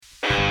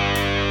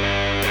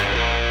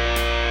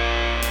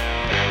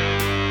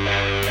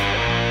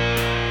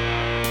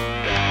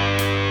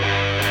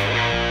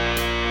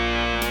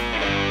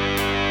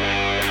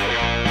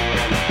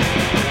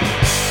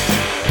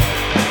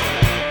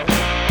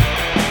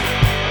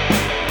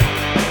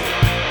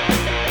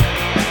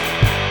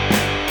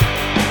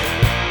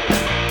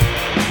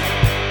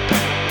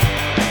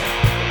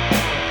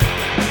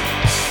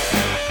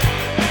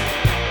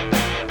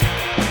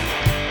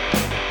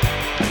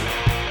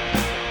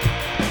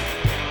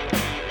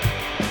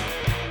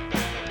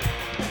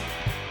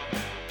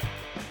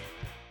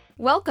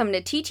Welcome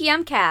to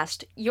TTM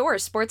Cast, your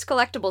sports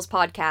collectibles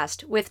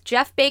podcast with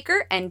Jeff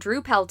Baker and Drew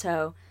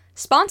Pelto.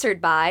 Sponsored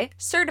by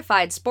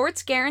Certified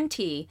Sports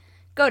Guarantee.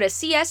 Go to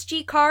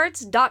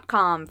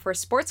csgcards.com for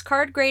sports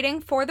card grading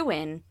for the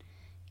win.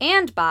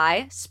 And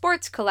by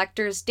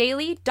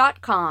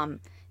sportscollectorsdaily.com.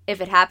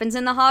 If it happens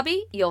in the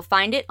hobby, you'll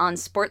find it on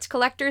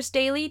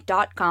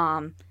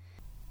sportscollectorsdaily.com.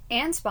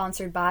 And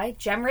sponsored by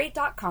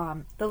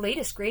gemrate.com. The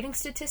latest grading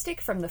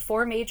statistic from the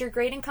 4 major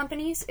grading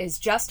companies is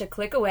just a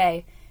click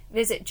away.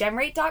 Visit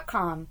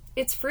gemrate.com.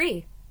 It's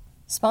free.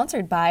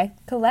 Sponsored by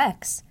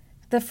Collects,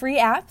 the free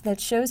app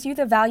that shows you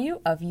the value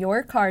of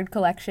your card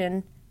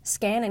collection.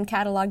 Scan and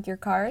catalog your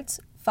cards,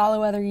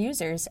 follow other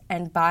users,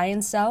 and buy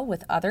and sell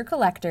with other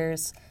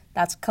collectors.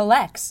 That's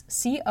Collects,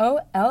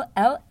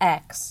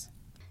 C-O-L-L-X.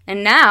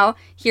 And now,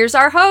 here's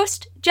our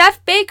host,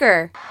 Jeff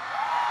Baker.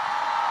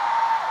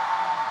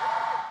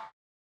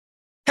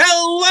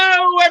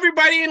 Hello,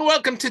 everybody, and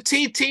welcome to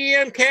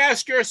TTM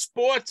Cast, your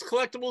sports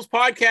collectibles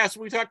podcast.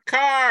 We talk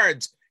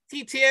cards,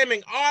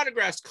 TTMing,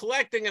 autographs,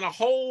 collecting, and a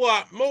whole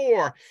lot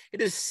more.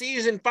 It is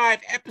Season 5,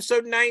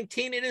 Episode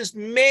 19. It is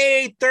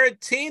May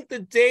 13th, the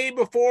day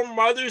before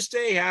Mother's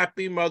Day.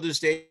 Happy Mother's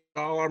Day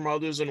to all our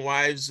mothers and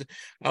wives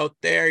out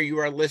there. You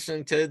are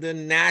listening to the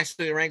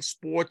nationally ranked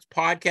sports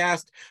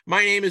podcast.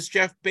 My name is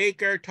Jeff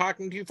Baker,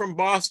 talking to you from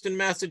Boston,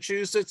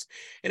 Massachusetts,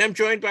 and I'm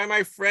joined by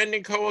my friend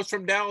and co-host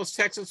from Dallas,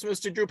 Texas,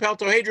 Mr. Drew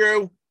Pelto. Hey,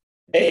 Drew.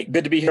 Hey,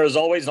 good to be here as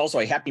always, and also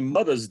a happy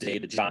Mother's Day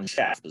to John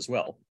Shaft as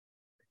well.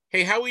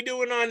 Hey, how we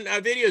doing on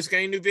videos? Got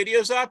any new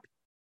videos up?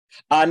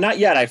 Not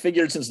yet. I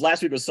figured since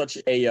last week was such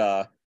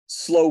a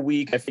slow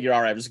week, I figured,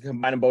 all right, I'm just going to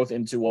combine them both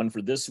into one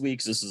for this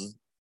week. So this is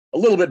a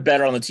little bit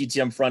better on the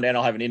TTM front, and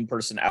I'll have an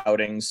in-person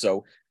outing.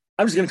 So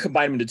I'm just going to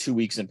combine them into 2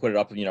 weeks and put it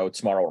up,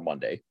 tomorrow or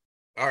Monday.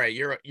 All right,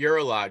 you're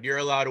allowed. You're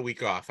allowed a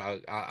week off.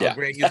 I'll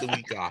grant you the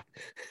week off.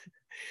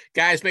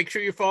 Guys, make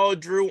sure you follow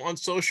Drew on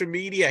social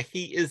media.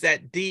 He is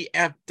at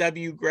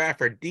DFW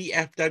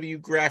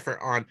Grapher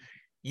on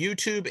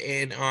YouTube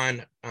and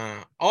on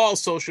all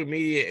social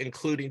media,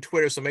 including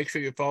Twitter. So make sure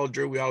you follow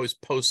Drew. We always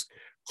post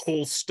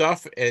cool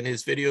stuff, and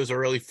his videos are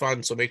really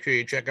fun. So make sure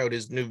you check out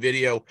his new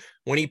video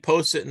when he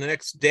posts it in the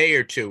next day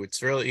or two.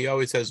 He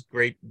always has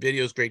great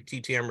videos, great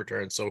TTM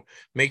returns. So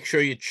make sure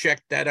you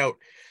check that out.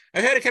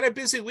 I've had a kind of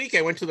busy week.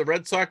 I went to the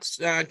Red Sox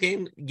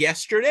game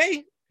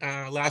yesterday.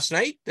 Last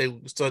night they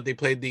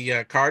played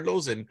the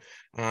Cardinals, and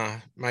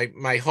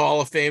my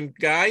Hall of Fame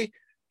guy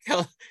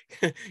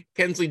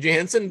Kensley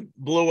Jansen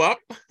blew up.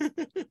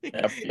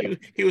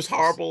 He was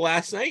horrible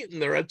last night,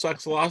 and the Red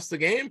Sox lost the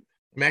game.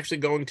 I'm actually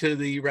going to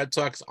the Red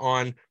Sox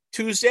on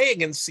Tuesday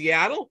against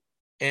Seattle,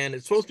 and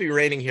it's supposed to be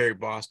raining here in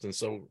Boston.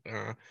 So,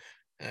 I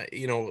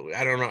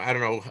don't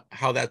know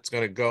how that's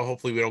going to go.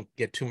 Hopefully we don't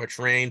get too much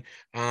rain.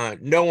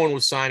 No one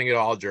was signing at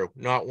all, Drew.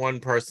 Not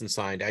one person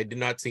signed. I did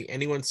not see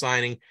anyone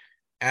signing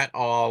at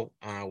all.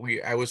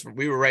 We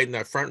were right in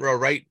the front row,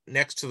 right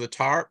next to the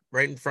tarp,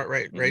 right in front,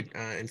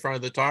 in front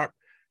of the tarp.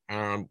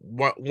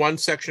 One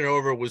section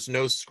over was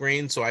no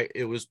screen, so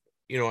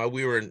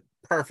we were in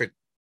perfect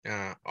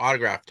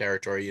autograph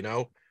territory,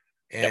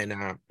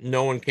 and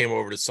no one came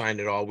over to sign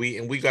at all.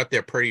 We got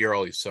there pretty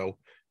early, so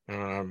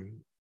the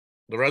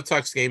Red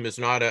Sox game is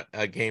not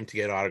a game to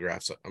get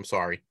autographs. I'm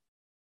sorry.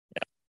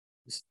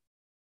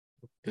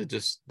 I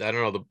don't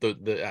know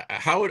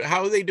how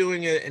are they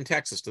doing it in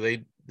Texas? Do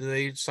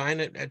they sign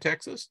it at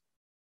Texas?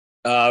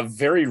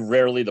 Very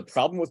rarely. The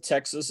problem with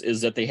Texas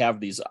is that they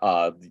have these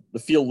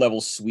the field level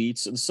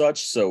suites and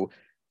such, so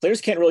players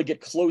can't really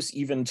get close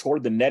even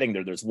toward the netting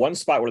there. There's one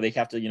spot where they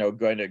have to,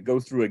 going to go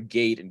through a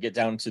gate and get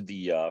down to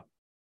the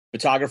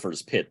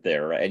photographer's pit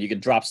there, and you can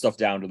drop stuff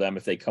down to them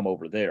if they come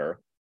over there.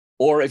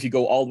 Or if you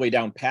go all the way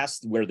down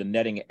past where the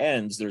netting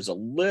ends, there's a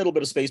little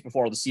bit of space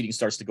before the seating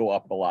starts to go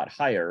up a lot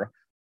higher.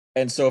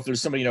 And so if there's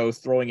somebody,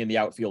 throwing in the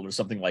outfield or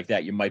something like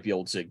that, you might be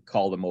able to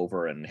call them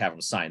over and have them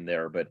sign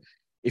there. But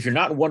if you're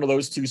not in one of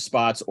those two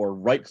spots or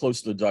right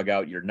close to the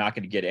dugout, you're not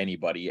going to get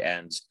anybody.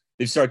 And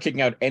they've started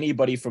kicking out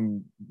anybody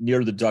from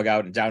near the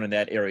dugout and down in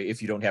that area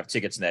if you don't have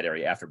tickets in that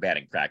area after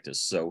batting practice.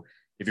 So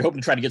if you're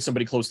hoping to try to get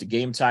somebody close to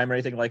game time or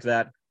anything like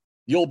that,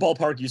 the old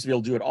ballpark used to be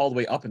able to do it all the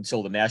way up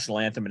until the national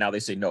anthem. And now they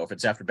say, no, if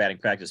it's after batting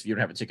practice, if you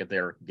don't have a ticket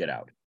there, get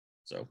out.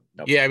 So,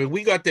 nope. Yeah, I mean,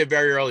 we got there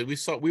very early. We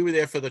were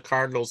there for the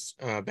Cardinals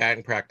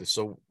batting practice.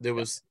 So there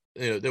was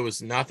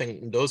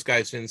nothing. Those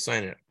guys didn't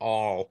sign at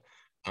all.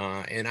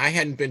 And I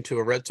hadn't been to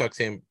a Red Sox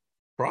game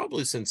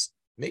probably since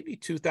maybe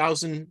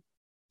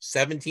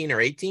 2017 or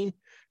 18.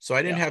 So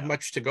I didn't have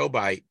much to go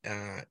by.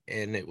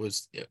 And it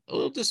was a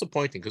little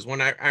disappointing because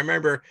when I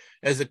remember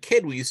as a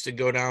kid, we used to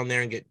go down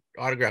there and get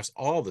autographs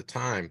all the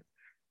time.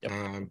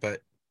 Yep.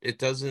 But it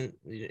doesn't,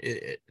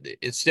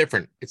 it's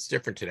different. It's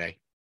different today.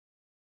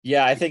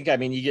 Yeah, I think,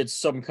 you get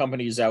some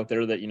companies out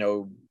there that,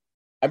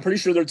 I'm pretty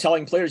sure they're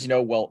telling players,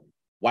 well,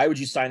 why would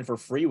you sign for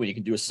free when you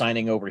can do a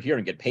signing over here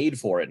and get paid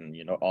for it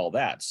and, all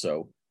that.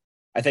 So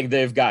I think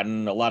they've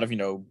gotten a lot of,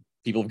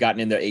 people have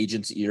gotten in their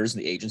agents' ears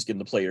and the agents get in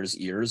the players'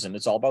 ears. And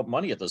it's all about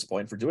money at this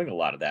point for doing a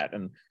lot of that.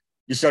 And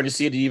you're starting to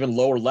see it at even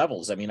lower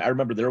levels. I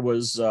remember there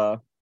was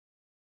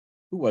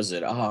who was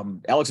it?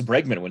 Alex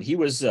Bregman, when he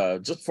was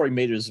just before he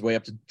made his way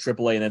up to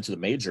AAA and then to the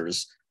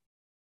majors.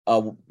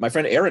 My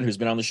friend Aaron, who's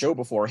been on the show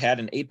before, had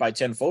an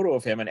 8x10 photo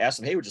of him and asked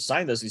him, "Hey, would you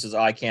sign this?" And he says,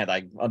 "Oh, I can't.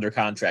 I'm under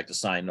contract to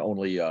sign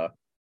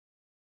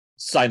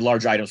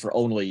large items for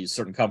only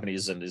certain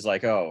companies." And he's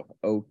like, "Oh,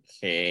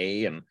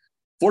 okay." And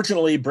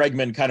fortunately,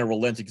 Bregman kind of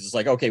relented because it's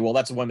like, "Okay, well,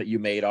 that's the one that you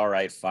made. All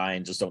right,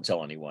 fine. Just don't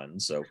tell anyone."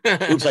 So,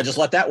 oops, I just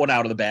let that one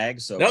out of the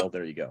bag. So, Nope. well,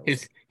 there you go.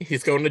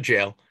 He's going to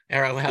jail.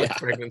 Alex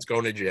Bregman's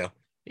going to jail.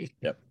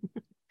 Yep.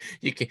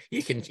 You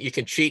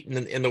can cheat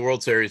in the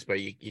World Series,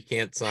 but you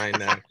can't sign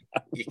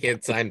you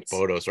can't sign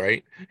photos,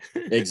 right?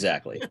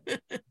 Exactly.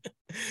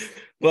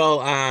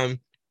 Well,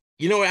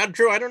 you know what,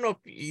 Drew, I don't know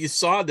if you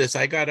saw this.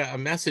 I got a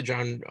message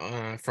on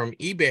from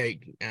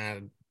eBay.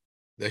 I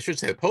should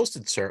say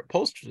postage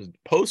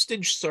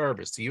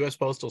service, the U.S.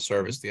 Postal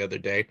Service, the other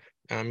day,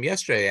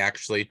 yesterday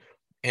actually,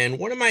 and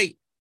one of my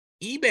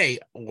eBay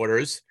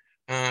orders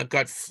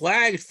got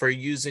flagged for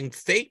using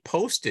fake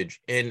postage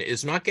and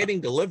is not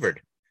getting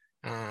delivered.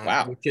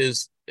 Wow. Which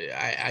is,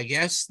 I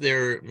guess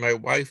my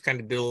wife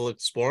kind of did a little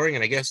exploring,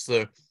 and I guess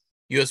the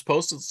U.S.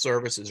 Postal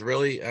Service is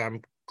really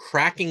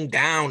cracking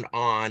down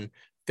on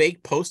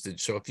fake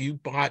postage. So if you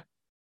bought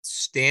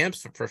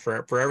stamps for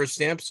forever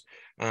stamps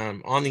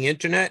on the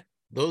internet,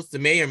 those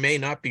may or may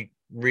not be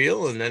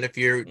real. And then if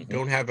you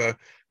don't have a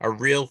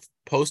real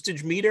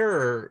postage meter,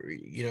 or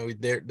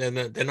they're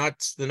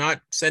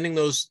not sending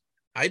those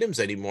items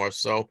anymore.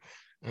 So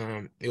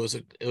it was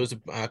a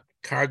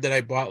card that I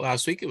bought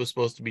last week. It was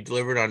supposed to be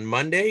delivered on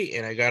Monday,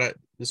 and I got it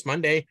this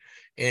Monday,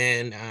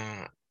 and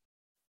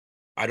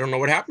I don't know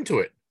what happened to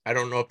it. I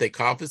don't know if they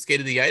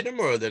confiscated the item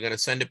or they're going to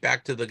send it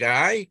back to the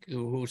guy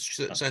who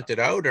sent it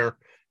out, or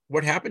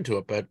what happened to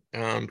it. But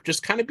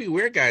just kind of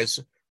beware, guys.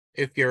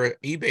 If you're an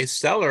eBay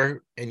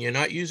seller and you're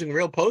not using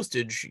real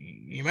postage,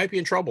 you might be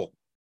in trouble.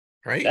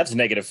 Right? That's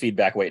negative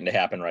feedback waiting to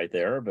happen right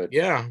there. But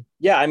yeah.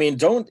 I mean,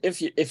 don't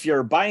if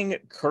you're buying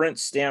current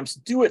stamps,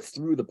 do it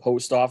through the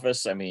post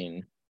office. I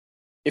mean,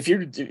 if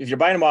you're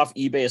buying them off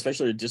eBay,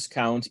 especially at a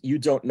discount, you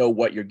don't know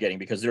what you're getting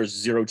because there's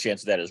zero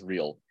chance that is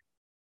real.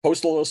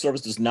 Postal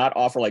Service does not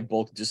offer like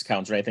bulk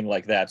discounts or anything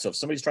like that. So if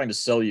somebody's trying to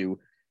sell you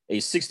a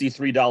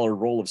 $63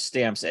 roll of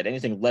stamps at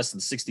anything less than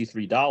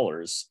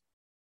 $63,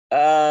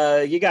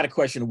 you got to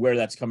question where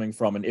that's coming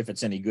from and if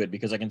it's any good,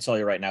 because I can tell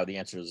you right now the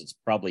answer is it's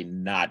probably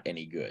not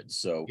any good.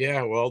 So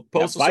yeah, well,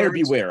 buyer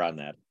beware on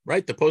that.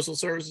 Right, the Postal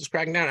Service is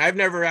cracking down. I've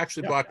never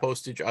actually bought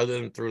postage other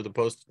than through the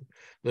post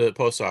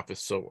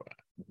office. So,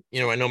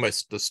 I know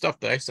the stuff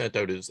that I sent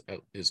out is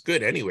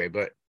good anyway.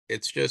 But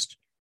it's just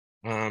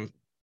be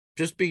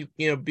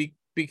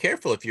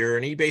careful if you're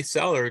an eBay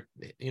seller.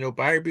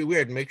 Buyer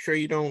beware. Make sure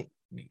you don't.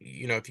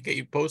 If you get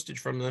your postage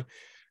from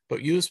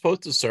but use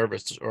Postal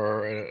Service,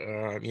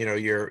 or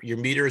your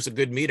meter is a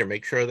good meter.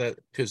 Make sure that,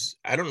 because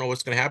I don't know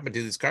what's going to happen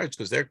to these cards,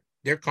 because I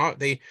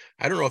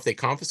don't know if they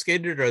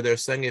confiscated it or they're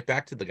sending it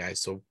back to the guy.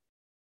 So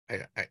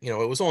I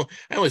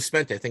only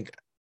spent, I think,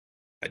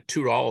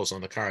 $2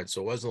 on the card,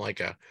 so it wasn't like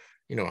a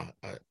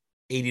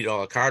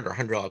 $80 card or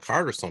 $100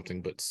 card or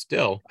something, but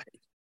still,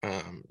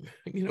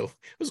 it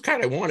was a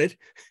card I wanted.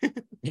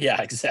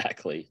 Yeah,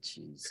 exactly.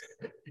 Jeez.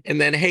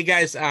 And then, hey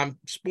guys,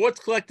 Sports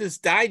Collectors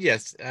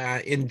Digest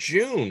in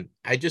June.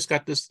 I just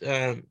got this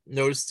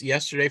notice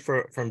yesterday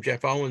from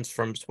Jeff Owens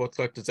from Sports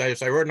Collectors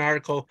Digest. I wrote an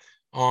article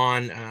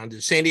on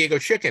the San Diego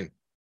Chicken,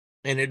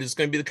 and it is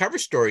going to be the cover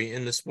story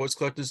in the Sports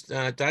Collectors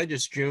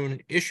Digest June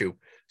issue.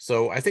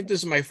 So I think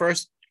this is my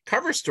first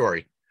cover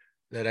story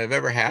that I've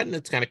ever had, and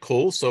it's kind of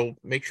cool. So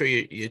make sure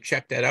you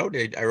check that out.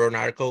 I wrote an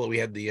article. We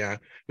had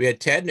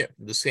Ted,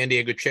 the San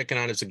Diego Chicken,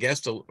 on as a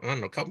guest, I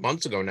don't know, a couple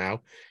months ago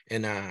now,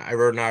 and I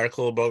wrote an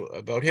article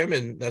about him,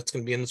 and that's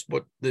going to be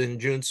in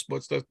June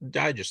Sports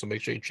Digest. So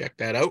make sure you check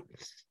that out.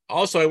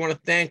 Also, I want to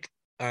thank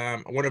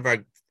one of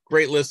our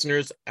great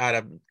listeners out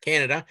of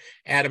Canada,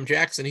 Adam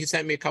Jackson. He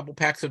sent me a couple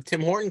packs of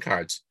Tim Horton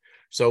cards.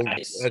 So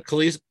nice.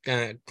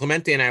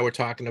 Clemente and I were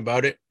talking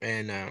about it,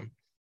 and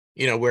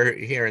we're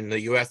here in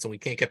the U.S. and we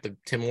can't get the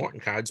Tim Horton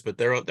cards, but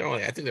they're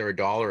only, I think they're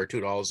 $1 or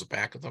 $2 a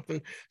pack or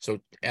something. So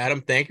Adam,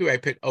 thank you. I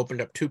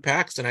opened up 2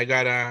 packs, and I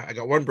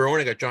got one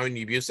Bruin. I got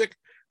Johnny Busick.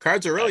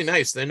 Cards are really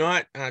nice. They're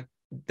not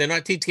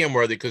TTM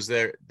worthy because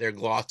they're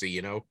glossy.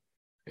 It'd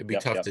be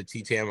tough to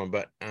TTM them,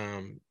 but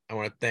I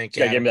want to thank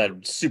Adam. Give me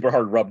that super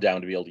hard rub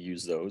down to be able to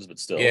use those, but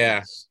still.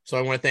 Yeah. So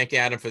I want to thank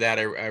Adam for that.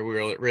 I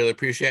really, really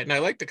appreciate it. And I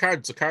like the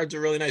cards. The cards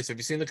are really nice. Have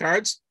you seen the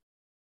cards?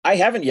 I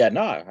haven't yet.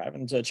 No, I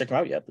haven't checked them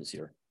out yet this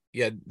year.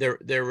 Yeah,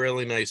 they're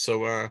really nice.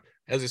 So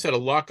as I said, a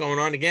lot going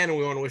on again, and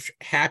we want to wish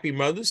Happy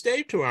Mother's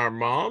Day to our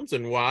moms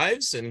and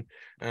wives, and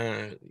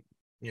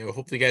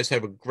hopefully you guys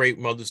have a great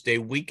Mother's Day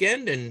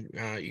weekend. And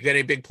you got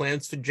any big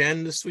plans for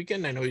Jen this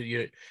weekend? I know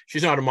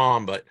she's not a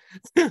mom, but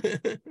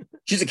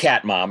she's a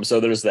cat mom,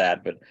 so there's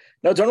that. But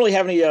no, don't really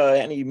have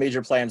any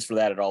major plans for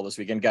that at all this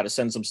weekend. Got to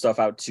send some stuff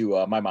out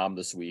to my mom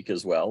this week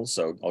as well,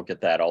 so I'll get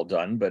that all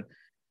done. But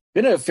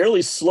been a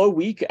fairly slow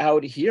week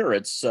out here.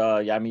 It's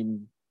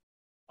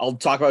I'll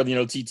talk about,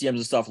 TTMs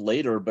and stuff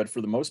later, but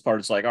for the most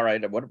part, it's like, all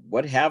right,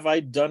 what have I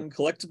done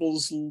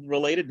collectibles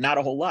related? Not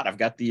a whole lot. I've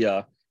got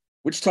the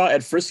Wichita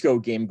at Frisco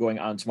game going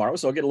on tomorrow,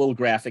 so I'll get a little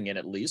graphing in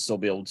at least. So I'll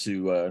be able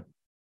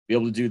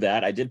to do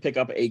that. I did pick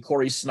up a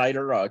Corey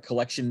Snyder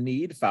collection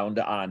need found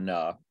on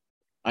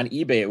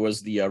eBay. It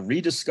was the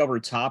Rediscover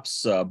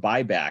Topps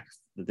buyback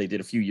that they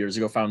did a few years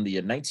ago. Found the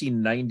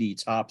 1990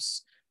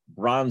 Topps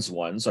bronze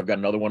one, so I've got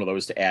another one of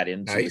those to add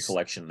into the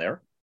collection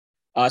there.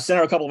 Sent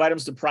out a couple of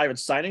items to private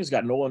signings.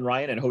 Got Nolan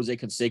Ryan and Jose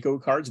Canseco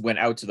cards. Went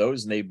out to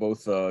those, and they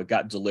both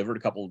got delivered.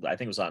 A couple, I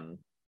think it was on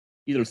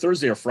either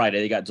Thursday or Friday.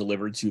 They got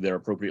delivered to their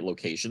appropriate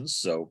locations.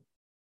 So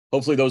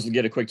hopefully those will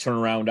get a quick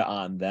turnaround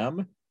on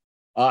them.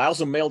 I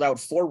also mailed out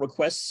 4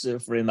 requests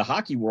for in the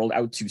hockey world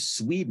out to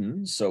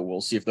Sweden. So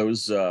we'll see if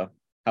those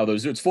how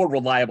those do. It's 4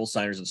 reliable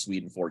signers in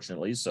Sweden,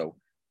 fortunately. So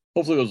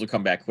hopefully those will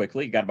come back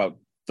quickly. Got about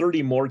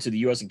 30 more to the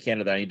U.S. and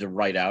Canada that I need to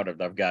write out.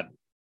 I've got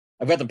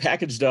them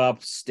packaged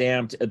up,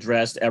 stamped,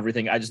 addressed,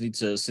 everything. I just need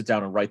to sit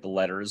down and write the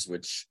letters,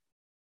 which,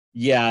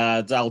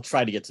 yeah, I'll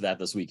try to get to that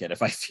this weekend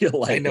if I feel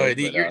like I know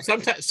it.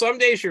 Sometimes, some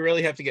days you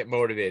really have to get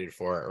motivated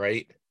for it,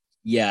 right?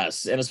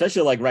 Yes, and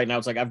especially like right now,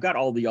 it's like I've got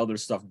all the other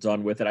stuff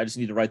done with it. I just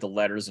need to write the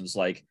letters, and it's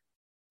like,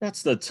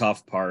 that's the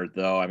tough part,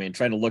 though. I mean,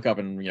 trying to look up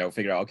and,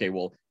 figure out, okay,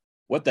 well,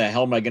 what the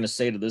hell am I going to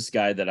say to this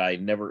guy that I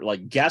never,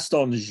 like,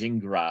 Gaston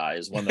Gingras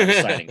is one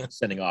that I'm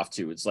sending off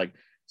to. It's like,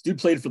 this dude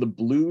played for the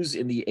Blues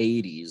in the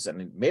 80s,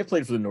 and he may have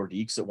played for the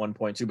Nordiques at one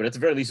point, too, but at the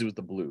very least, it was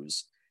the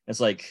Blues. It's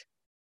like,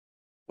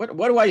 what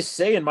do I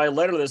say in my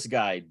letter to this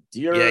guy?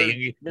 Dear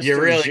you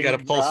really got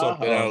to pull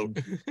something out.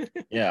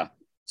 Yeah.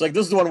 It's like,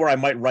 this is the one where I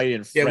might write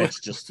in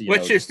French. Just to,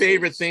 what's your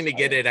favorite thing to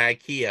get at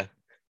IKEA?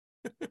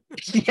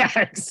 Yeah,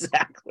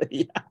 exactly.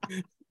 Yeah.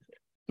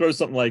 Throw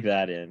something like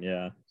that in.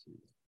 Yeah.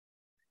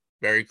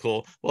 Very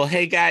cool. Well,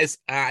 hey guys,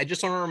 I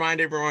just want to remind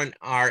everyone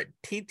our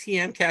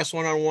TTM Cast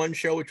One-on-One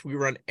show, which we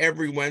run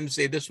every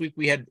Wednesday. This week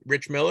we had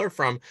Rich Miller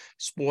from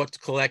Sports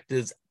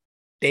Collectors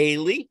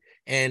Daily,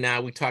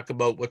 and we talk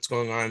about what's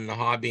going on in the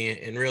hobby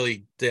and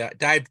really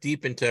dive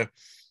deep into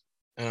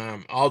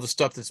all the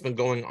stuff that's been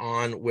going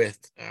on with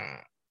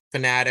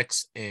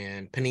Fanatics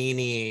and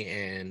Panini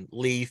and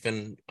Leaf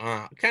and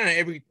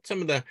kind of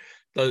some of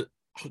the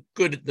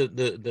good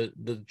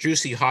the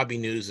juicy hobby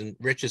news. And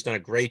Rich has done a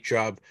great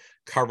job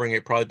covering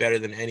it, probably better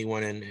than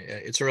anyone, and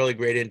it's a really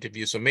great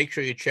interview, so make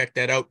sure you check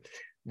that out.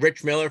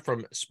 Rich Miller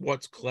from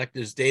Sports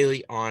Collectors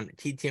Daily on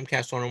TTM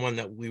Cast 101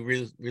 that we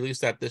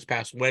released that this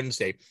past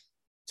Wednesday.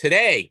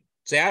 Today,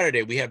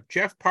 Saturday, we have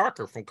Jeff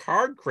Parker from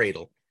Card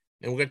Cradle,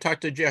 and we're going to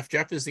talk to Jeff.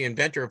 Jeff is the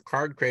inventor of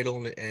Card Cradle,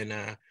 and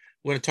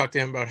we're going to talk to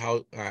him about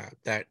how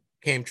that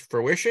came to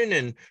fruition,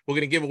 and we're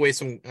going to give away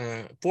some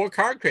 4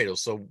 Card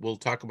Cradles, so we'll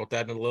talk about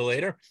that a little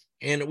later.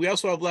 And we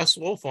also have Les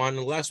Wolff on,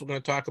 and Les, we're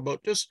going to talk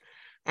about just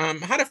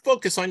how to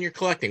focus on your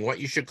collecting, what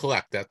you should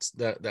collect.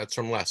 That's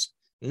from Les.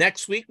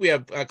 Next week, we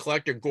have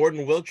collector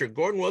Gordon Wilcher.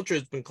 Gordon Wilcher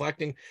has been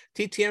collecting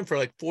TTM for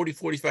like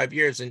 45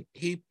 years, and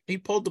he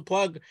pulled the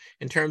plug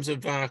in terms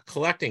of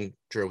collecting,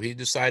 Drew. He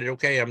decided,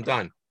 okay, I'm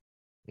done.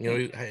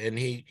 And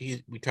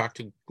we talked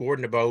to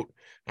Gordon about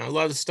a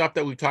lot of the stuff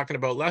that we're talking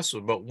about less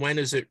about. When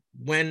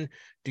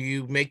do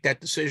you make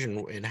that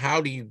decision, and how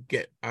do you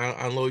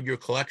unload your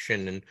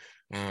collection,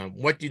 and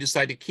what do you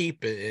decide to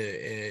keep,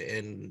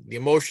 and the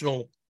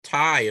emotional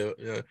tie,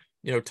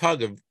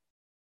 tug of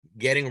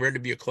getting rid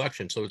of your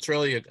collection. So it's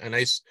really a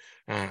nice,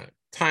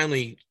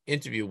 timely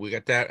interview. We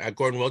got that.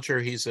 Gordon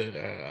Wilcher, he's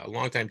a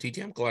longtime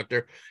TTM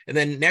collector. And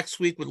then next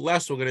week with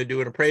Les, we're going to do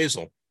an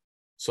appraisal.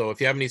 So if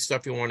you have any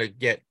stuff you want to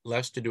get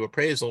Les to do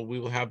appraisal, we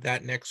will have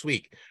that next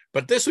week.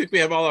 But this week we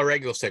have all our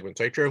regular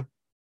segments, right, Drew?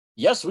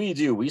 Yes, we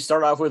do. We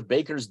start off with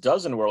Baker's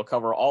Dozen, where we'll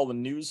cover all the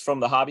news from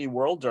the hobby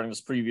world during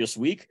this previous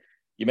week.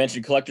 You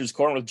mentioned Collector's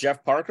Corner with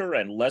Jeff Parker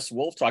and Les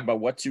Wolff talk about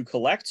what to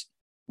collect.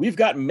 We've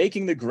got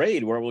Making the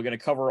Grade, where we're going to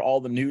cover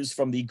all the news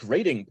from the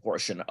grading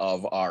portion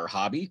of our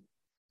hobby.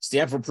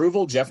 Stamp of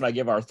approval, Jeff and I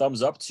give our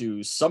thumbs up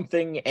to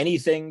something,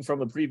 anything from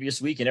the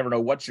previous week. You never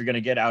know what you're going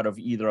to get out of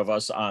either of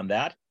us on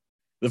that.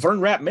 The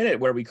Vern Rapp Minute,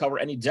 where we cover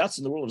any deaths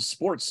in the world of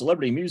sports,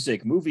 celebrity,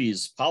 music,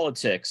 movies,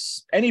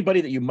 politics,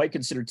 anybody that you might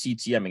consider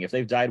TTMing. If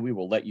they've died, we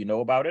will let you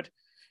know about it.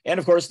 And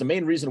of course, the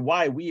main reason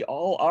why we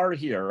all are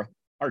here,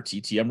 our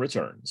TTM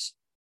returns.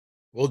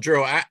 Well,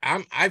 Drew,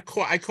 I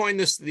coined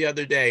this the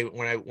other day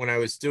when I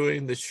was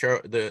doing the show,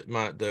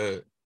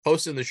 the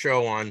posting the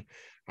show on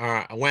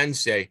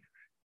Wednesday.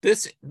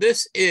 This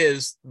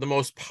is the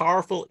most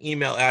powerful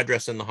email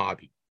address in the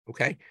hobby.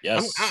 Okay.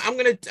 Yes. I'm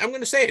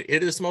gonna say it.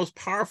 It is the most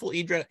powerful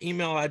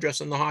email address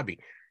in the hobby.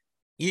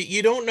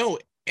 You don't know,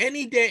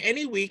 any day,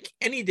 any week,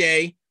 any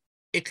day,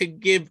 it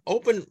could give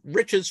open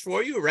riches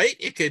for you, right?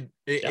 It can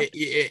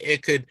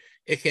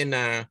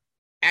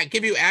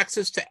give you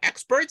access to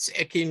experts.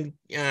 It can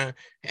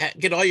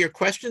get all your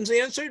questions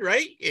answered,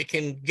 right? It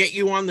can get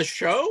you on the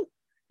show.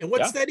 And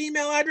what's that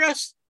email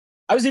address?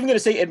 I was even going to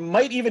say it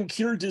might even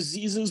cure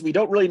diseases. We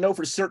don't really know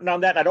for certain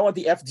on that. I don't want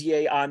the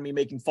FDA on me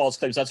making false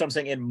claims. That's what I'm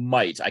saying. It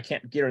might. I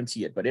can't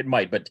guarantee it, but it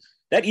might. But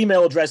that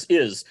email address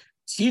is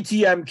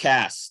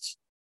ttmcast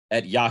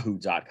at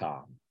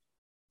yahoo.com.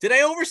 Did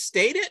I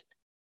overstate it?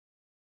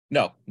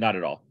 No, not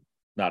at all.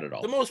 Not at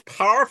all. The most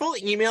powerful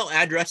email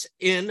address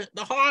in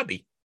the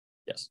hobby.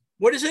 Yes.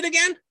 What is it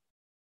again?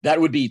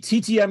 That would be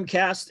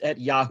ttmcast at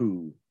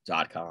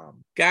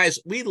yahoo.com. Guys,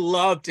 we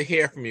love to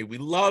hear from you. We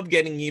love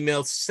getting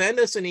emails. Send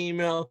us an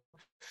email.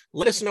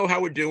 Let us know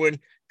how we're doing.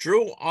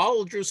 Drew,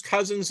 all of Drew's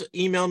cousins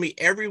email me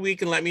every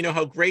week and let me know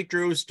how great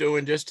Drew is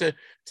doing, just to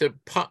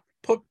pump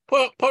up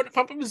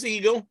his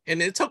ego.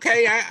 And it's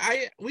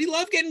okay. We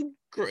love getting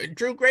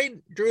Drew's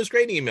great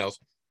emails.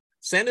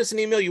 Send us an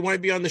email. You want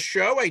to be on the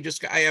show? I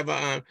have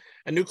a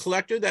new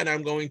collector that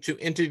I'm going to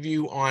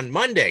interview on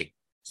Monday.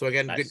 So I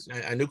got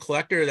a new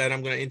collector that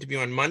I'm going to interview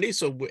on Monday.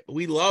 So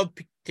we love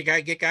to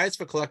get guys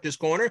for Collector's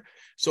Corner.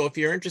 So if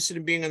you're interested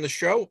in being on the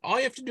show, all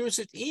you have to do is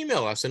just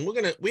email us, and we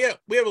have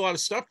a lot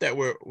of stuff that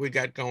we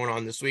got going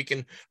on this week,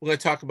 and we're going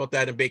to talk about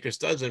that in Baker's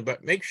Dozen.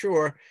 But make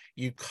sure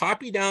you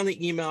copy down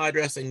the email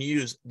address and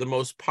use the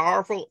most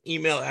powerful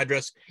email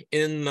address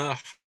in the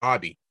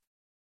hobby.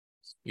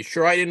 You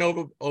sure I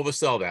didn't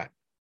oversell that?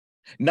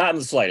 Not in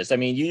the slightest. I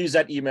mean, you use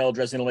that email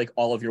address and it'll make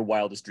all of your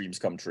wildest dreams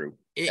come true.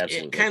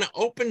 It kind of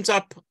opens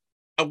up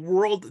a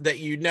world that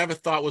you never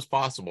thought was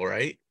possible,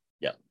 right?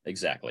 Yeah,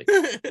 exactly.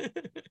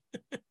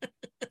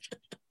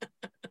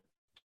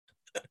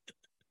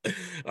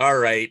 All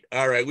right.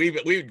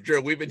 We've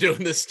been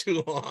doing this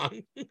too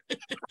long.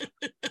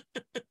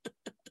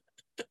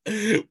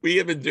 We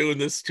have been doing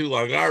this too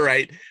long. All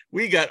right.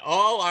 We got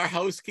all our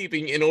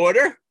housekeeping in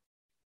order,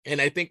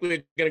 and I think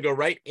we're going to go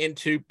right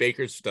into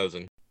Baker's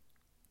Dozen.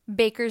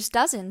 Baker's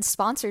Dozen,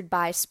 sponsored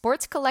by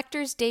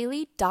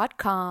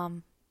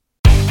SportsCollectorsDaily.com.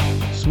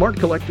 Smart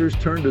collectors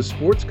turn to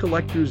Sports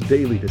Collectors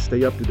Daily to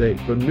stay up to date.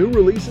 From new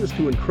releases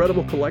to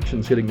incredible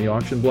collections hitting the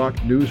auction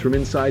block, news from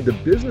inside the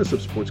business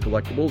of sports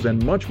collectibles,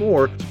 and much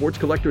more, Sports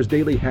Collectors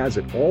Daily has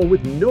it, all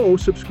with no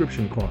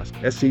subscription cost.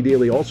 SC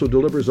Daily also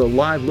delivers a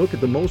live look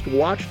at the most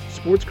watched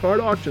sports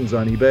card auctions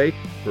on eBay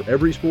for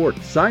every sport.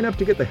 Sign up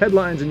to get the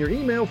headlines in your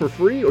email for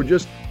free, or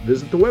just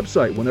visit the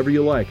website whenever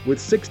you like.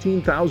 With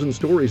 16,000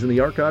 stories in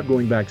the archive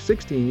going back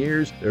 16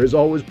 years, there's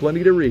always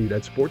plenty to read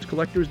at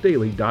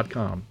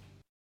SportsCollectorsDaily.com.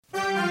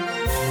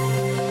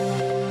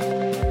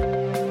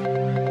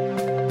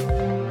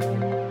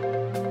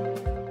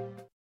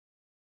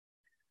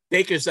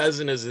 Baker's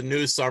Dozen is a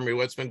news summary,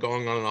 what's been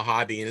going on in the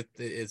hobby, and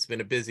it's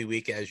been a busy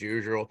week as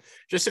usual.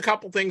 Just a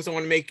couple things I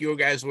want to make you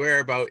guys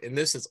aware about, and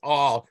this is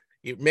all.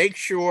 You make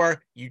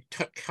sure you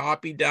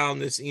copy down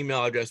this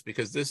email address,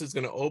 because this is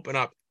going to open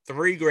up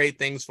 3 great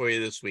things for you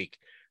this week.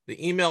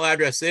 The email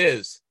address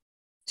is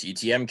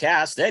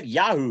ttmcast at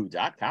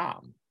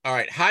yahoo.com. All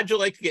right. How'd you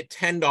like to get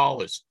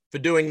 $10 for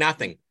doing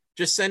nothing?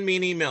 Just send me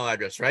an email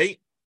address, right?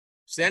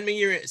 Send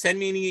me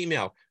an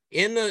email.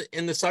 In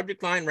the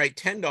subject line, write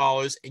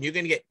 $10, and you're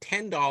going to get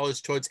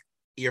 $10 towards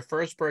your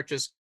first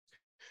purchase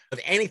of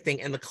anything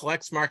in the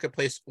Collects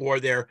Marketplace, or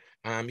there.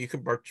 You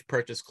can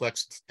purchase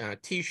Collects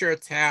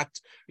t-shirts,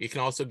 hats. You can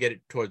also get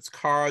it towards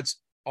cards,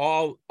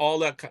 all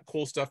that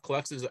cool stuff.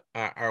 Collects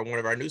are one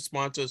of our new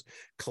sponsors,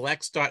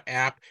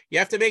 Collects.app. You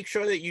have to make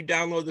sure that you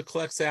download the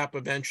Collects app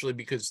eventually,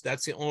 because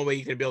that's the only way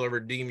you're going to be able to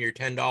redeem your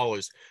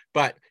 $10.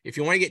 But if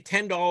you want to get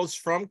 $10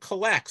 from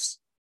Collects,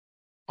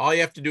 all you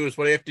have to do is,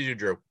 what do you have to do,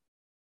 Drew?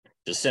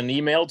 Just send an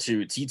email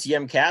to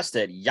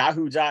ttmcast at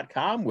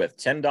yahoo.com with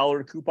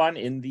 $10 coupon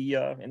in the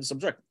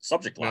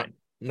subject line.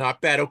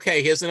 Not bad.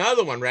 Okay, here's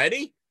another one.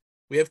 Ready?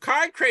 We have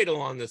Card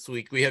Cradle on this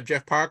week. We have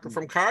Jeff Parker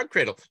from Card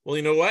Cradle. Well,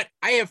 you know what?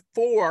 I have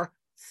 4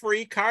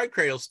 free Card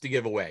Cradles to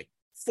give away.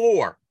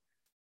 4.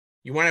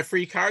 You want a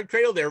free Card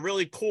Cradle? They're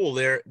really cool.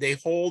 They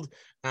hold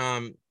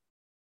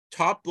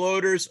top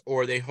loaders,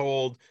 or they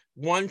hold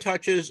one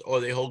touches,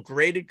 or they hold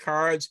graded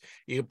cards.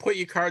 You can put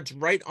your cards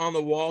right on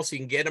the wall, so you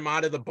can get them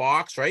out of the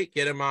box, right?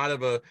 Get them out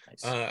of a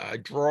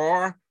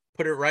drawer,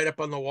 put it right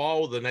up on the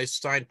wall with a nice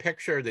signed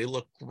picture. They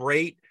look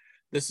great.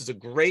 This is a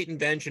great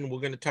invention. We're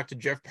going to talk to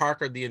Jeff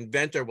Parker, the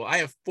inventor. Well, I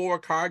have 4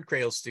 Card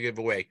Cradles to give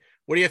away.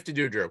 What do you have to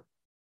do, Drew?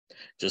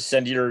 Just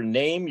send your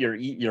name,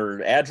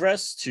 your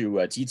address to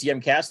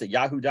ttmcast at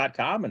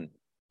yahoo.com, and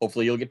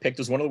hopefully you'll get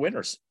picked as one of the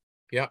winners.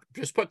 Yeah,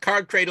 just put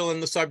Card Cradle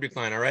in the subject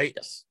line, all right?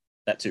 Yes,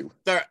 that too.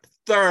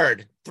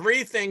 Third,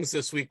 3 things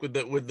this week with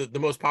the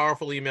most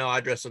powerful email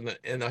address in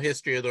the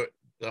history of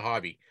the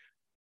hobby.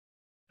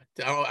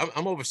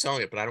 I'm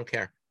overselling it, but I don't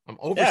care. I'm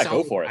overselling. Yeah,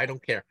 go for it. I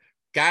don't care.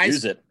 Guys,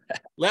 use it.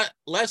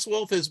 Les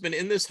Wolff has been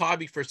in this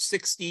hobby for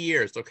 60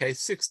 years, okay?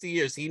 60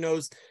 years. He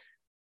knows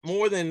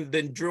more than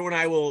Drew and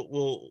I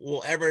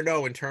will ever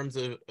know in terms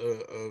of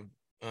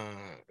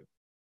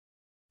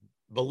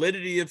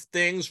validity of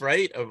things,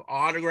 right? Of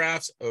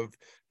autographs, of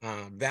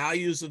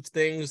values of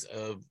things,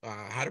 of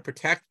how to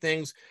protect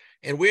things.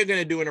 And we're going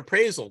to do an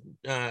appraisal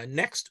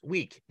next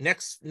week.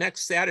 Next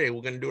Saturday,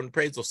 we're going to do an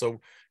appraisal.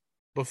 So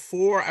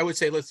before, I would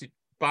say,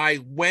 by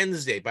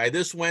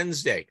this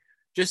Wednesday,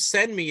 just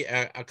send me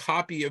a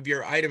copy of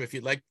your item if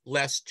you'd like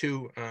Les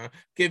to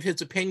give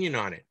his opinion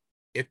on it.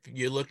 If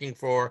you're looking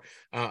for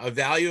a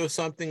value of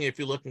something, if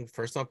you're looking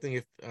for something,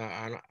 if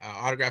an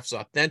autograph is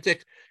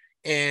authentic,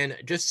 and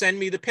just send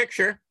me the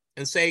picture,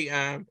 and say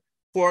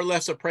for or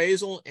less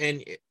appraisal.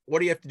 And what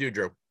do you have to do,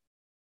 Drew?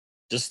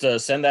 Just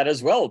send that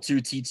as well to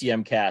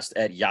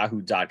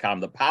ttmcast@yahoo.com.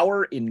 The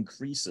power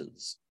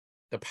increases.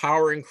 The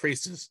power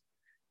increases.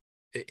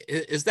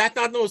 Is that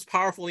not the most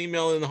powerful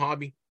email in the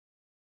hobby?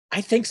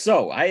 I think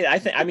so.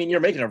 I mean, you're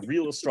making a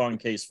real strong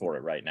case for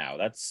it right now.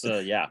 That's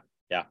yeah.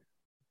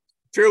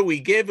 True. We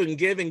give and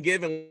give and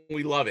give, and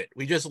we love it.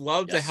 We just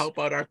love to Yes. help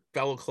out our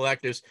fellow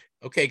collectors.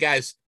 Okay,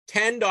 guys,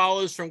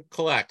 $10 from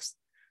Collects,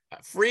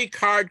 free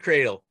card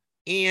Cradle,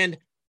 and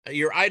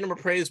your item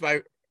appraised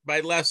by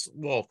Les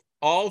Wolff.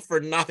 All for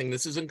nothing.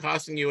 This isn't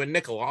costing you a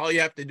nickel. All you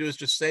have to do is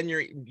just send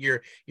your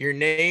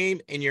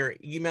name and your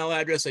email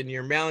address and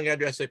your mailing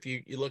address if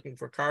you're looking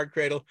for card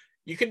Cradle.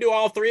 You can do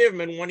all three of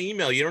them in one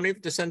email. You don't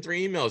have to send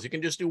 3 emails. You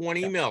can just do one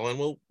email, and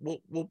we'll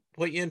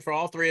put you in for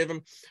all 3 of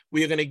them.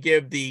 We are going to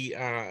give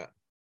the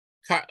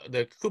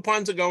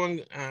coupons are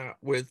going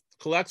with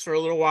Collects for a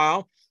little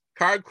while.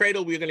 Card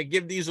Cradle, we're going to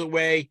give these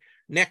away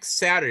next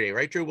Saturday,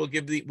 right, Drew?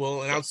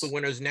 We'll announce the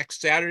winners next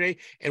Saturday,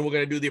 and we're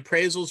going to do the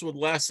appraisals with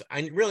Les.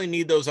 I really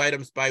need those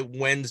items by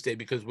Wednesday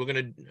because I'm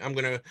going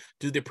to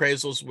do the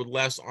appraisals with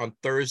Les on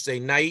Thursday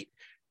night,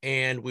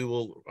 and we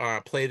will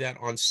play that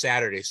on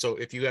Saturday. So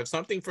if you have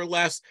something for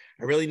Les,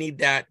 I really need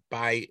that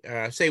by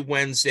say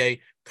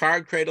Wednesday.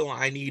 Card Cradle,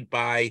 I need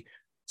by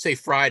say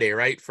Friday,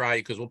 right?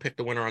 Friday, because we'll pick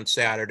the winner on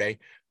Saturday.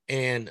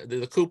 And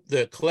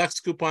the Collects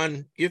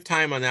coupon, you have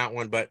time on that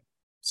one, but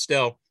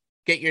still,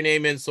 get your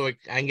name in so I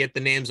can get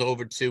the names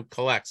over to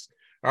Collects.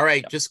 All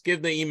right, just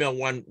give the email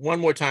one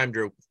more time,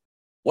 Drew.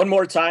 One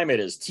more time, it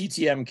is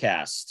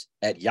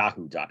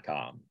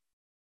ttmcast@yahoo.com.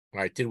 All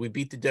right, did we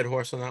beat the dead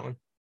horse on that one?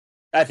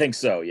 I think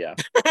so, yeah.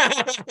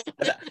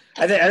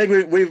 I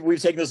think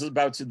we've taken this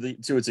about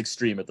to its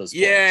extreme at this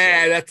point.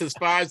 Yeah, so. That's as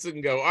far as it can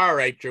go. All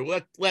right,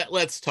 Drew,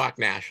 let's talk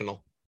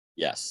national.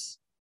 Yes.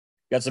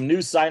 Got some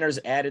new signers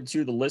added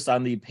to the list.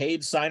 On the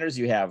paid signers,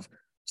 you have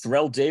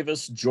Terrell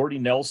Davis, Jordy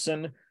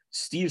Nelson,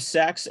 Steve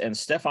Sachs, and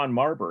Stephon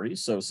Marbury.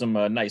 So some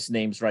nice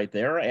names right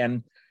there.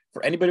 And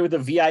for anybody with a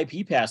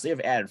VIP pass, they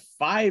have added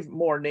 5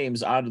 more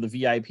names onto the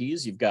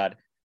VIPs. You've got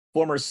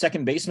former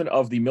second baseman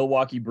of the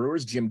Milwaukee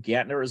Brewers, Jim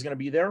Gantner, is going to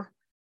be there.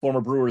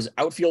 Former Brewers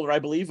outfielder, I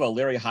believe,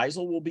 Larry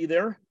Heisel will be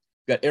there.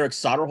 You've got Eric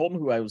Soderholm,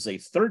 who was a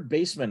third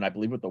baseman, I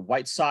believe, with the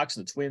White Sox,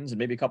 the Twins, and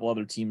maybe a couple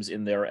other teams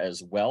in there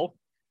as well.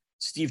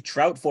 Steve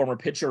Trout, former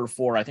pitcher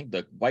for, I think,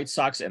 the White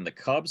Sox and the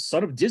Cubs,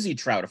 son of Dizzy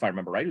Trout, if I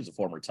remember right, who's a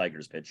former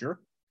Tigers pitcher.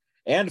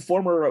 And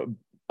former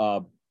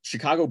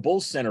Chicago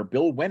Bulls center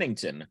Bill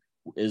Wennington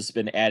has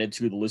been added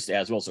to the list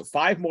as well. So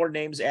 5 more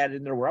names added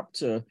in there. We're up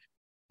to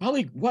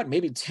probably,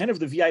 maybe 10 of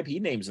the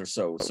VIP names or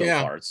so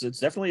far. It's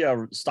definitely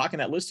stocking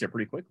that list here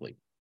pretty quickly.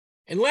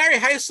 And Larry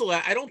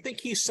Heisel, I don't think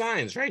he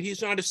signs, right?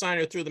 He's not a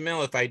signer through the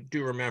mail, if I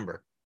do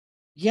remember.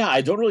 Yeah,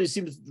 I don't really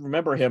seem to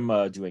remember him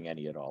doing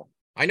any at all.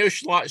 I know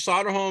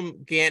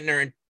Soderholm,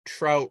 Gantner, and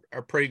Trout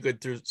are pretty good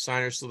through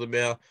signers through the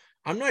mail.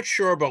 I'm not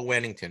sure about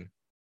Wennington.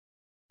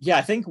 Yeah,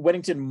 I think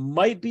Wennington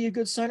might be a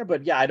good signer,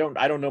 but yeah, I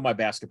don't know my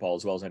basketball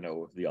as well as I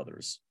know the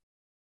others.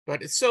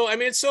 But it's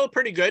still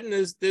pretty good, and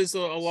there's a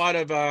lot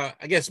of I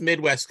guess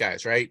Midwest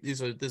guys, right?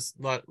 There's a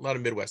lot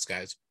of Midwest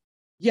guys.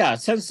 Yeah,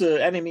 it tends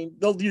to, and I mean,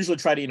 they'll usually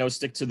try to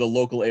stick to the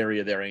local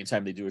area there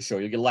anytime they do a show.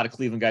 You get a lot of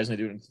Cleveland guys when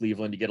they do it in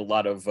Cleveland. You get a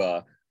lot of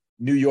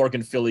New York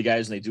and Philly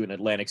guys when they do it in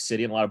Atlantic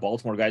City, and a lot of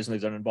Baltimore guys when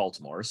they've done it in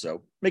Baltimore.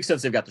 So makes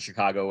sense they've got the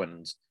Chicago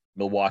and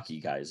Milwaukee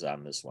guys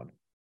on this one.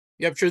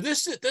 Yeah, sure.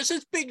 This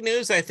is big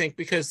news, I think,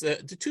 because the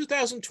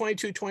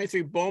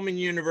 2022-23 Bowman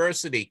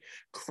University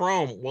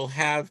Chrome will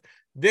have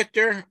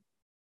Victor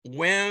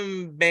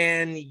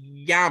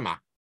Wembanyama.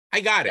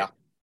 I got it. Yeah.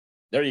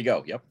 There you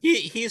go. Yep.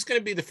 He's going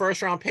to be the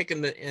first round pick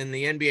in the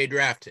NBA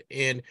draft,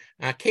 and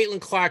Caitlin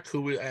Clark,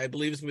 who I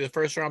believe is going to be the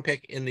first round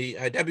pick in the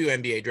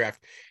WNBA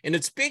draft. And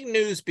it's big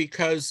news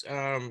because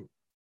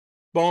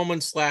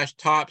Bowman /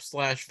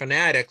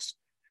 Fanatics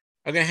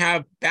are going to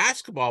have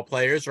basketball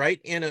players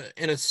right in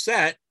a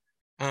set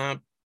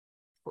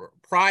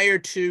prior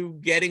to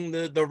getting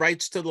the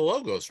rights to the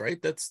logos.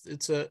 Right. I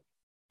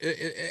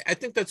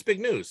think that's big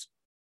news.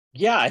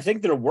 Yeah, I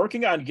think they're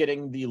working on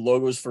getting the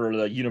logos for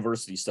the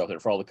university stuff there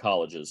for all the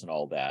colleges and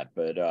all that.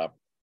 But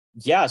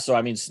yeah, so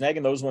I mean,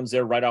 snagging those ones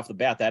there right off the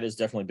bat, that is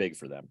definitely big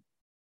for them.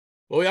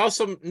 Well, we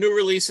also new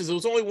releases. There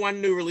was only one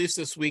new release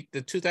this week.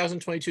 The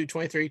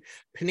 2022-23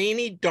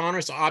 Panini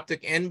Donruss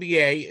Optic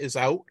NBA is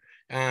out.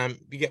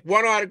 You get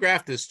 1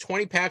 autograph. There's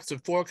 20 packs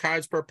of 4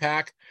 cards per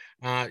pack.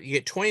 You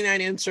get 29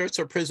 inserts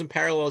or prism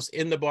parallels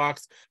in the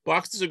box.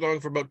 Boxes are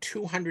going for about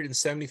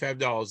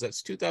 $275.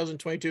 That's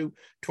 2022-23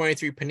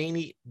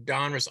 Panini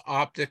Donruss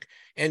Optic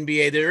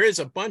NBA. There is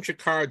a bunch of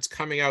cards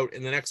coming out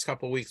in the next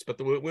couple of weeks,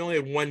 but we only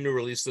had one new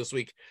release this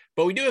week.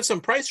 But we do have some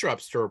price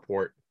drops to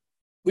report.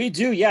 We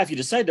do, yeah. If you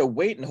decide to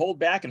wait and hold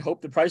back and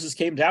hope the prices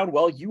came down,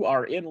 well, you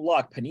are in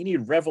luck. Panini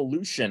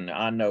Revolution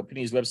on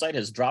Panini's website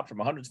has dropped from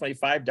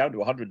 $125 down to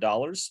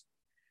 $100.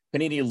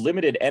 Panini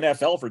Limited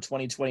NFL for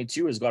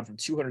 2022 has gone from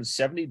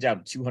 $270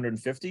 down to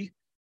 $250.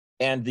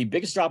 And the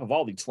biggest drop of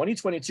all, the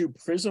 2022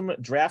 Prism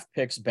Draft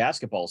Picks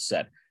basketball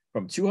set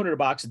from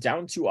 $200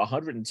 down to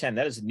 $110.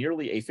 That is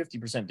nearly a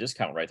 50%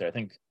 discount right there. I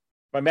think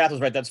my math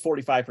was right. That's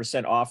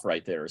 45% off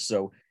right there.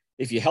 So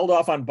if you held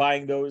off on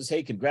buying those,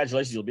 hey,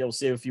 congratulations. You'll be able to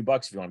save a few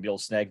bucks if you want to be able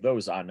to snag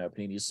those on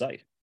Panini's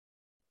site.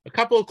 A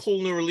couple of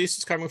cool new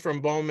releases coming from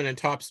Bowman and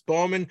Topps.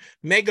 Bowman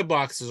mega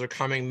boxes are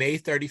coming May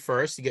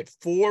 31st. You get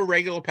 4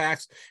 regular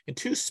packs and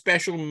 2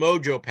 special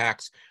Mojo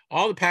packs.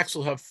 All the packs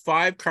will have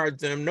 5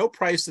 cards in them. No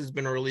price has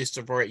been released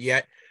for it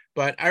yet,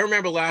 but I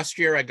remember last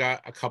year I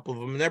got a couple of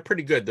them, and they're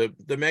pretty good.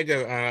 The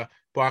mega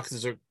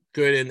boxes are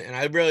good, and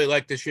I really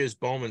like this year's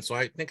Bowman, so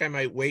I think I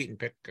might wait and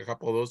pick a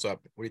couple of those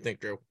up. What do you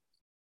think, Drew?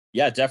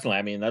 Yeah, definitely.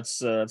 I mean, that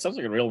sounds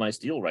like a real nice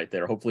deal right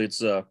there. Hopefully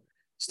it's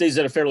stays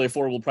at a fairly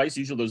affordable price.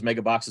 Usually those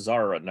mega boxes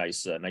are a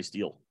nice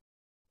deal.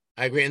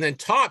 I agree. And then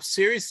Topps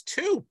Series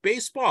 2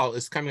 baseball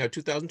is coming out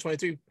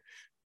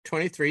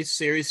 2023.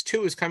 Series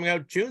 2 is coming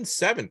out June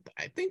 7th.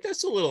 I think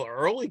that's a little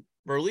early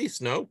release,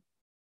 no?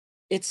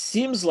 It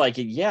seems like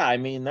it. Yeah, I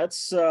mean,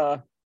 that's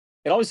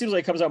it always seems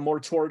like it comes out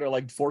more toward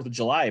like 4th of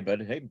July,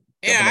 but hey.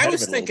 Yeah, I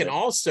was thinking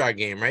All-Star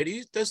game, right?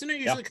 Doesn't it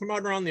usually come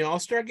out around the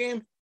All-Star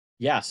game?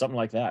 Yeah, something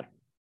like that.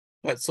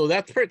 But so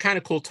that's pretty kind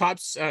of cool.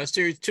 Topps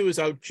Series 2 is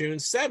out June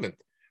 7th.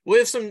 We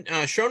have some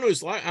show news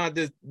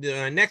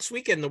the next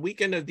weekend, the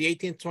weekend of the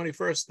 18th,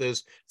 21st.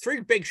 There's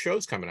 3 big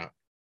shows coming up.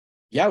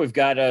 Yeah, we've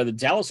got the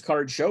Dallas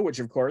Card Show, which,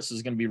 of course,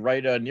 is going to be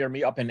right near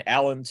me up in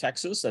Allen,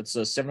 Texas. That's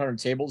 700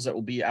 tables that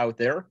will be out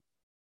there.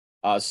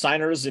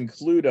 Signers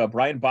include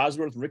Brian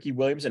Bosworth, Ricky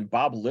Williams, and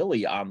Bob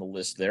Lilly on the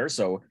list there.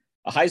 So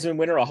a Heisman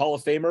winner, a Hall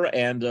of Famer,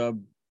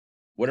 and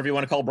whatever you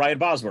want to call Brian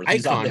Bosworth.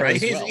 Icon,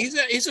 right? Well.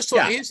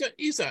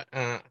 He's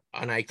an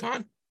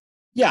icon.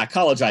 Yeah,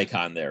 college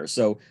icon there.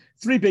 So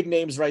 3 big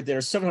names right there,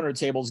 700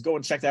 tables. Go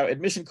and check that out.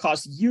 Admission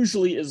cost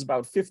usually is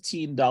about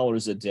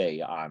 $15 a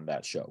day on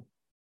that show.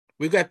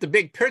 We've got the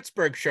big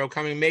Pittsburgh show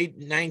coming May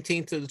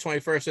 19th to the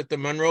 21st at the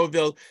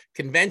Monroeville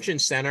Convention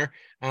Center.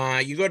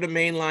 You go to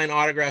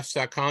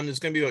mainlineautographs.com. There's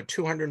going to be about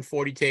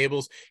 240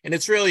 tables, and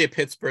it's really a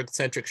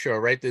Pittsburgh-centric show,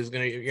 right? There's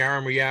going to be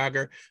Jaromir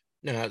Jagr,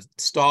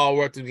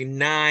 stalwart. There'll be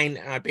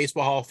 9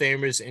 baseball Hall of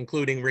Famers,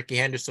 including Ricky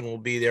Henderson, will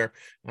be there.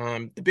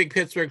 The big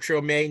Pittsburgh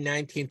show, May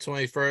 19th,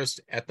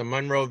 21st at the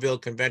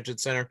Monroeville Convention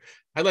Center.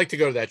 I'd like to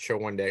go to that show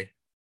one day.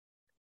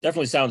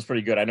 Definitely sounds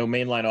pretty good. I know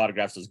Mainline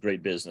Autographs is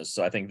great business,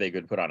 so I think they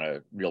could put on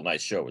a real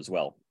nice show as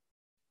well.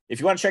 If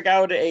you want to check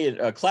out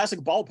a classic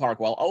ballpark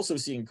while also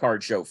seeing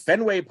Card Show,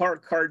 Fenway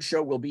Park Card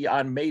Show will be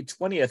on May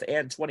 20th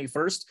and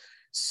 21st.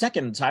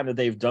 Second time that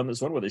they've done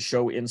this one with a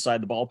show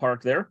inside the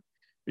ballpark there.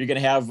 You're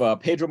going to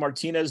have Pedro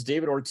Martinez,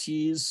 David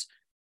Ortiz,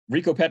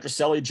 Rico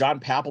Petrocelli,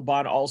 John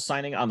Papelbon all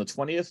signing on the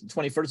 20th. The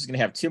 21st is going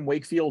to have Tim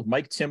Wakefield,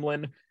 Mike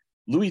Timlin,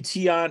 Louis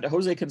Tiant,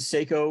 Jose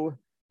Canseco,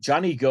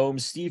 Johnny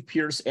Gomes, Steve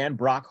Pierce, and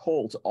Brock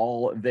Holt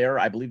all there.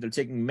 I believe they're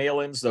taking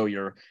mail-ins, though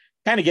you're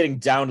kind of getting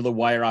down to the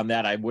wire on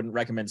that. I wouldn't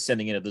recommend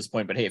sending in at this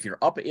point. But, hey, if you're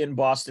up in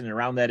Boston and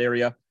around that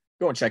area,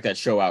 go and check that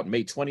show out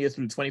May 20th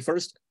through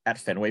 21st at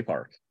Fenway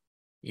Park.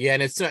 Yeah,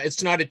 and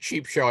it's not a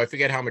cheap show. I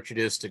forget how much it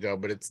is to go,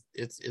 but it's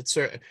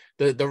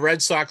the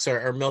Red Sox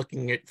are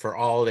milking it for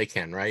all they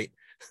can, right?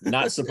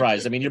 Not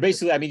surprised. I mean, you're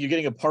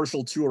getting a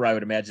partial tour, I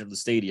would imagine, of the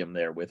stadium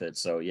there with it.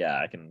 So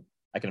yeah, I can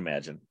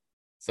imagine.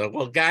 So,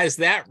 well, guys,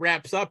 that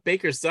wraps up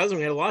Baker's Dozen.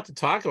 We had a lot to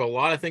talk about, a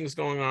lot of things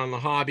going on in the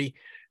hobby.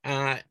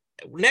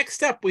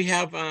 Next up, we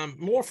have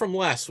more from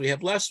Les. We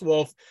have Les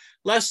Wolff.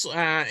 Les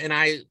and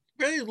I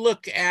really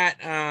look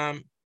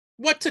at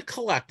what to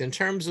collect in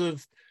terms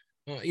of,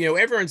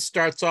 everyone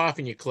starts off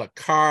and you collect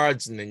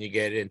cards, and then you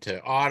get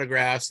into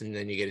autographs, and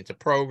then you get into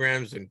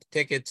programs and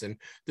tickets, and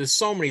there's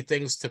so many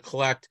things to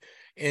collect.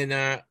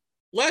 And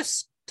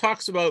Les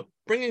talks about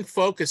bringing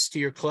focus to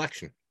your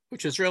collection,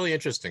 which is really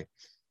interesting.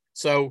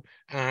 So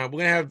we're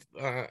gonna have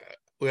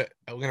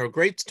a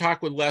great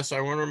talk with Les. I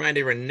want to remind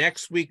everyone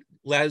next week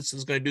Les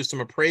is going to do some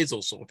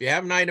appraisals. So if you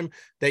have an item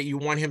that you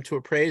want him to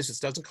appraise, this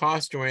doesn't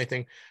cost you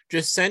anything.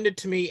 Just send it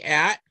to me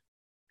at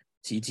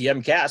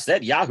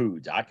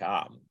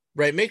ttmcast@yahoo.com.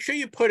 Right. Make sure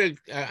you put a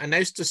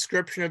nice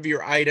description of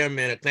your item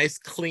and a nice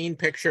clean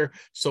picture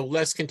so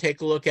Les can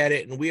take a look at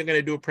it. And we are going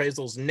to do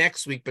appraisals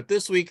next week. But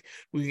this week,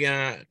 we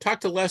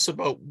talked to Les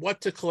about what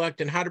to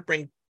collect and how to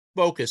bring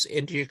focus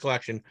into your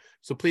collection.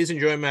 So please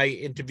enjoy my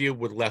interview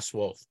with Les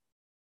Wolff.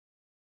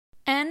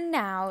 And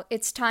now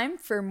it's time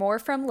for more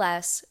from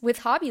Les with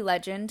hobby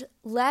legend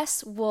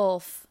Les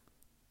Wolff.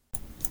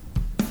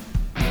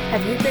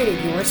 Have you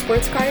graded your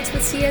sports cards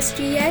with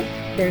CSG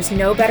yet? There's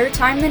no better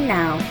time than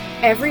now.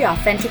 Every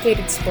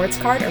authenticated sports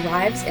card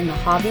arrives in the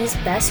hobby's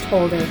best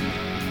holder.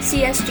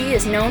 CSG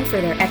is known for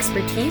their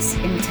expertise,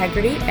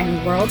 integrity,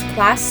 and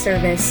world-class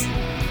service.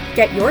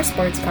 Get your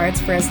sports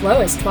cards for as low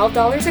as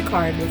 $12 a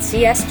card with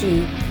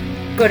CSG.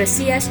 Go to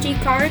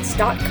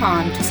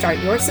csgcards.com to start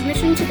your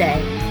submission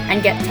today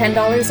and get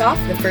 $10 off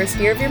the first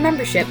year of your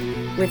membership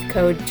with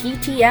code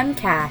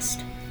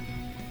TTMcast.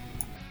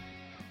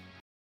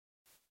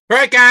 All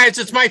right, guys,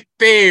 it's my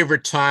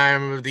favorite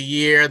time of the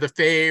year, the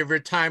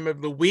favorite time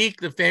of the week,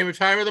 the favorite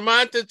time of the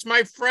month. It's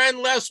my friend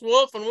Les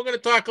Wolff, and we're going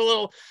to talk a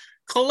little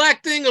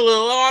collecting, a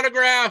little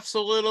autographs, a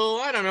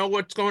little, I don't know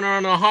what's going on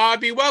in the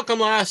hobby. Welcome,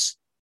 Les.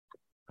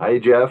 Hi,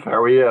 Jeff.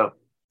 How are you?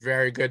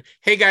 Very good.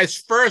 Hey, guys,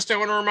 first, I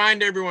want to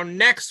remind everyone,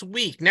 next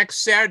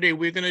Saturday,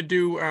 we're going to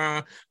do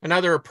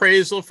another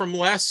appraisal from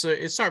Les.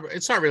 It's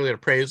not really an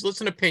appraisal.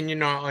 It's an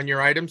opinion on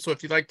your items. So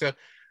if you'd like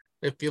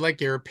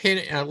your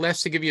opinion,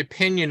 Les to give you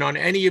opinion on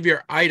any of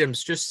your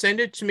items, just send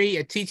it to me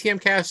at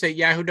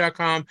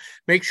ttmcast@yahoo.com.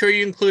 Make sure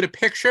you include a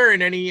picture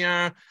and any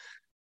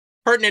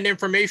pertinent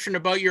information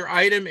about your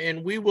item,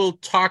 and we will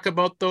talk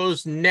about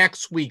those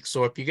next week.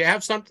 So if you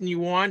have something you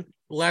want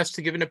Les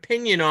to give an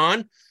opinion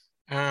on,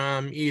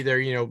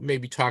 either,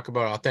 maybe talk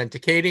about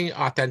authenticating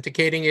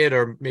it,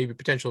 or maybe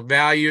potential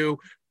value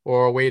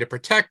or a way to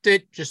protect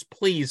it, just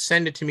please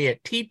send it to me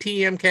at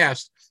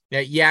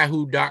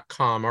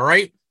ttmcast@yahoo.com. All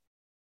right.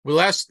 We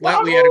had a great,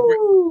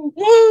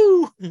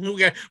 woo!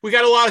 We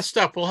got a lot of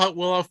stuff.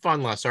 We'll have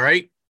fun, Les. All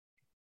right.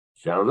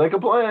 Sounds like a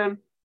plan.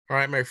 All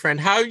right, my friend.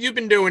 How have you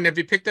been doing? Have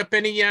you picked up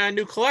any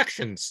new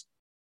collections?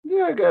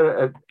 Yeah, I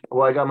got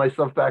my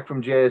stuff back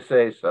from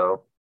JSA,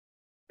 so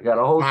I got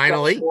a whole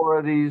Finally. set more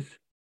of these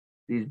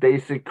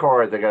basic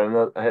cards.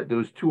 There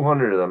was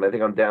 200 of them. I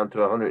think I'm down to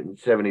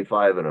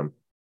 175 of them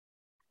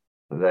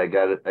that I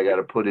got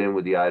to put in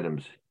with the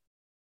items.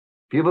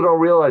 People don't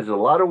realize there's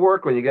a lot of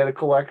work when you get a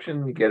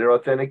collection. You get it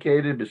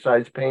authenticated.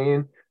 Besides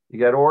paying, you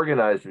got to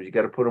organize them. You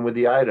got to put them with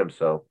the items.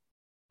 So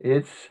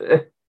it's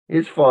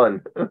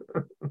fun.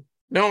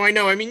 No, I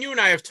know. I mean, you and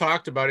I have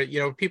talked about it.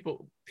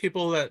 People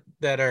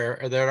that are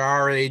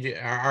our age,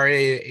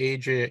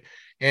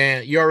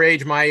 and your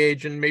age, my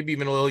age, and maybe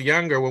even a little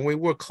younger. When we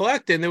were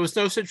collecting, there was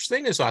no such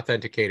thing as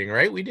authenticating,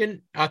 right? We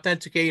didn't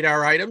authenticate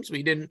our items.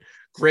 We didn't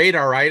grade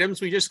our items.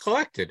 We just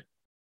collected.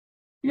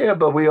 Yeah,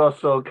 but we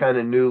also kind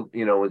of knew,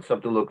 when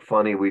something looked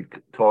funny, we'd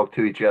talk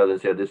to each other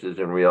and say, this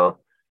isn't real.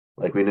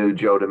 Like we knew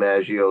Joe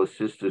DiMaggio's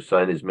sister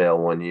signed his mail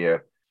one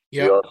year.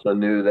 Yep. We also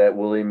knew that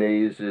Willie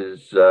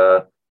Mays'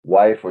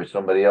 wife or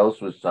somebody else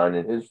was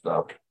signing his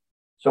stuff.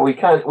 So we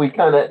kind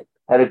of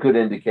had a good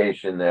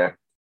indication there.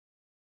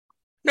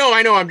 No,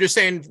 I know. I'm just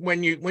saying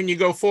when you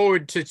go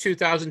forward to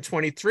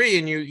 2023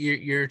 and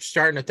you're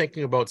starting to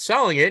thinking about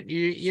selling it,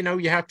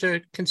 you have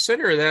to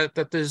consider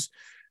that there's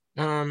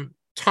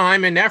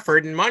time and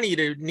effort and money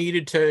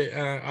needed to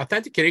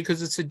authenticate it,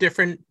 because it's a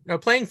different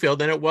playing field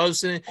than it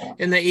was in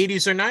the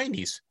 80s or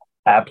 90s.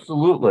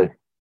 Absolutely.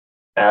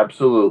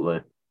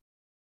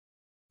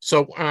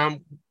 So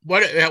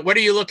what are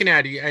you looking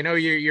at? I know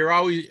you're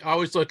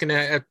always looking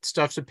at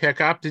stuff to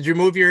pick up. Did you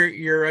move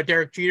your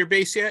Derek Jeter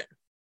base yet?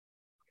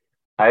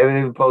 I haven't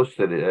even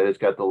posted it. I just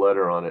got the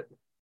letter on it.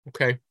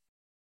 Okay.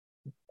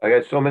 I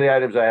got so many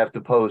items I have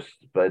to post,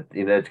 but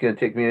it's going to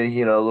take me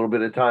a little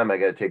bit of time. I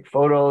got to take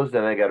photos,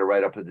 then I got to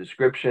write up a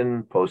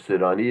description, post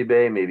it on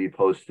eBay, maybe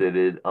posted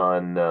it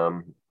on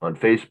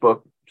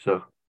Facebook.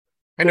 So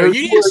I know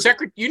you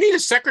need a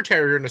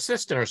secretary or an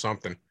assistant or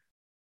something.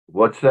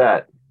 What's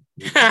that?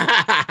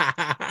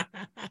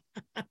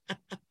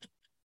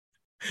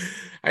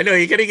 I know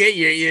you got to get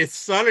your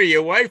son or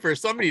your wife or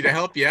somebody to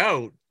help you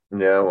out.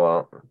 Yeah,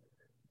 well,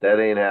 that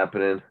ain't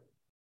happening.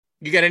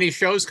 You got any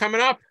shows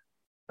coming up?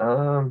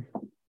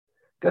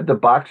 Got the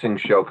boxing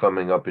show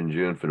coming up in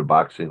June for the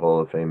Boxing Hall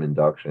of Fame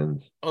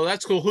inductions. Oh,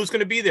 that's cool. Who's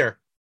going to be there?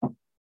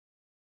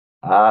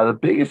 The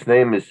biggest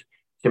name is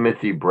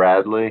Timothy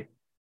Bradley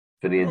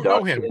for the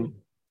induction,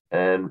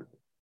 and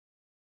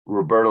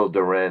Roberto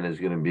Duran is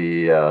going to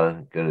be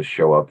going to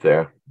show up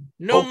there.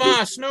 No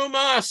mas. Yep,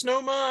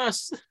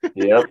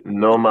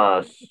 no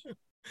mas.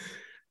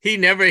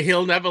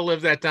 He'll never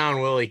live that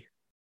down, will he?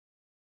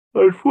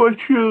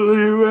 Unfortunately,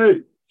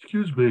 right.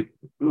 Excuse me.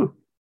 Ooh.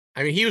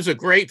 I mean, he was a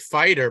great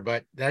fighter,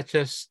 but that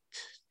just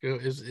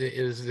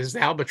is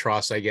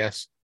albatross, I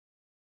guess.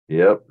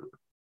 Yep.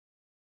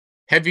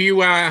 Have you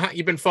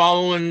been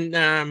following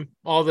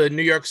all the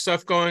New York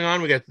stuff going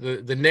on? We got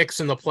the Knicks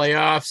in the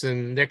playoffs,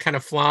 and they're kind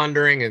of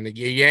floundering, and the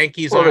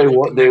Yankees.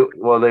 Well,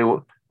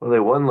 they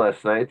won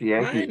last night. The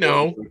Yankees. I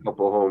know. A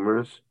couple of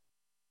homers.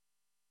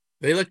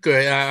 They look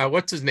good.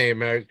 What's his name?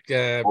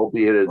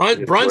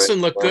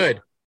 Brunson looked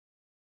good.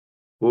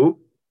 Who?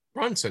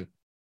 Brunson.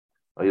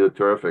 Oh, you look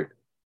terrific.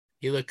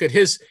 He looked good.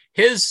 His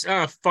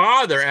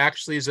father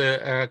actually is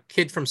a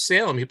kid from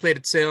Salem. He played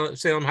at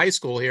Salem High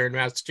School here in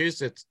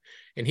Massachusetts,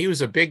 and he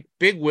was a big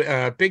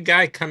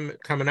guy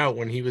coming out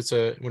when he was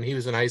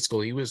in high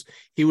school. He was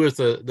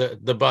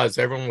the buzz.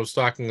 Everyone was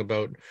talking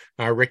about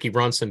Ricky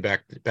Brunson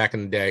back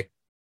in the day.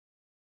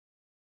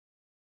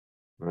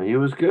 Well, he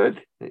was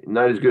good.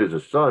 Not as good as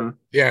his son.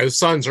 Yeah, his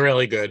son's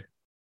really good.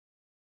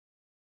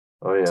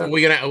 Oh yeah. So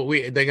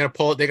they're gonna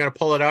pull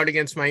it out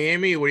against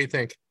Miami. What do you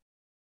think?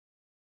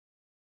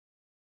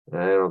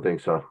 I don't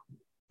think so.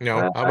 No.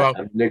 How about?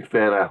 I'm a Knicks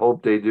fan. I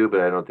hope they do,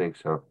 but I don't think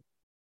so.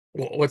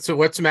 What's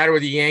the matter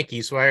with the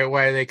Yankees? Why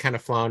are they kind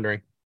of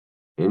floundering?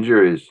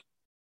 Injuries,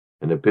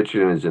 and the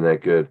pitching isn't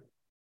that good.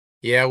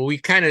 Yeah, well,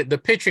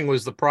 the pitching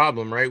was the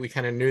problem, right? We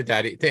kind of knew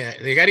that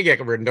they got to get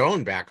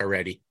Rendon back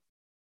already.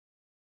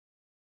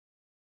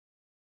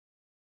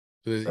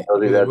 I don't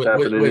think that's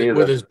happening either.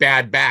 With his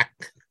bad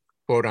back,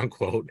 quote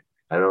unquote.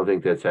 I don't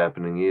think that's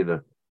happening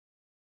either.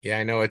 Yeah,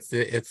 I know it's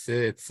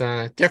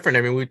different.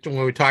 I mean, when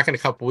we were talking a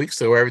couple weeks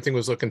ago, everything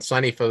was looking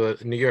sunny for the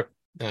New York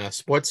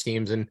sports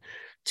teams, and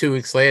 2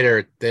 weeks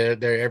later, they're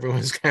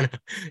everyone's kind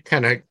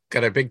of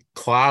got a big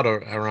cloud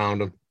around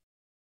them.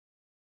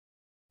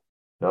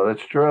 No,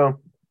 that's true.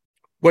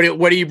 What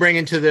do you bring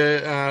into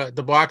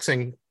the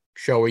boxing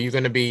show? Are you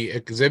going to be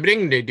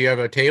exhibiting? Do you have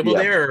a table Yeah,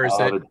 there, or is I'll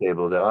have it? a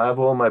table there. I have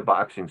all my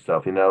boxing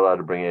stuff. You're not allowed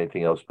to bring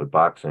anything else but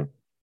boxing.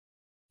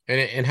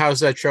 And how's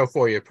that show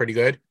for you? Pretty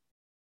good.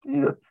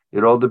 Yeah,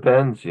 it all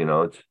depends.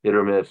 It's hit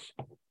or miss.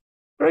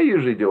 But I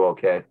usually do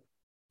okay.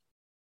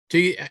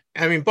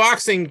 I mean,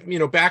 boxing,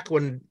 back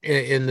when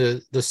in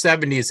the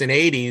 70s and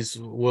 80s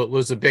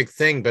was a big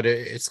thing, but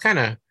it's kind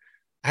of,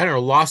 I don't know,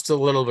 lost a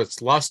little of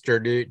its luster.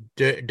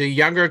 Do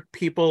younger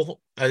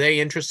people, are they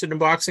interested in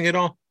boxing at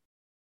all?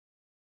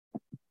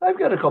 I've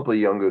got a couple of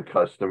younger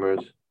customers,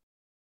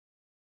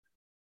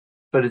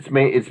 but it's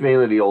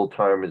mainly the old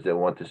timers that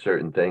want the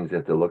certain things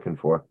that they're looking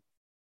for.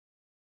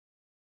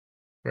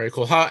 Very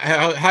cool.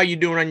 How you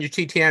doing on your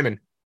TTM?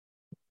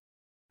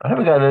 I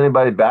haven't gotten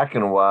anybody back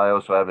in a while. I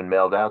also haven't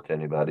mailed out to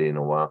anybody in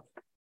a while.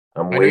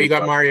 I'm I know you waiting.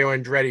 got Mario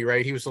Andretti,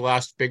 right? He was the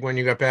last big one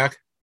you got back.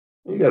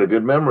 You got a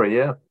good memory,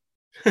 yeah.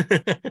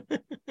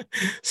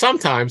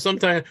 Sometimes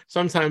I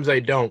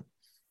don't.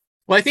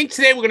 Well, I think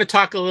today we're going to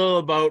talk a little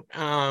about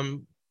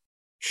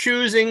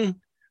choosing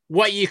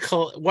what you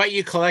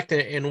collect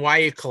and why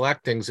you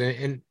collect things.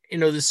 And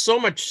there's so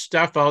much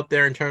stuff out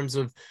there in terms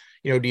of,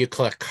 do you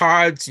collect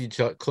cards? Do you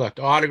collect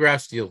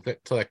autographs? Do you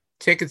collect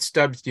ticket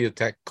stubs? Do you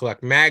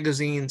collect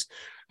magazines?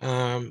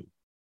 What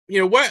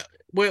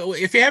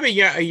if you have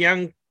a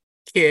young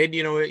kid,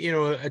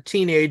 a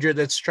teenager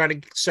that's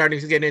starting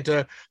to get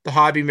into the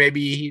hobby,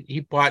 maybe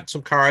he bought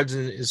some cards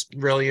and is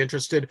really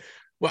interested.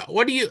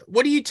 What do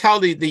you tell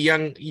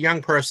the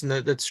young person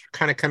that's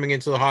kind of coming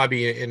into the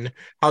hobby and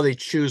how they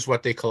choose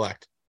what they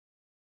collect?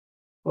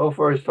 Well,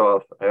 first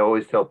off, I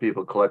always tell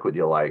people collect what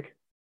you like.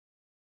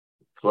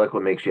 Collect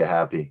what makes you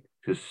happy.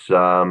 Because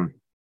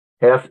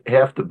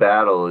half the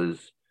battle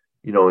is,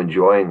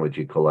 enjoying what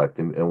you collect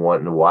and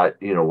wanting to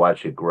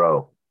watch it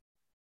grow.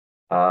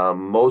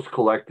 Most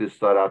collectors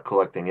start out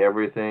collecting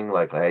everything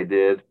like I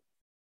did,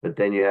 but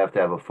then you have to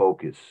have a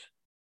focus.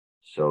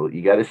 So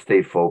you got to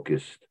stay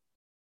focused.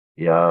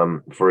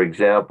 For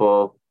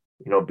example,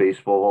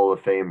 Baseball Hall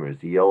of Famers,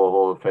 the Yellow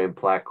Hall of Fame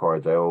plaque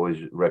cards, I always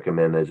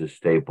recommend as a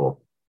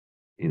staple.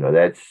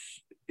 That's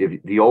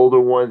if the older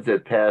ones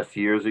that passed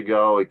years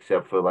ago,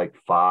 except for like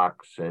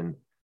Fox and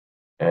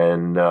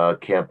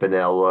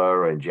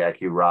Campanella and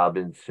Jackie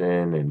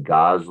Robinson and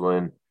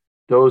Goslin,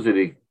 those are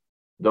the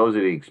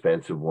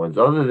expensive ones.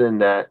 Other than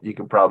that, you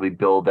can probably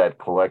build that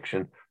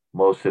collection.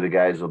 Most of the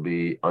guys will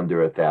be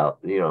under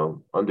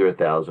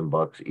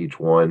 $1,000 each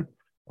one.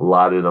 A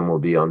lot of them will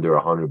be under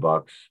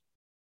 $100.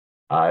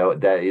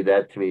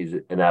 That to me is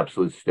an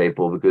absolute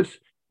staple because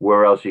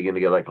where else are you going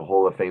to get like a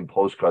Hall of Fame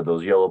postcard?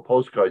 Those yellow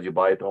postcards you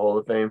buy at the Hall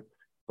of Fame,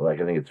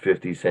 like I think it's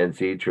 50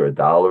 cents each or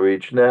 $1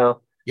 each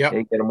now. Yep.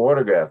 And get them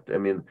autographed. I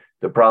mean,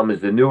 the problem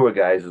is the newer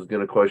guys is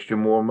going to cost you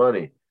more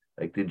money.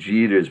 Like the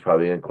Jeter is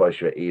probably going to cost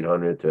you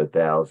 800 to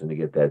 1,000 to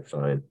get that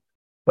signed.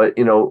 But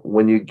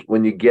when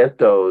you get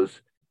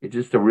those, it's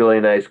just a really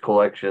nice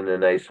collection, a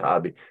nice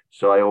hobby.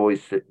 So I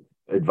always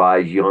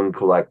advise young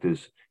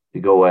collectors to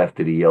go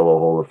after the Yellow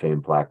Hall of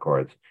Fame plaque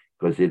cards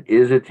because it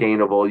is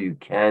attainable. You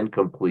can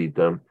complete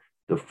them.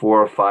 The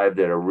 4 or 5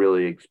 that are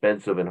really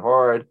expensive and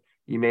hard,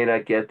 you may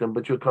not get them,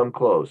 but you'll come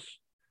close.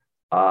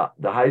 The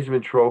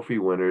Heisman Trophy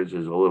winners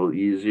is a little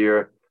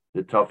easier.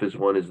 The toughest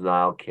one is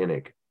Niall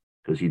Kinnick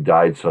because he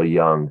died so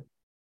young.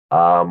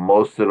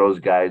 Most of those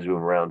guys who have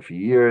been around for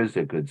years,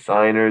 they're good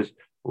signers.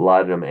 A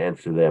lot of them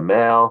answer their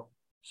mail.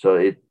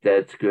 So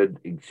that's good,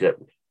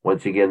 except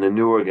once again, the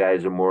newer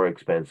guys are more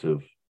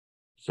expensive.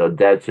 So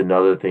that's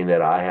another thing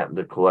that I happen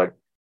to collect.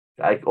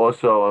 I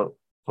also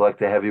collect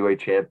the heavyweight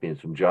champions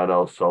from John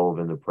L.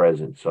 Sullivan, the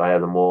present. So I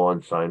have them all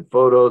on signed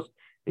photos,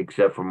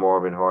 except for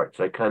Marvin Hart.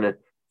 So I kind of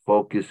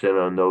focus in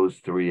on those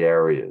 3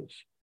 areas.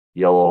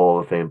 Yellow Hall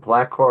of Fame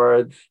plaque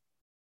cards,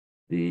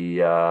 the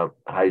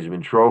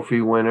Heisman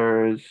Trophy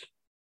winners,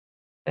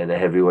 and the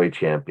heavyweight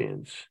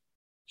champions.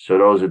 So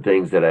those are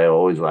things that I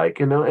always like.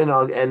 And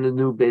the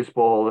new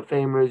Baseball Hall of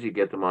Famers, you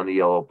get them on the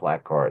yellow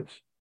plaque cards.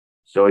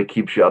 So it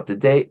keeps you up to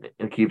date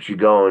and keeps you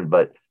going.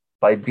 But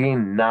by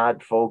being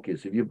not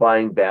focused, if you're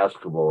buying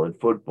basketball and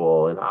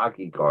football and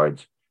hockey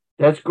cards,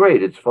 that's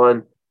great. It's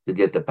fun to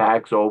get the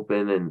packs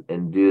open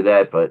and do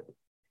that. But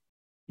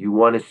you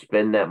want to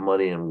spend that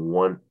money in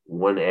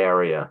one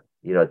area.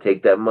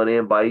 Take that money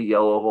and buy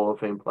Yellow Hall of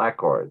Fame plaque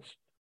cards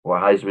or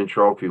Heisman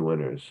Trophy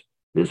winners.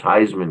 There's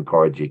Heisman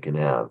cards you can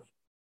have.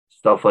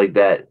 Stuff like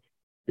that.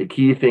 The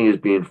key thing is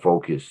being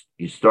focused.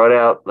 You start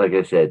out, like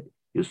I said,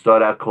 you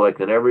start out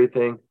collecting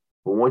everything,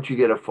 but once you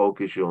get a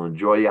focus, you'll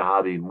enjoy your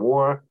hobby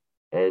more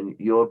and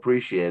you'll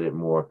appreciate it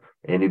more.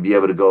 And you'll be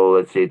able to go,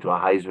 let's say, to a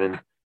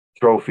Heisman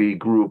Trophy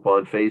group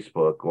on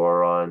Facebook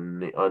or on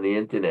the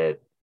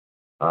internet.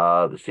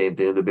 The same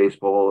thing with the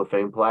Baseball Hall of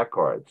Fame plaque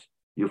cards.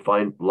 You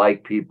find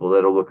like people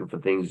that are looking for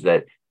things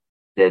that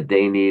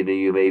they need, and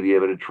you may be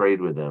able to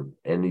trade with them,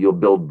 and you'll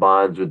build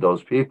bonds with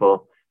those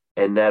people,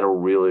 and that'll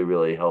really,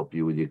 really help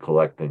you with your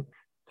collecting.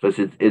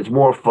 Because it's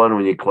more fun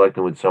when you're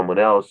collecting with someone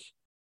else,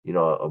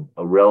 a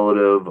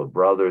relative, a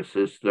brother,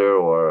 sister,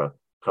 or a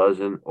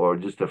cousin, or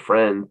just a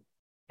friend,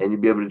 and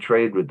you'll be able to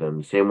trade with them.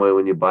 The same way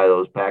when you buy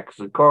those packs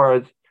of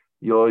cards,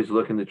 you're always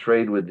looking to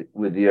trade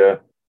with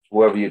your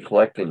whoever you're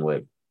collecting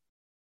with.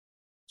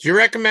 Do you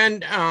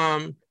recommend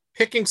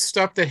picking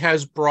stuff that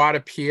has broad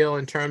appeal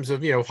in terms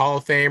of, Hall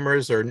of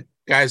Famers or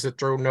guys that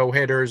throw no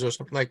hitters or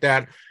something like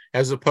that,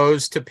 as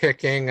opposed to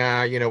picking,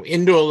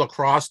 indoor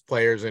lacrosse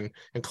players and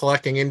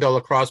collecting indoor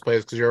lacrosse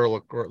players because you're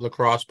a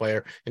lacrosse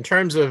player, in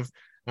terms of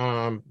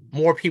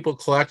more people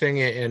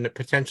collecting and the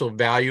potential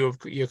value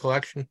of your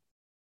collection?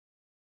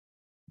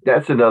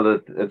 That's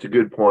a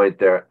good point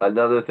there.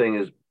 Another thing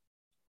is,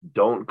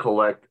 don't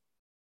collect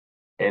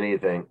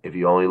anything if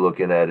you're only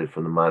looking at it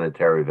from the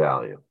monetary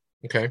value.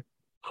 Okay.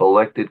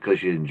 Collect it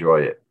because you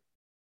enjoy it.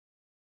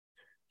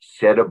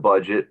 Set a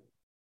budget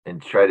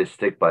and try to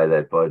stick by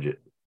that budget.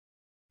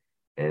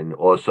 And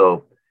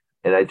also,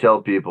 and I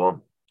tell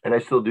people, and I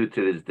still do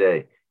to this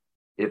day,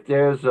 if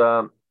there's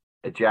a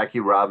Jackie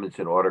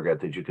Robinson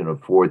autograph that you can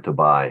afford to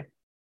buy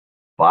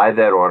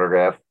that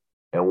autograph,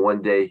 and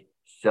one day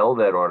sell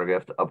that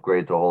autograph to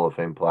upgrade to Hall of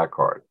Fame plaque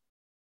card.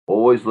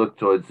 Always look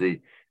towards the,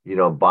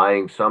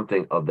 buying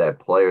something of that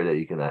player that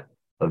you can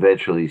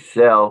eventually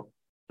sell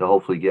to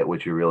hopefully get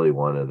what you really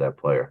want of that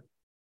player.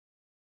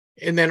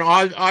 And then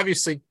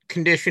obviously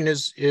condition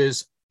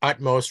is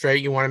utmost,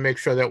 right? You want to make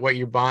sure that what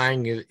you're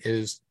buying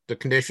is the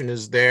condition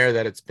is there,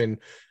 that it's been,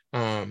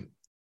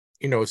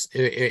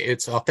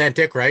 it's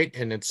authentic, right?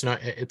 And it's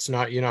not,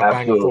 you're not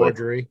buying a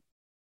forgery.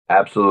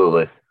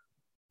 Absolutely.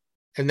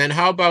 And then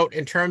how about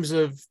in terms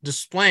of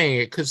displaying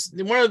it? Because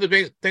one of the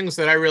big things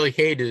that I really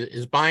hate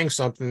is buying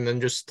something and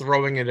then just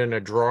throwing it in a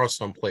drawer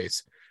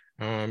someplace.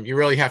 You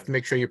really have to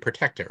make sure you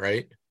protect it,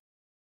 right?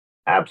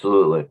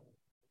 Absolutely.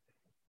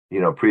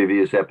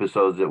 Previous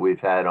episodes that we've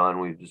had on,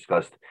 we've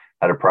discussed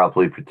how to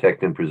properly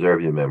protect and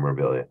preserve your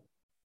memorabilia.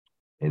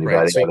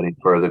 Anybody have any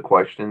further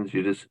questions?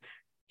 You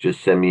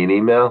just send me an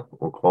email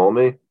or call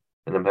me,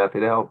 and I'm happy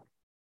to help.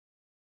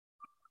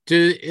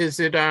 Do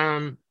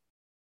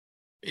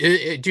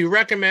you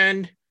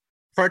recommend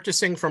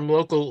purchasing from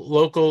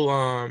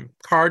local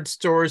card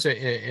stores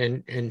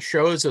and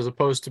shows as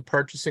opposed to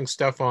purchasing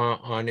stuff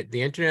on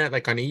the internet,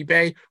 like on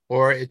eBay,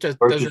 or it just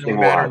doesn't really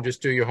matter and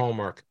just do your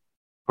homework?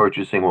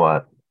 Purchasing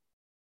what?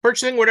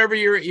 Purchasing whatever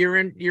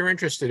you're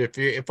interested.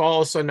 If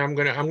all of a sudden I'm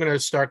gonna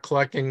start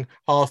collecting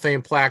Hall of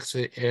Fame plaques,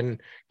 and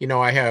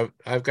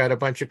I've got a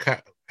bunch of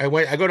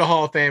I go to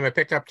Hall of Fame, I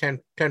pick up 10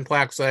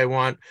 plaques that I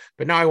want,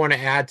 but now I want to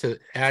add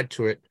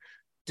to it.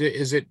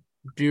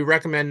 Do you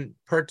recommend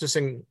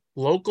purchasing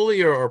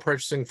locally or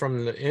purchasing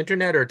from the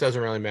internet, or it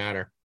doesn't really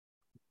matter?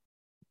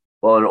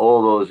 Well, in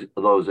all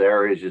those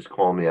areas, just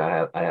call me.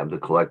 I have to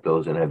collect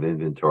those and have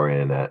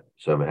inventory in that,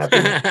 so I'm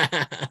happy.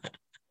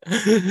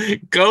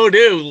 Go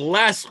to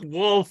Les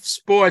Wolff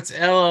Sports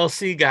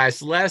LLC, guys.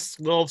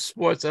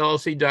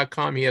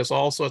 LesWolffSportsLLC.com. He has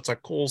all sorts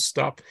of cool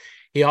stuff.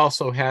 He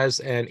also has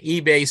an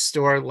eBay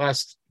store.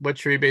 Les,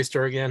 what's your eBay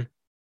store again?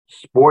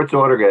 Sports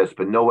autographs,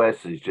 but no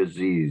S's, just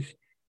Z's.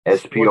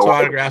 Sports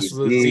autographs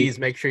with Z's.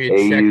 Make sure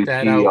you check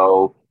that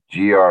out.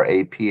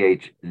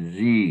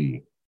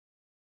 AUTOGRAPHZ.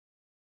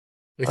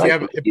 If you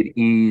have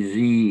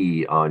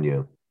easy on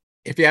you.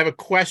 If you have a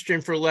question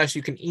for Les,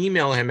 you can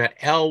email him at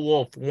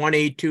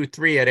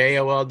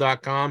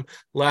lwolf1823@aol.com.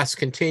 Les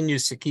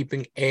continues to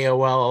keeping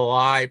AOL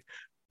alive.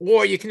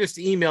 Or you can just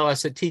email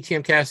us at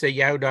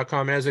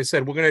ttmcast@yahoo.com. And as I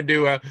said, we're going to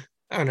do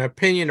an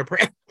opinion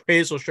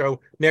appraisal show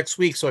next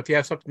week. So if you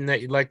have something that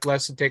you'd like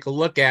Les to take a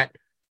look at,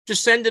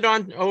 just send it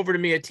on over to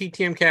me at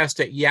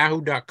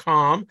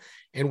ttmcast@yahoo.com.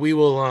 And we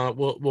will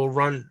we'll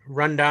run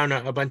down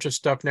a bunch of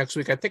stuff next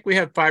week. I think we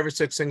have 5 or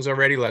 6 things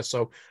already, Les,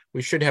 so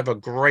we should have a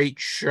great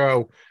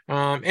show.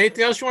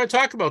 Anything else you want to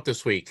talk about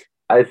this week?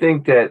 I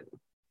think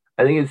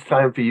it's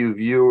time for you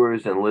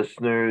viewers and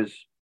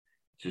listeners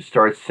to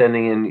start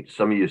sending in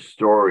some of your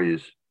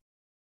stories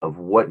of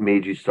what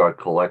made you start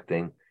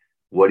collecting.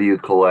 What do you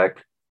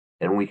collect?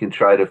 And we can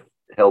try to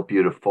help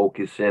you to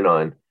focus in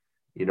on,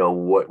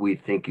 what we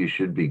think you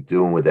should be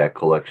doing with that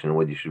collection,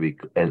 what you should be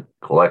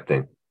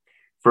collecting.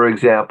 For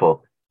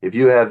example, if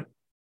you have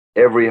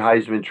every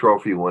Heisman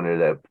Trophy winner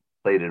that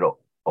played at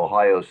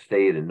Ohio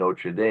State and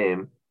Notre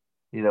Dame,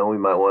 we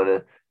might want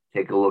to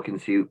take a look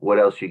and see what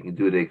else you can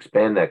do to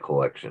expand that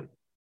collection.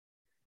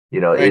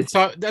 Right.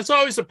 So that's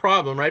always a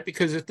problem, right?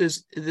 Because if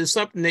there's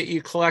something that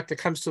you collect that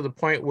comes to the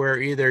point where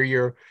either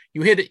you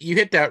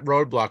hit that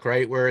roadblock,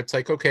 right? Where it's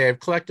like, okay, I've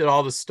collected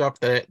all the stuff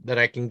that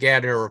I can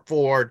get or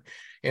afford,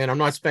 and I'm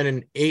not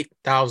spending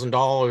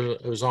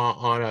 $8,000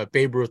 on a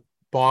Babe Ruth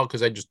ball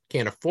because I just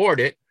can't afford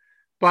it.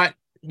 But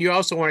you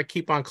also want to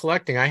keep on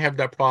collecting. I have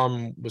that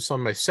problem with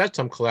some of my sets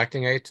I'm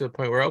collecting. I get to the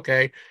point where,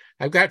 okay,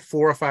 I've got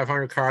 400 or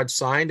 500 cards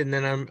signed, and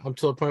then I'm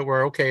to the point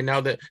where, okay,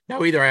 now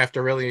either I have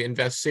to really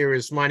invest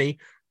serious money,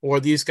 or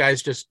these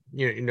guys just,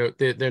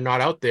 they're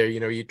not out there.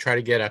 You try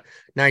to get a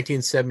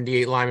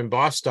 1978 Lyman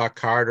Bostock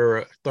card or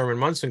a Thurman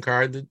Munson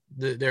card,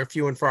 they're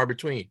few and far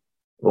between.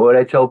 Well, what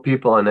I tell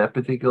people on that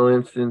particular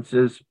instance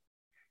is,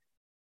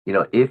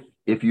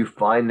 if you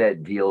find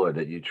that dealer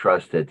that you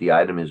trust that the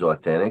item is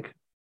authentic,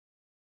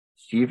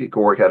 see if you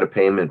can work out a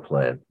payment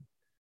plan.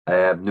 I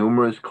have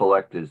numerous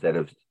collectors that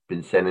have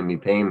been sending me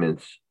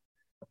payments,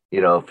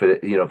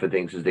 for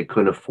things that they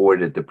couldn't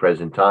afford at the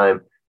present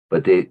time,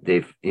 but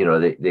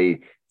they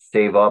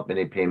save up and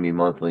they pay me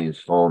monthly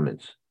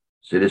installments.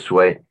 So this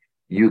way,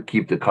 you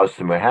keep the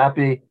customer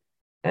happy,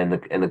 and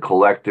the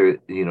collector,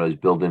 is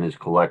building his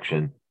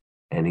collection,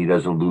 and he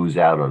doesn't lose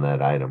out on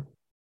that item.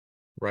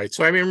 Right.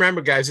 So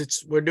remember, guys,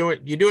 you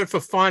do it for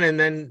fun, and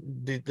then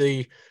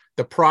the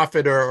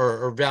profit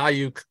or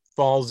value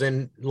falls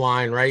in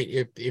line, right?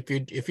 If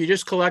you're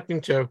just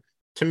collecting to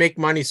make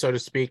money, so to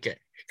speak, it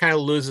kind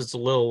of loses a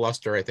little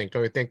luster, I think.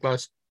 Don't you think,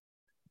 Les?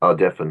 Oh,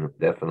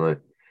 definitely.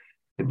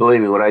 And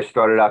believe me, when I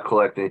started out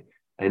collecting,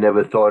 I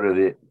never thought of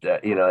it,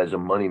 as a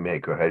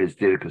moneymaker. I just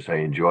did it because I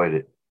enjoyed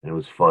it. And it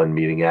was fun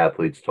meeting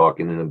athletes,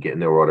 talking to them, getting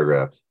their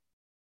autographs.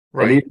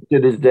 Right. And even to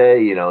this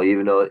day,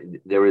 even though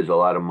there is a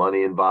lot of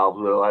money involved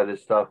with a lot of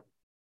this stuff,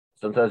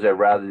 sometimes I'd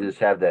rather just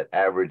have that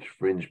average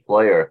fringe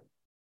player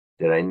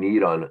that I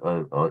need on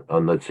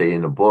let's say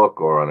in a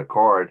book or on a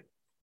card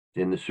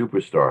than the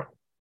superstar.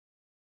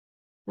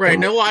 Right.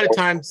 And a lot of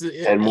times,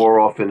 more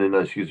often than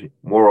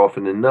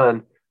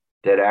none,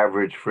 that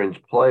average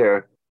fringe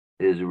player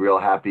is real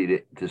happy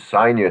to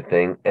sign your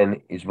thing,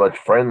 and he's much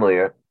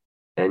friendlier,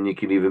 and you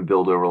can even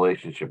build a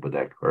relationship with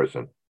that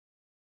person.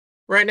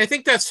 Right, and I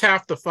think that's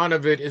half the fun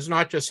of it, is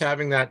not just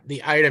having that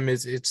the item,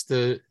 it's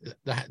the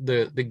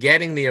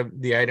getting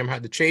the item,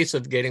 the chase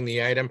of getting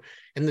the item,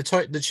 and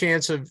the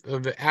chance of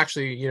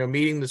actually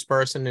meeting this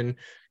person,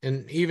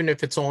 and even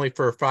if it's only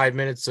for 5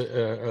 minutes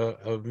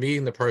of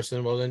meeting the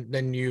person, well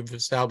then you've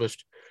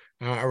established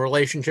a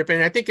relationship,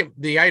 and I think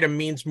the item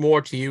means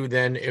more to you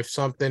than if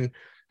something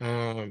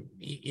something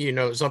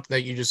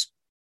that you just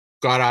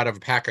got out of a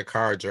pack of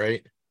cards,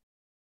 right?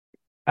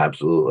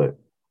 Absolutely.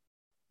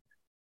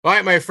 All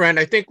right, my friend,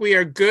 I think we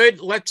are good.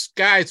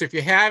 Guys, if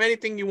you have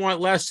anything you want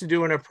Les to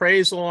do an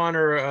appraisal on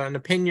or an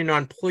opinion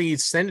on,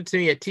 please send it to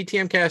me at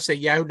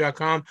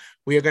ttmcast@yahoo.com.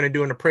 We are going to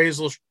do an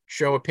appraisal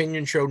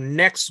opinion show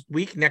next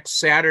week, next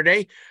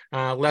Saturday.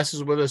 Les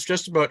is with us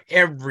just about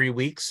every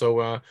week.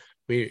 So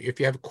if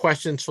you have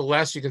questions for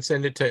Les, you can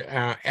send it to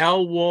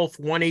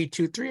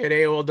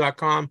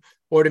lwolf1823@aol.com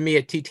or to me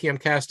at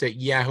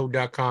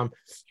ttmcast@yahoo.com.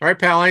 All right,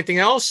 pal, anything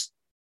else?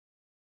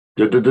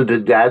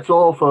 That's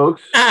all,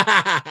 folks.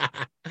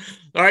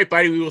 All right,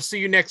 buddy. We will see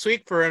you next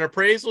week for an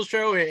appraisal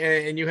show,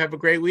 and you have a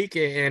great week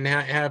and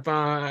have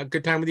a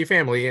good time with your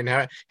family.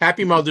 And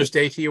happy Mother's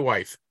Day to your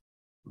wife.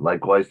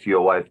 Likewise to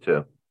your wife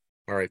too.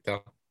 All right,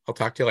 though. I'll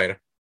talk to you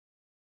later.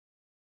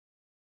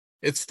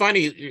 It's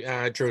funny,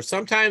 Drew.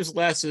 Sometimes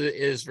Les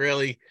is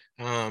really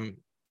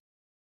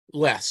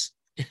less.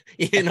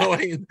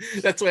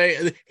 That's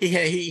why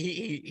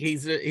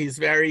he's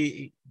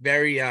very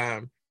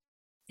very.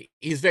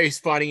 He's very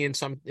funny in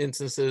some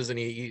instances, and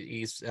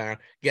he's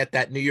get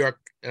that New York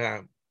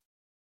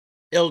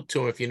ilk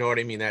to him, if you know what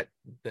I mean. Yeah.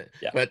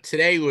 But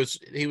today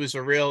it was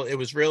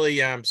really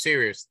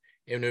serious,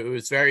 and it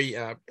was very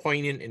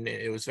poignant, and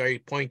it was very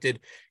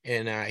pointed,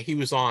 and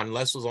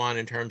Les was on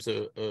in terms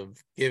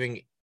of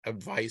giving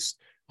advice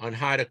on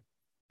how to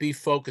be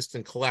focused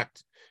and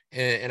collect,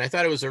 and I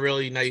thought it was a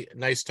really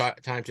nice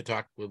time to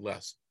talk with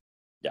Les.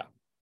 Yeah.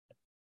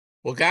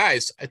 Well,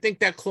 guys, I think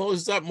that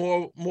closes up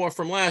more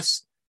from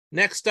Les.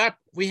 Next up,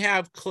 we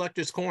have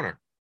Collector's Corner.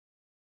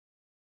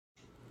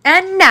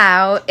 And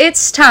now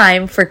it's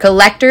time for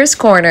Collector's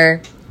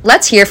Corner.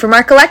 Let's hear from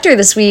our collector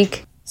this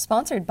week.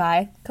 Sponsored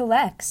by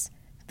Collects,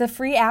 the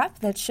free app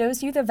that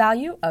shows you the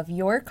value of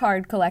your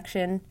card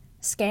collection.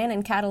 Scan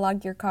and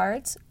catalog your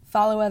cards,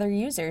 follow other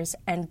users,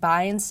 and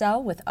buy and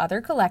sell with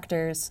other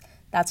collectors.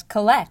 That's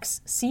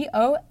Collects,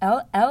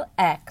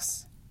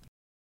 COLLX.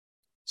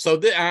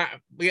 So I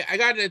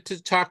got to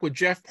talk with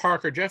Jeff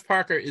Parker. Jeff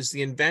Parker is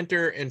the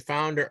inventor and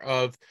founder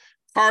of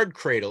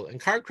Cradle.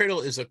 And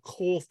Cradle is a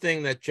cool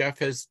thing that Jeff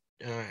has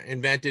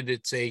invented.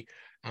 It's a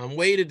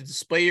way to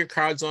display your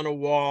cards on a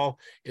wall.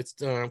 It's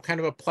kind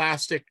of a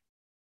plastic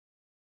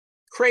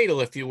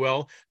cradle, if you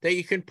will, that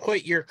you can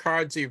put your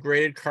cards, your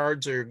graded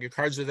cards, or your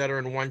cards that are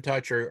in one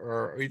touch,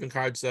 or even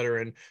cards that are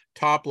in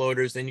top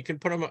loaders. And you can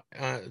put them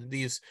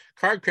these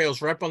card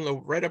cradles right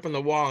up on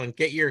the wall and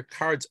get your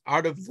cards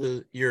out of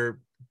your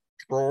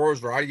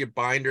drawers or out of your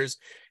binders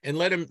and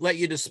let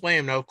you display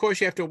them. Now, of course,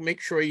 you have to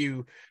make sure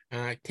you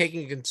take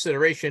into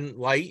consideration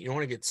light. You don't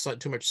want to get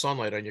too much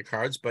sunlight on your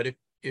cards, but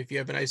if you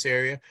have a nice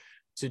area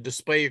to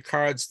display your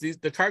cards,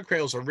 the card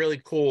cradles are really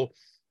cool.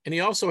 And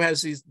he also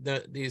has these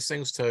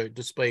things to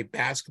display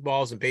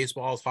basketballs and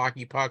baseballs,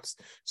 hockey pucks,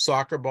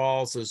 soccer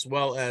balls, as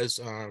well as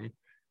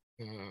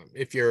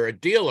if you're a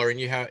dealer and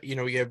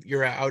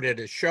you're out at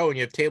a show and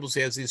you have tables,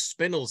 he has these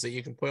spindles that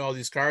you can put all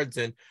these cards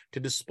in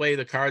to display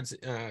the cards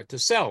to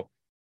sell.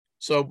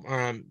 So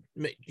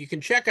you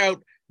can check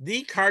out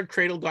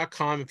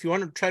thecardcradle.com. If you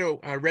want to try to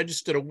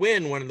register to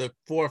win one of the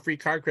 4 free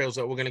card cradles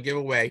that we're going to give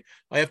away,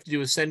 all you have to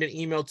do is send an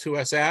email to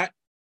us at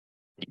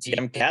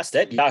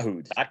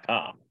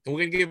atmcast@yahoo.com. and we're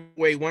going to give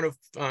away we're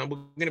going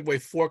to give away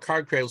 4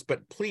 card cradles.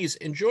 But please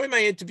enjoy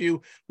my interview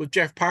with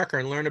Jeff Parker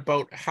and learn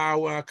about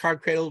how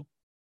card cradle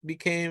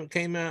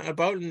came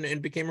about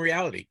and became a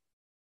reality.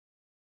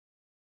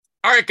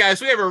 All right,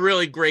 guys, we have a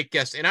really great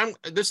guest, and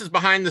this is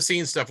behind the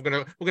scenes stuff.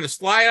 We're gonna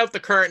slide out the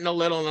curtain a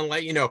little and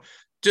let you know.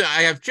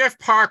 I have Jeff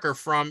Parker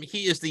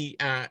he is the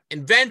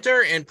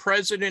inventor and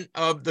president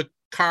of the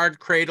Card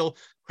Cradle,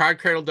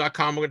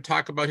 cardcradle.com. We're going to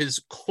talk about his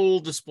cool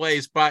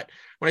displays. But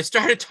when I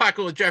started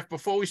talking with Jeff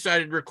before we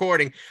started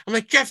recording, I'm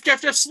like, Jeff,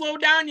 slow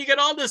down. You got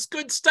all this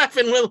good stuff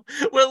and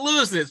we're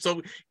losing it.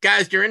 So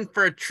guys, you're in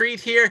for a treat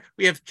here.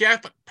 We have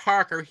Jeff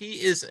Parker.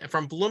 He is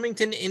from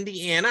Bloomington,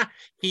 Indiana.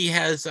 He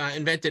has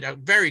invented a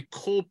very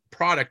cool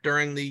product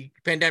during the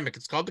pandemic.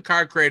 It's called the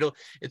Card Cradle.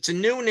 It's a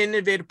new and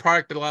innovative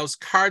product that allows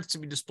cards to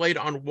be displayed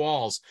on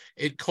walls.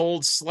 It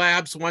holds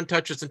slabs, one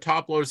touches, and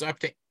top loaders up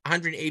to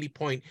 180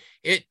 point.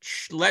 It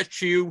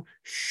lets you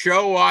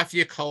show off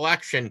your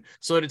collection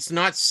so that it's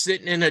not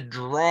sitting in a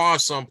drawer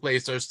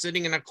someplace or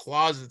sitting in a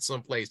closet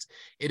someplace.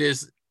 It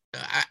is,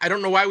 I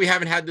don't know why we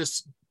haven't had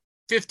this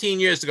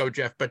 15 years ago,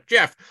 Jeff, but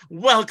Jeff,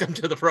 welcome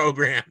to the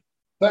program.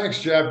 Thanks,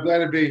 Jeff. Glad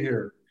to be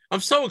here. I'm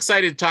so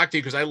excited to talk to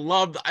you because I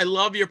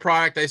love your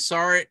product. I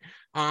saw it.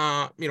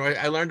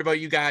 I learned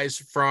about you guys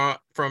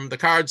from the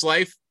Cards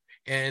Life.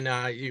 And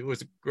it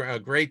was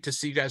great to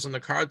see you guys on the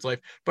Cards Life.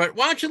 But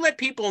why don't you let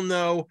people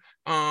know,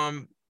 how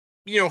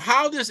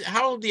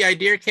the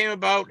idea came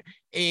about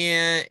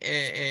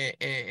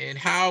and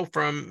how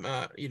from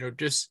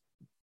just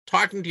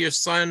talking to your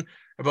son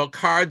about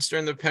cards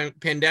during the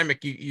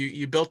pandemic,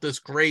 you built this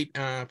great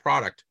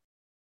product.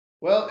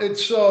 Well,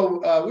 it's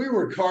we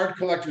were card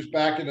collectors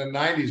back in the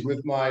 90s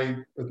with my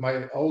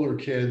older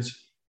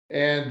kids,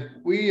 and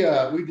we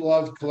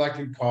loved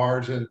collecting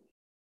cards, and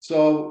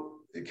so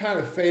it kind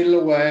of faded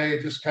away.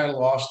 It just kind of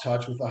lost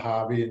touch with the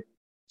hobby. And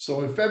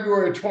so in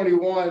February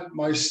 21,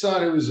 my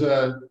son, who was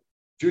a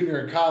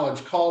junior in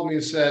college, called me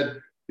and said,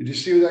 "Did you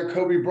see that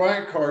Kobe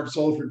Bryant card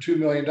sold for $2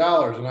 million?"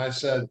 And I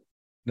said,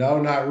 "No,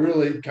 not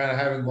really," kind of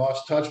having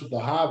lost touch with the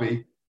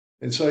hobby.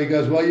 And so he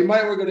goes, "Well, you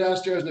might want to go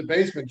downstairs in the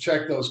basement and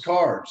check those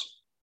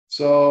cards."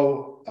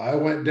 So I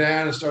went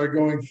down and started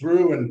going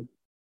through and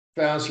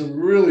found some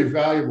really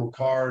valuable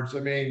cards.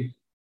 I mean,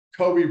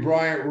 Kobe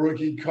Bryant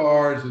rookie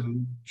cards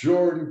and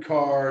Jordan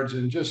cards,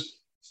 and just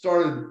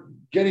started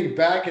getting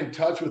back in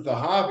touch with the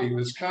hobby. It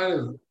was kind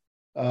of,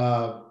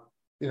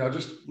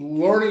 just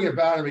learning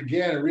about him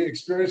again and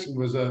re-experiencing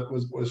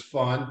was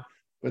fun.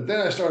 But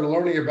then I started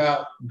learning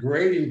about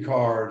grading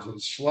cards and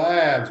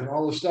slabs and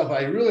all the stuff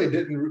I really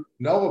didn't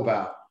know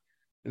about.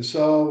 And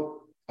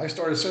so I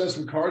started sending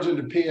some cards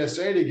into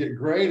PSA to get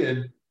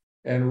graded.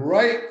 And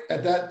right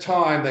at that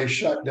time, they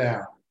shut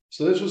down.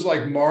 So this was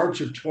like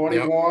March of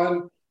 21.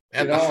 Yep.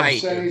 At the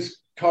height.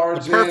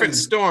 Cards the perfect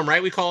storm,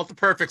 right? We call it the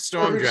perfect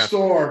storm, Jeff.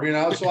 Storm,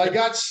 So I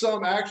got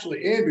some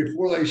actually in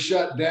before they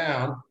shut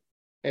down.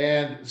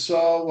 And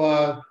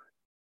so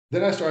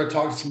then I started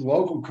talking to some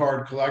local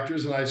card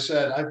collectors, and I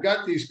said, "I've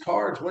got these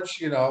cards.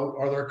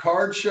 Are there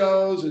card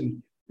shows?"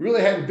 And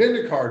really hadn't been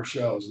to card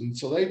shows. And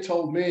so they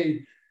told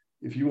me,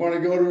 if you want to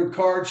go to a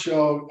card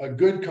show, a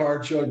good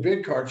card show, a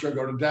big card show,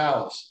 go to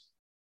Dallas.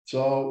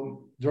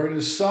 So during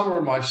the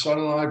summer, my son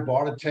and I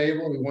bought a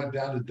table and we went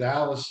down to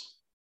Dallas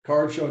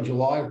card show in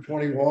July of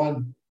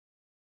 21.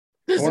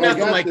 There's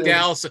nothing like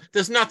Dallas.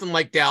 There's nothing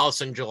like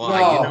Dallas in July.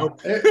 No,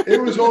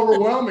 it was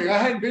overwhelming. I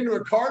hadn't been to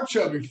a card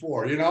show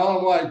before.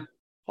 I'm like,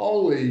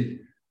 holy.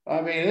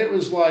 It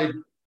was like,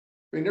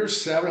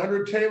 there's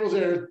 700 tables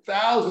there,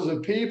 thousands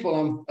of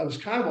people. I was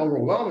kind of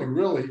overwhelming,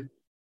 really.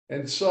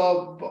 And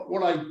so, but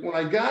when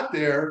I got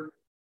there,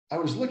 I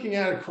was looking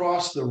at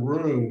across the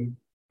room,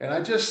 and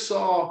I just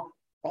saw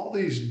all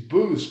these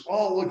booths,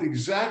 all looked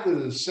exactly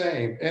the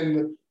same.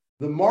 And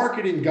the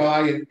marketing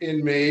guy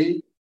in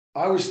me,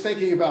 I was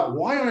thinking about,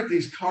 why aren't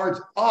these cards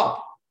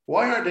up?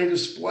 Why aren't they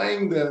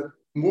displaying the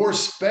more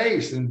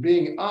space and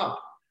being up?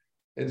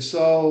 And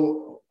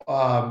so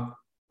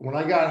when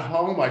I got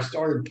home, I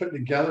started putting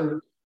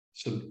together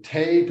some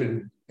tape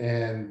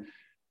and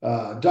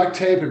duct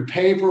tape and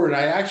paper, and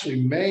I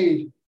actually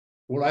made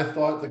what I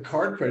thought the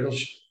Card Cradle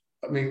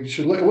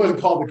should look. It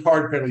wasn't called the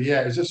Card Cradle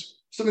yet. It's just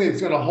something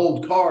that's going to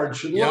hold cards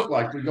should look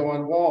like to go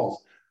on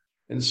walls.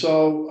 And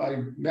so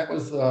I met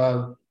with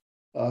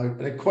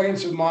an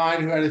acquaintance of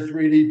mine who had a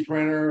 3D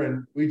printer,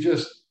 and we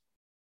just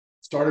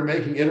started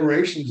making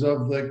iterations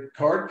of the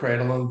Card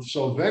Cradle. And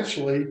so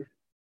eventually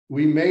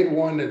we made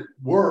one that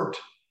worked.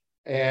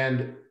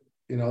 And,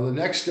 the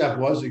next step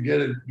was to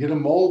get a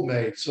mold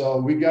made. So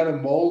we got a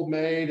mold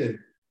made,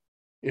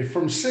 and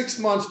from 6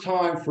 months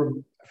time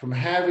from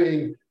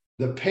having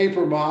the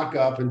paper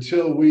mock-up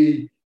until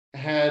we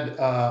had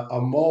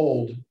a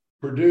mold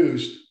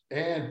produced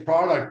and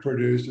product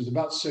produced is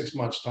about 6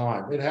 months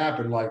time. It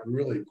happened like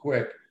really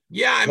quick.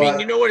 Yeah, I mean,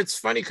 you know what? It's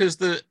funny because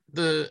the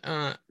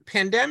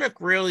pandemic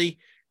really,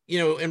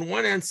 in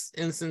one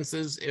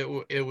instances,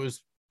 it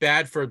was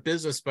bad for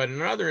business, but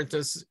in other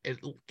instances, it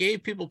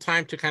gave people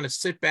time to kind of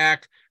sit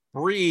back,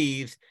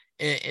 breathe,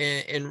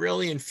 and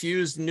really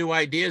infuse new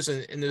ideas.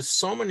 And there's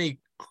so many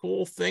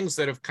cool things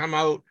that have come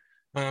out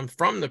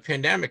from the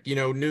pandemic,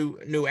 new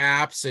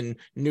apps and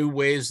new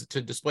ways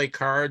to display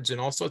cards and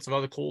all sorts of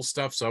other cool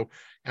stuff. So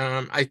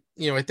I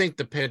think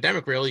the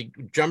pandemic really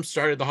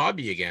jump-started the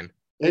hobby again.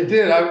 It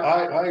did.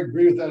 I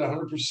agree with that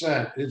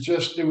 100%.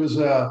 It was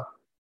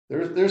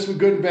there's some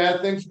good and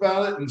bad things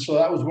about it. And so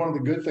that was one of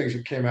the good things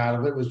that came out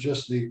of it, was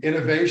just the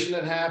innovation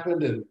that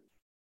happened. And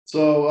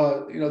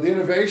so, the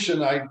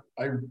innovation, I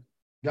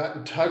got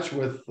in touch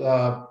with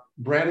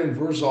Brandon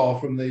Verzal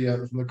from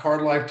the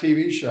Card Life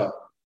TV show.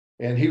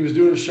 And he was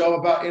doing a show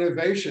about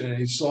innovation, and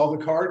he saw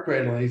the card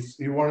cradle, and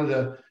he wanted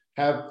to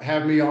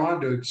have me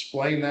on to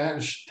explain that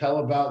and tell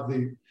about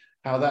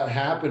how that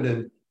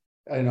happened.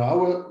 And I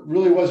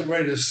really wasn't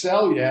ready to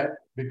sell yet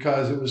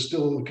because it was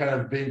still kind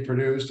of being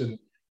produced,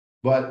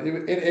 but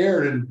it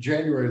aired in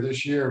January of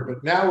this year.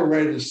 But now we're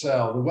ready to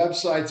sell. The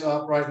website's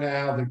up right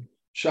now. The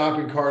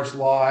shopping cart's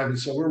live, and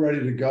so we're ready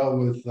to go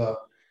with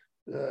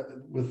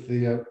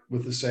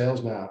the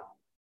sales now.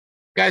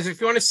 Guys,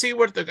 if you want to see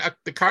what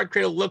the card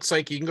cradle looks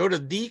like, you can go to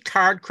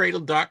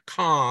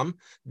thecardcradle.com,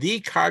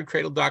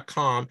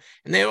 thecardcradle.com,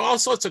 and they have all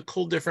sorts of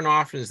cool different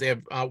options. They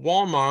have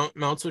wall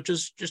mounts, which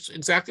is just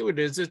exactly what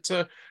it is. It's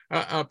a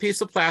piece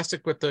of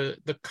plastic with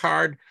the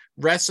card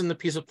rests in the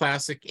piece of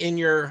plastic in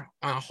your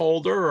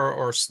holder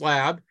or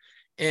slab.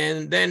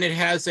 And then it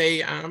has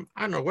a, I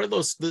don't know, what are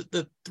those,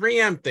 the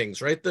 3M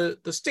things, right? The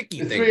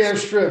sticky things. 3M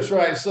strips,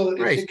 right. So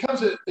it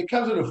comes in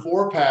a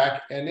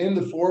 4-pack, and in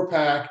the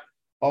 4-pack,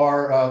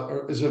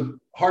 is a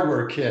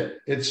hardware kit.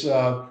 It's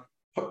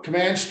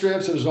command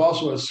strips. There's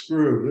also a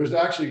screw. There's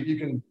actually, you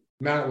can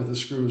mount it with a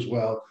screw as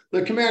well.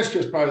 The command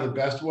strip is probably the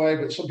best way,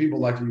 but some people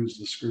like to use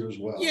the screw as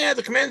well. Yeah,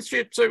 the command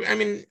strips are,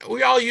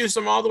 we all use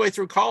them all the way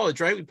through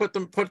college, right? We put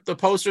the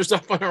posters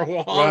up on our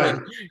wall, right,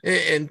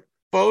 and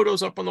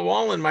photos up on the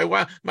wall. And my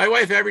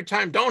wife every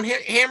time, don't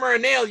hammer a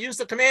nail, use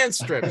the command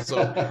strip.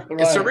 So right.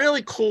 It's a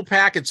really cool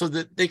package. So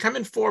that they come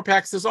in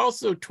 4-packs. There's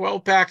also a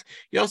 12-pack.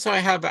 You also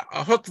have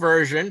a hook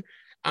version.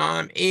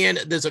 And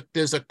there's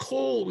a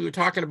cool, we were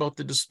talking about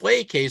the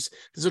display case.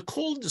 There's a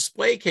cool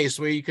display case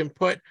where you can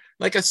put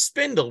like a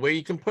spindle where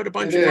you can put a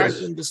bunch of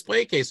cards in the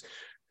display case.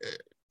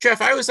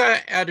 Jeff, I was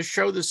at a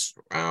show this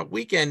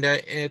weekend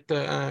at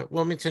the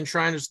Wilmington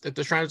Shriners, at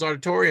the Shriners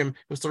Auditorium. It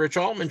was the Rich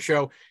Altman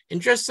show. And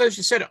just as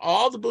you said,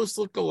 all the booths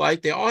looked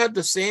alike. They all had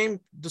the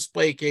same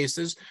display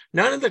cases.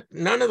 None of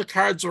the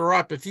cards were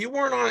up. If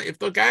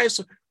the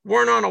guys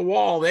weren't on a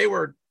wall, they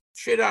were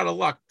shit out of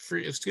luck,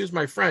 excuse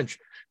my French.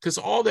 Because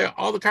all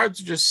the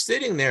cards are just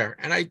sitting there,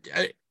 and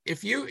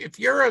if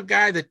you're a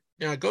guy that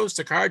goes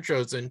to card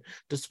shows and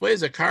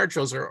displays at card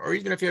shows, or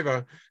even if you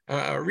have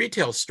a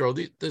retail store,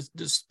 the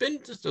spin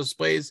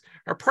displays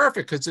are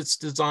perfect because it's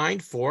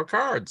designed for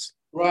cards.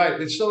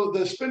 Right, and so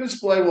the spin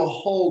display will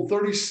hold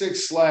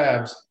 36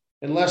 slabs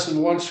in less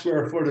than 1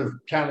 square foot of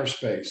counter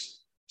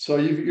space. So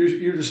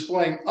you're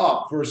displaying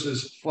up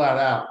versus flat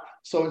out.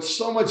 So it's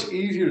so much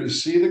easier to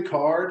see the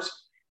cards,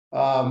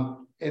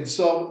 and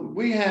so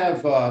we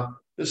have.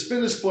 The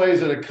spin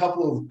displays at a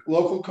couple of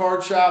local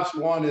card shops.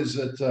 One is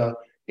at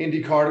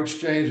Indie Card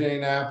Exchange in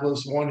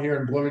Indianapolis, one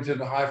here in Bloomington,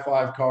 High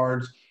Five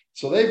Cards.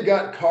 So they've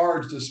got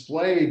cards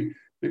displayed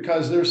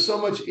because they're so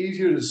much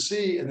easier to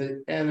see,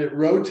 and it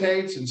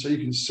rotates, and so you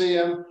can see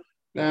them.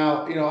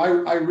 Now,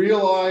 I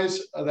realize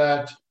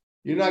that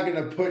you're not going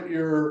to put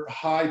your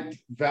high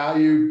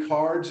value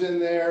cards in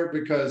there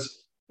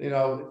because,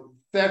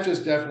 theft is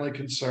definitely a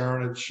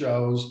concern. It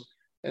shows.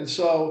 And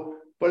so,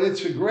 but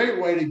it's a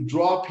great way to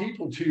draw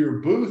people to your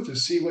booth to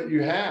see what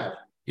you have.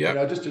 Yeah.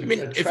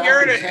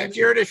 If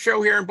you're at a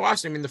show here in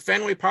Boston, the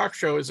Fenway Park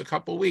show is a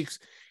couple of weeks.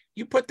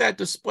 You put that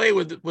display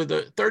with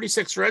the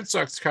 36 Red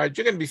Sox cards,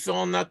 you're going to be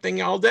filling that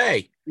thing all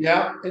day.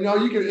 Yeah.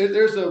 You can,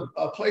 there's a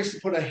place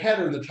to put a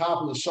header in the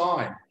top of the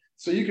sign.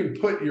 So you can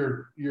put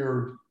your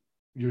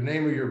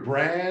name of your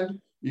brand.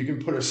 You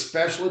can put a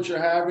special that you're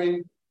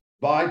having.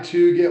 Buy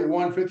 2, get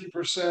 1,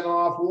 50%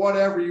 off,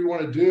 whatever you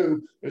want to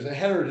do. There's a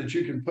header that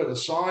you can put a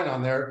sign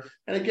on there.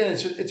 And again,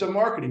 it's a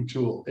marketing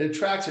tool. It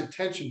attracts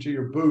attention to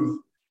your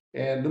booth.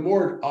 And the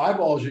more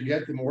eyeballs you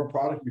get, the more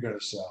product you're going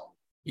to sell.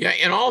 Yeah.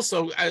 And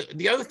also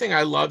the other thing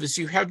I love is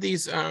you have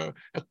these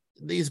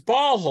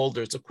ball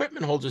holders,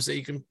 equipment holders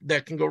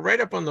that can go right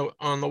up on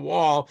the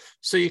wall,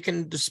 so you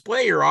can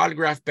display your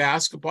autographed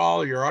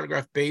basketball, your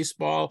autographed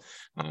baseball.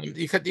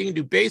 You can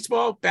do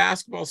baseball,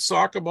 basketball,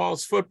 soccer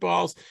balls,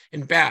 footballs,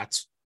 and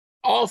bats.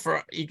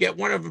 You get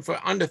one of them for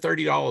under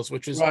 $30,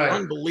 which is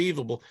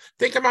unbelievable.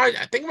 Think about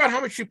how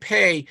much you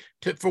pay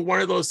for one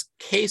of those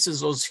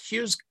cases, those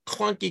huge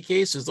clunky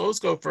cases. Those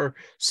go for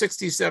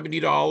 $60,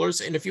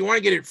 $70. And if you want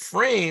to get it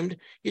framed,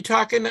 you're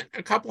talking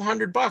a couple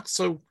 $100.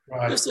 So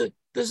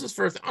this is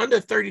for under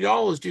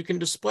 $30. You can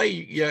display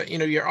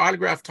your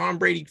autographed Tom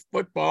Brady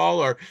football,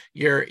 or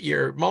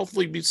your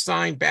multiply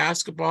signed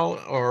basketball,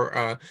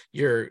 or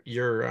your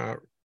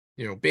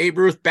Babe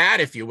Ruth bat,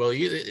 if you will.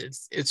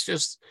 It's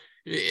just,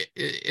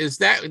 is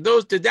that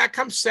those, did that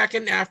come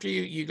second after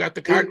you got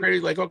the card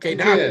cradle? Like, okay,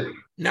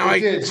 now how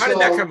did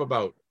that come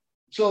about?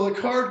 So the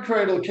card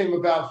cradle came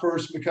about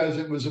first because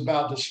it was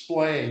about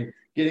displaying,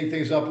 getting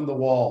things up in the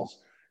walls.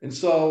 And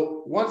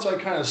so once I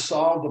kind of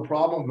solved the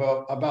problem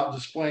about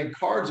displaying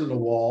cards in the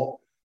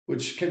wall,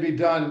 which can be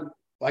done,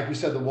 like you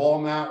said, the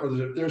wall mount,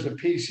 or there's a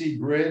PC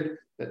grid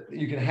that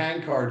you can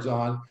hang cards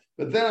on.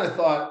 But then I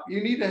thought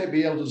you need to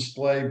be able to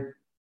display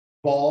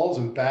balls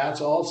and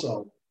bats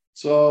also.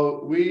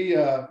 So we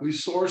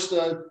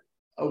sourced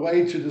a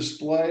way to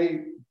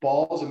display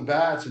balls and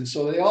bats. And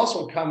so they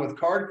also come with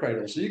card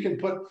cradles. So you can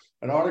put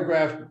an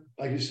autographed,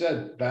 like you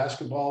said,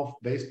 basketball,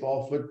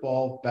 baseball,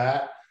 football,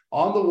 bat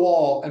on the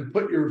wall and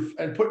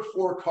put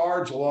 4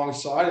 cards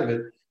alongside of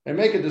it and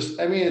make it just,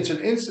 I mean, it's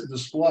an instant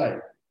display.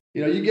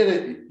 You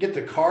get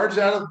the cards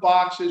out of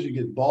boxes, you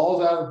get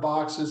balls out of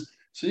boxes,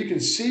 so you can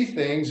see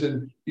things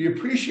and you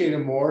appreciate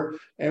them more.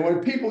 And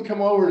when people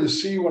come over to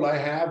see what I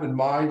have in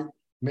my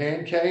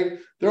man cave,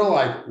 they're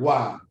like,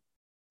 wow,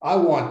 I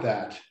want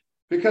that.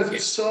 Because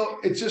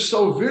it's just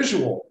so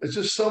visual. It's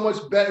just so much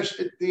better.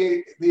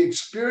 The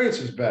experience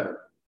is better.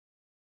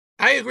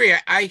 I agree.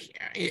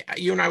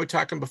 You and I were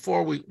talking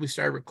before we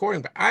started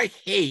recording, but I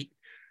hate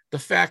the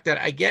fact that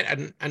I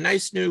get a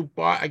nice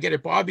I get a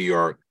Bobby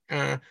Orr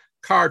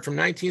card from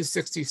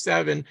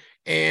 1967,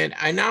 and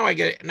I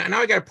got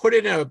to put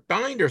it in a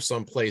binder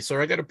someplace,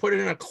 or I got to put it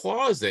in a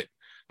closet.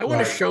 I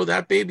want to show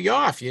that baby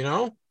off,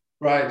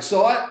 Right.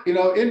 So like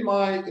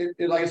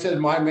I said, in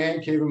my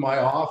man cave in my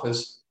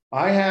office,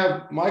 I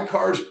have my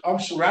cards. I'm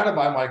surrounded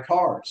by my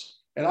cards,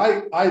 and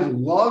I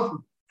love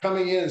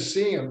coming in and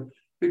seeing them,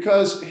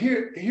 because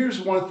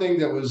here's one thing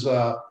that was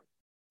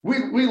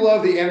we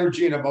love the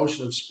energy and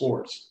emotion of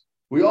sports.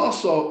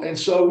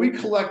 So we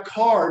collect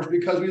cards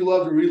because we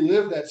love to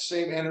relive that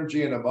same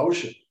energy and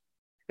emotion.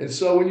 And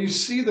so when you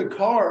see the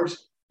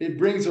cards, it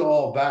brings it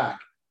all back.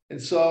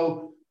 And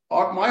so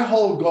my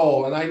whole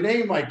goal, and I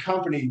named my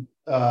company.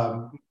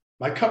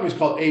 My company's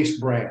called Ace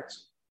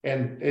Brands,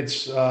 and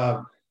it's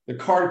the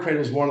card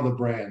cradle is one of the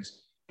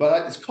brands,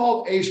 but it's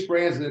called Ace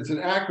Brands, and it's an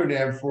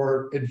acronym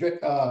for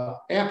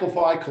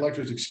Amplify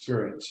Collectors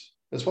Experience.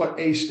 That's what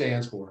ACE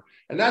stands for.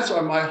 And that's why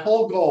my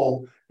whole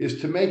goal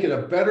is to make it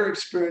a better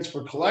experience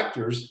for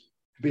collectors,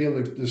 to be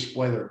able to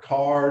display their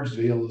cards, to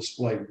be able to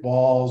display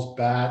balls,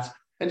 bats,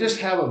 and just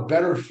have a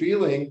better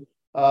feeling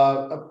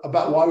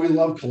about why we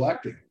love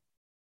collecting.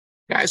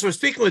 Guys, we're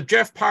speaking with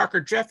Jeff Parker.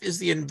 Jeff is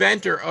the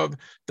inventor of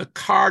the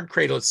card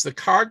cradle. It's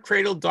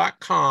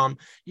thecardcradle.com.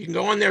 You can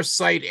go on their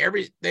site.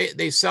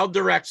 They sell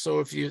direct. So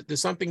if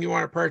there's something you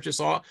want to purchase,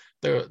 all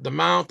the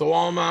mount, the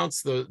wall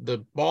mounts,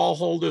 the ball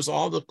holders,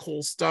 all the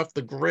cool stuff,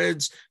 the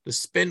grids, the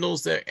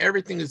spindles,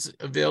 everything is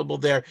available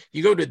there.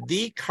 You go to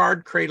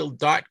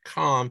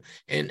thecardcradle.com,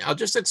 and I'll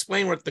just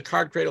explain what the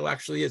card cradle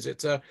actually is.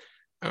 It's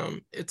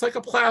like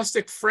a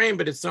plastic frame,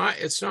 but it's not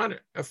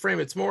a frame.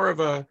 It's more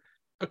of a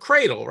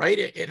cradle, right?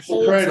 It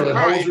holds the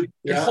card.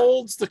 It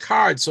holds the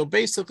card. So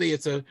basically,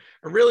 it's a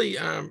really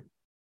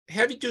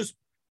heavy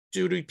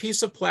duty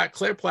piece of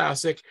clear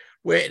plastic,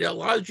 where it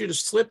allows you to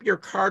slip your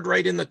card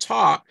right in the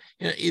top,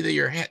 either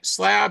your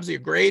slabs, your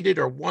graded,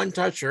 or one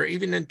touch, or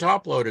even in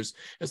top loaders,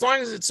 as long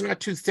as it's not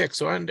too thick.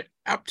 So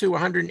up to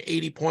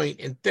 180 point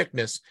in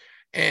thickness.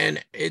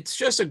 And it's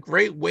just a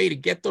great way to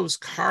get those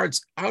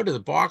cards out of the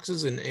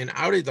boxes and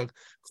out of the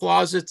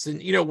closets.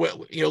 And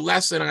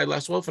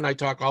Les Wolff and I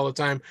talk all the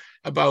time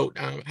about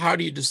how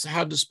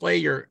display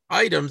your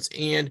items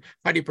and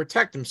how do you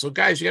protect them. So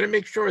guys, you got to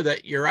make sure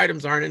that your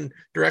items aren't in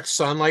direct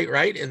sunlight,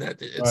 right? And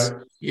that it's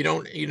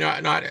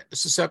you're not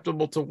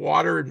susceptible to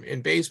water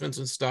in basements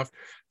and stuff.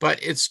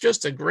 But it's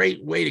just a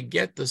great way to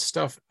get the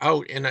stuff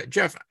out. And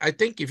Jeff, I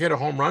think you've hit a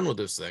home run with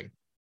this thing.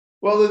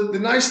 Well, the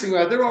nice thing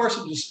about it, there are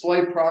some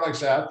display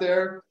products out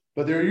there,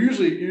 but you're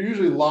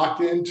usually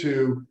locked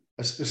into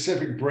a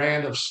specific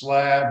brand of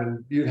slab,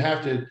 and you'd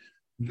have to.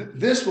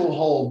 This will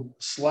hold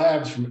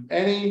slabs from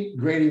any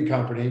grading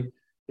company.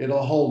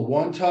 It'll hold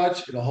one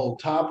touch. It'll hold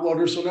top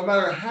loaders. So no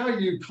matter how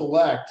you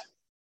collect,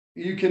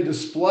 you can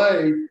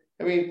display.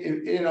 I mean,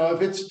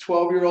 if it's a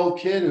 12-year-old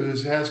kid who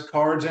has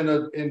cards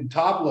in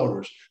top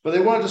loaders, but they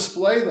want to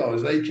display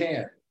those, they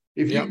can.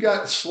 If you've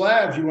got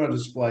slabs you want to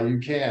display, you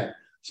can.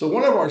 So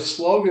one of our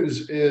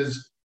slogans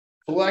is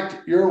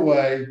collect your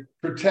way,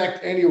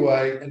 protect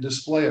anyway, and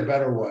display a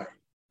better way,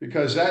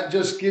 because that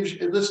just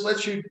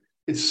lets you,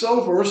 it's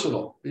so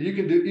versatile. You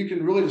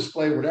can really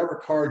display whatever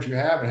cards you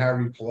have and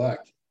however you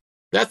collect.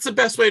 That's the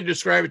best way to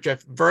describe it,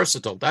 Jeff.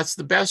 Versatile. That's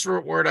the best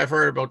word I've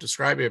heard about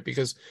describing it,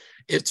 because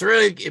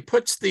it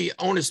puts the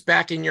onus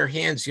back in your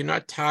hands. You're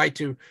not tied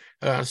to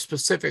a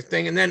specific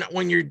thing. And then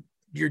when you're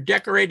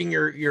decorating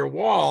your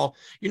wall,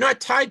 you're not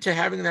tied to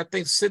having that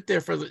thing sit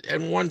there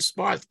in one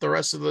spot the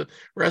rest of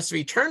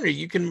eternity.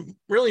 You can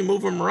really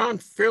move them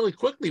around fairly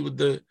quickly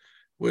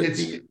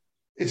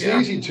it's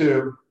easy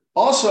to.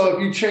 Also,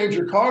 if you change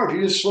your card,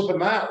 you just slip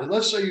them out.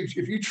 Let's say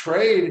if you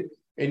trade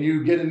and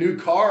you get a new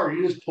card,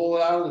 you just pull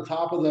it out of the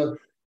top of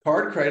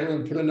card cradle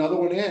and put another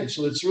one in.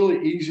 So it's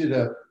really easy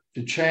to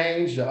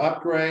change, to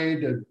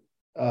upgrade, to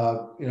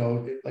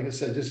like I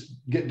said, just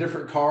get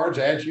different cards,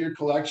 add to your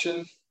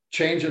collection,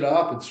 change it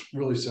up. It's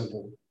really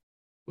simple.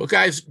 Well,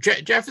 guys,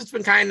 Jeff has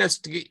been kind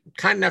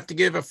enough to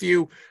give a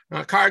few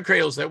card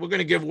cradles that we're going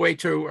to give away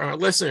to our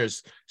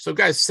listeners. So,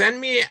 guys,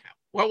 send me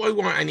what we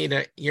want. I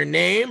need your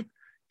name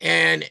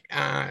and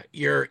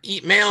your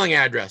mailing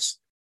address,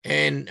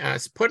 and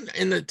put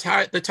in the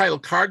title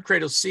 "Card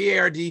Cradle,"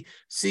 CARDCADLE,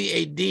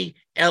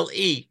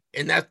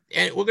 and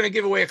we're going to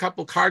give away a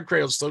couple card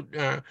cradles. So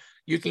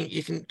you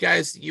can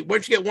guys,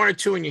 once you get one or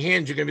two in your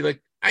hands, you're going to be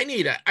like, I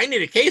need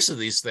a case of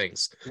these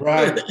things.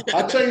 Right.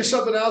 I'll tell you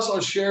something else I'll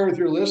share with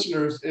your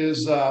listeners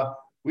is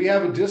we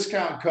have a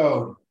discount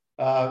code.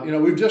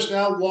 We've just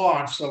now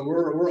launched, so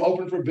we're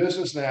open for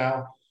business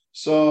now.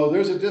 So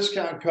there's a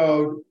discount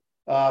code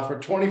for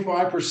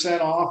 25%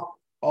 off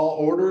all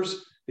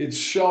orders. It's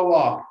show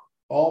up,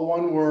 all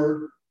one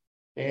word.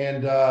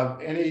 And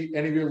any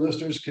of your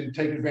listeners can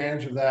take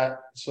advantage of that.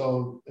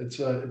 So it's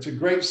a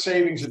great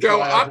savings. Show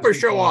up or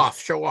show off?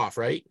 Show off,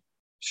 right?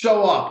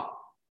 Show up.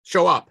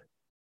 Show up.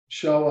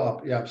 Show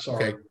up. Yeah,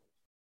 sorry. Okay.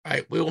 All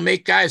right. We will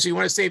make, guys, you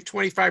want to save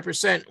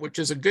 25%, which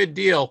is a good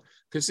deal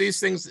because these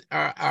things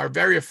are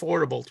very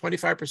affordable.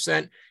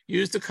 25%.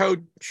 Use the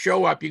code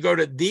show up. You go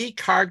to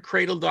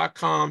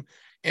thecardcradle.com.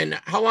 And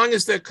how long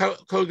is the code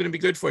going to be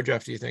good for,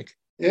 Jeff, do you think?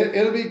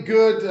 It'll be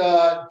good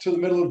to the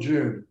middle of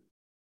June.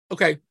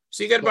 Okay.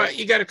 So you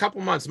got a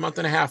couple months, a month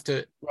and a half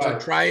to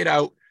try it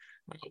out.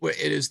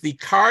 It is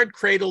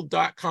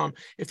thecardcradle.com.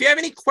 If you have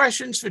any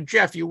questions for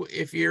Jeff,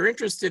 if you're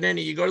interested in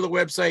it, you go to the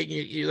website and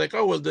you're like,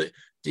 oh, well, do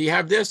you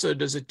have this or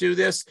does it do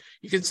this?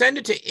 You can send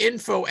it to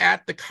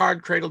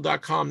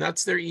info@thecardcradle.com.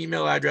 That's their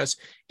email address,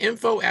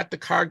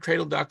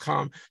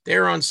 info@thecardcradle.com.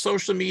 They're on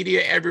social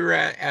media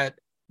everywhere at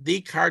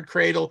The Card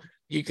Cradle.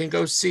 You can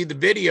go see the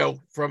video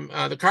from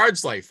the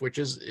Cards Life, which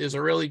is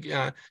a really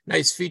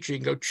nice feature. You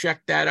can go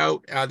check that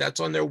out.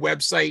 That's on their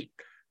website,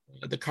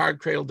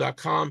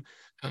 thecardcradle.com.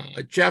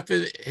 Jeff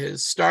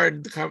has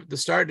started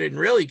and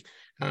really,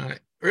 it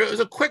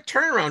was a quick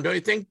turnaround, don't you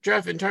think,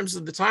 Jeff? In terms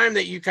of the time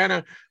that you kind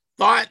of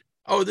thought,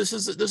 oh, this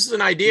is an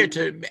idea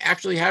to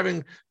actually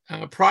having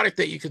a product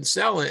that you can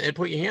sell and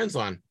put your hands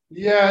on.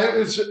 Yeah, it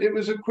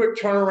was a quick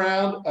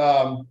turnaround.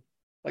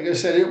 Like I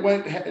said,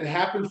 it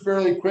happened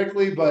fairly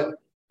quickly, but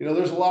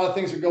there's a lot of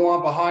things that go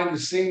on behind the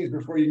scenes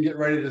before you can get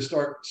ready to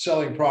start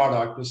selling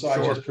product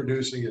besides just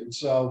producing it. And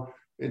so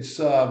it's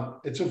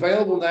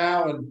available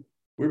now, and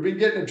we've been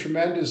getting a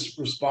tremendous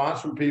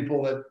response from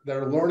people that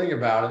are learning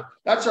about it.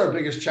 That's our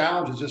biggest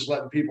challenge, is just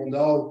letting people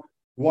know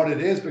what it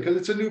is, because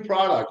it's a new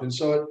product. And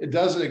so it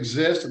doesn't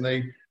exist, and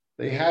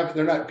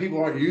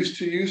people aren't used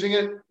to using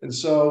it. And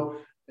so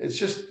it's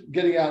just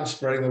getting out and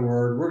spreading the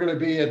word. We're going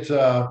to be at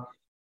the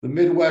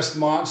Midwest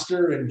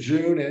Monster in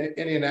June in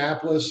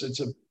Indianapolis. It's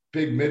a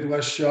big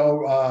Midwest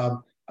show.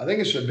 I think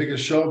it's the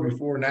biggest show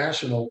before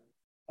National.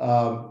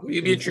 Will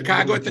you be in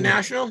Chicago at the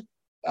National?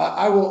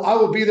 I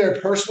will be there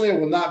personally. I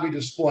will not be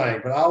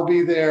displaying, but I'll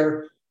be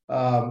there,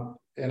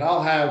 and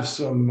I'll have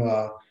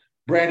some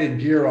branded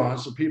gear on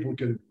so people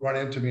can run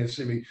into me and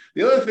see me.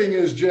 The other thing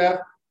is, Jeff,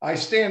 I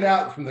stand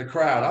out from the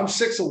crowd. I'm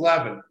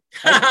 6'11".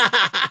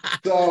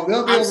 So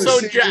they'll be able to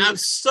see me. I'm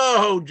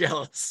so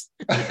jealous.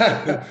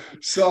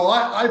 So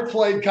I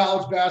played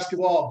college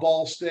basketball at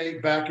Ball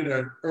State back in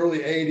the early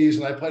 80s,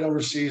 and I played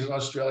overseas in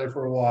Australia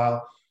for a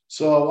while.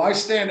 So I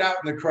stand out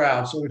in the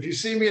crowd. So if you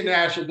see me at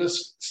Nashville,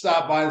 just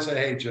stop by and say,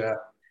 hey, Jeff.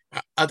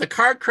 Are the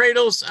card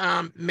cradles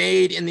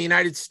made in the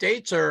United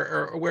States,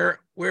 or where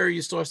are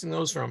you sourcing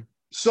those from?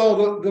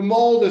 So the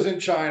mold is in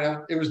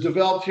China. It was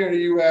developed here in the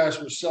U.S.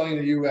 We're selling in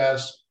the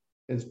U.S.,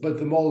 but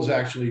the mold is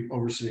actually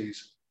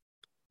overseas.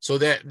 So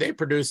that they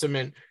produce them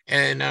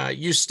and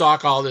you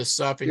stock all this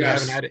stuff, and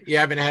yes. you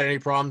haven't had any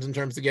problems in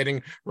terms of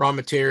getting raw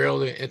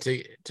material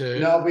to.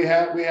 No, we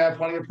have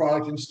plenty of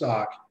product in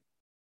stock.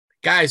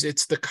 Guys,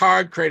 it's the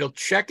Card Cradle.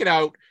 Check it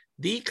out,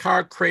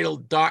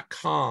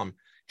 thecardcradle.com,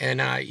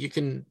 and you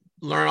can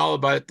learn all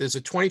about it. There's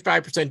a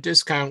 25%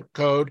 discount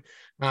code.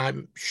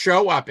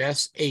 Show up,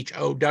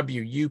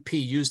 SHOWUP.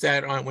 Use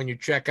that on when you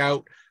check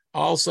out.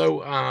 Also,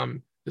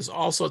 there's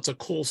all sorts of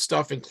cool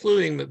stuff,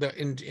 including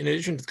in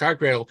addition to the Card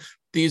Cradle,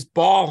 these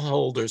ball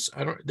holders.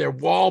 They're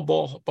wall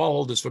ball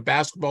holders for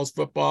basketballs,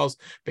 footballs,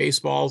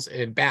 baseballs,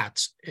 and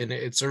bats. And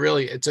it's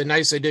a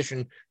nice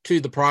addition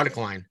to the product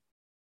line.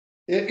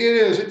 It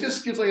is. It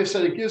just gives, like I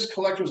said, it gives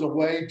collectors a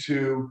way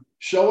to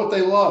show what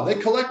they love. They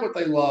collect what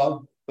they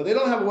love, but they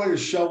don't have a way to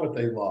show what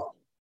they love.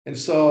 And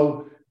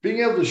so being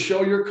able to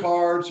show your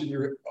cards and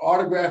your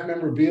autograph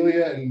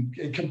memorabilia and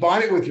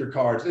combine it with your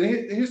cards. And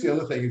here's the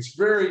other thing. It's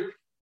very,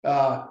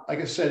 like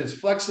I said, it's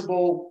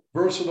flexible,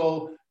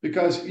 versatile,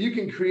 because you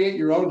can create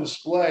your own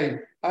display.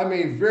 I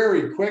mean,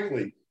 very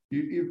quickly.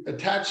 You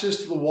attach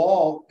this to the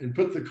wall and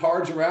put the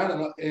cards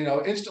around, and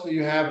instantly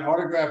you have an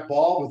autographed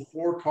ball with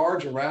 4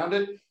 cards around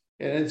it.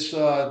 And it's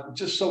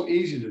just so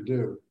easy to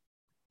do.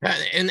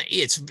 And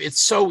it's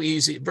so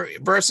easy,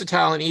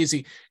 versatile and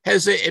easy.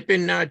 Has it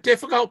been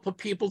difficult for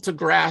people to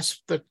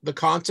grasp the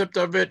concept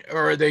of it,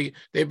 or they've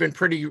been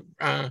pretty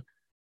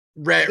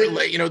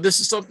this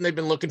is something they've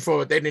been looking for,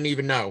 but they didn't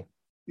even know?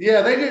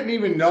 Yeah, they didn't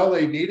even know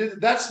they needed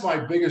it. That's my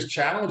biggest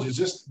challenge, is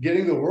just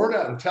getting the word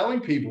out and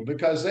telling people,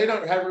 because they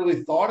haven't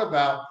really thought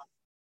about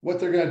what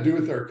they're going to do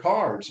with their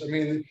cards. I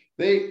mean,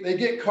 they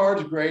get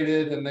cards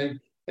graded and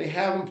they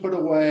have them put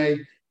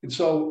away. And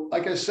so,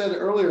 like I said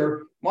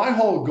earlier, my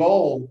whole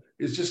goal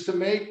is just to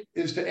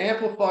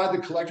amplify the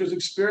collector's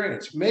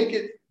experience,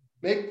 make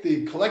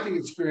the collecting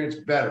experience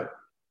better.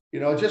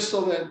 Just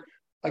so that,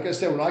 like I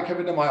said, when I come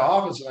into my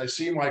office and I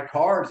see my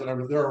cards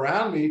and they're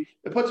around me,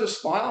 it puts a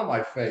smile on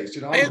my face.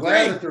 I'm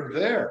glad that they're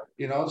there.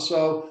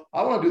 So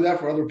I want to do that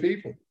for other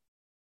people.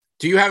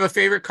 Do you have a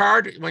favorite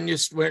card when you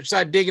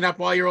start digging up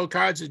all your old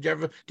cards?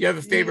 Do you have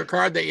a favorite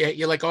card that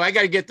you're like, oh, I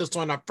got to get this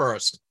one up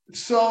first?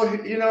 So,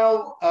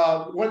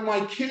 when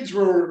my kids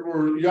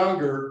were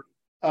younger,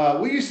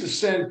 we used to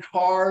send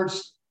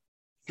cards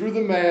through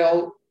the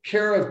mail,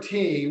 care of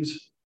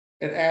teams,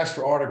 and ask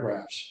for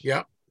autographs.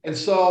 Yeah. And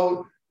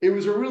so it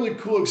was a really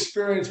cool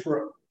experience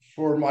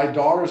for my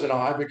daughters and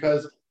I,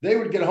 because they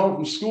would get home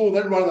from school,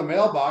 they'd run to the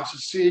mailbox to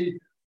see,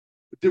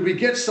 did we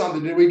get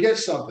something?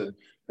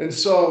 And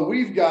so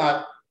we've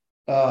got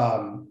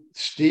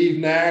Steve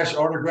Nash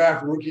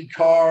autographed rookie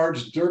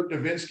cards, Dirk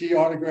Nowitzki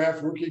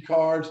autographed rookie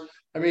cards.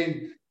 I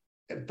mean,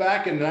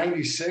 back in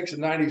 96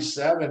 and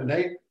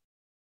 97,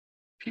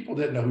 people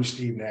didn't know who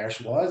Steve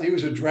Nash was. He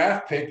was a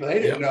draft pick, but they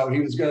didn't know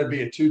he was going to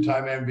be a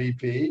two-time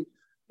MVP.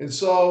 And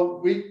so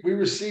we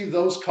received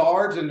those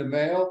cards in the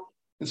mail.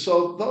 And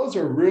so those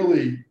are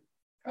really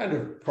kind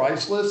of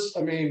priceless.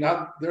 I mean,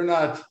 they're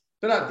not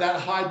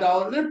that high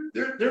dollar.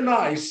 They're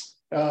nice,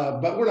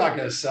 but we're not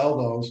going to sell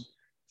those.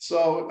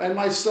 So, and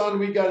my son,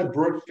 we got a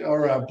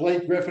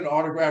Blake Griffin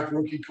autographed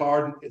rookie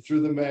card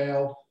through the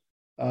mail.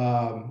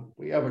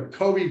 We have a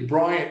Kobe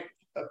Bryant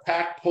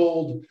pack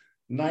pulled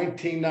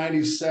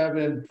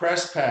 1997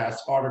 press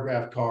pass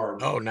autograph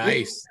card. Oh,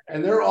 nice.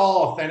 And they're all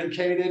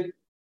authenticated.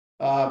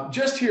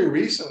 Just here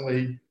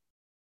recently,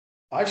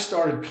 I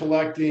started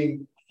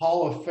collecting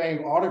Hall of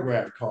Fame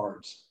autograph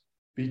cards,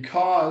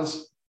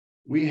 because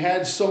we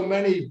had so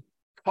many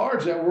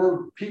cards that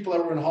were people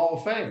that were in Hall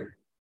of Fame.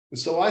 And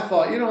so I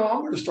thought, I'm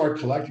going to start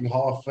collecting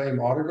Hall of Fame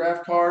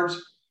autograph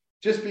cards,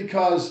 just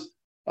because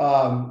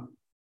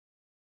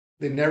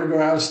they never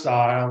go out of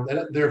style.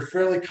 They're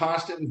fairly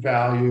constant in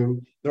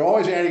value. They're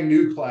always adding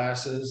new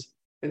classes.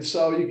 And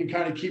so you can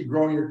kind of keep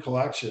growing your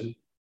collection.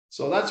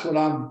 So that's what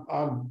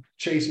I'm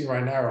chasing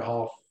right now, are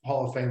Hall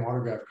of Fame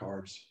autograph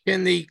cards.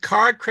 Can the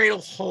card cradle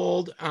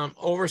hold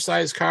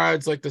oversized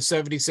cards like the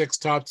 76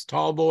 Topps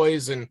Tall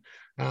Boys and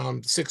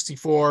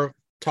 64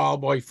 Tall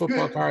Boy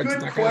football cards?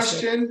 Good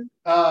question.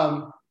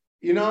 I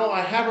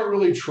haven't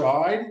really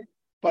tried,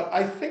 but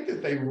I think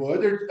that they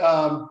would.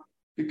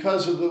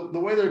 Because of the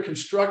way they're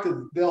constructed,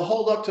 they'll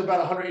hold up to about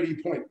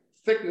 180 point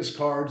thickness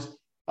cards.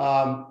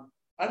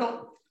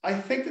 I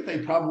think that they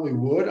probably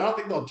would. I don't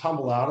think they'll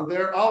tumble out of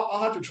there.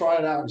 I'll have to try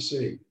it out and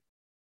see.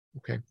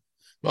 Okay.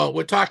 Well,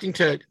 we're talking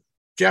to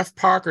Jeff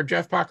Parker.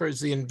 Jeff Parker is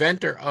the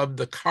inventor of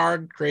the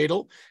Card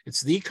Cradle.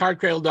 It's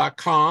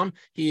thecardcradle.com.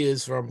 He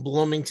is from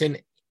Bloomington,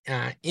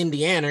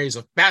 Indiana. He's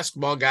a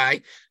basketball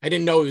guy. I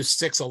didn't know he was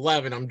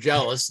 6'11". I'm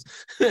jealous.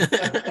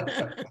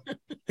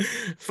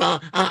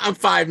 I'm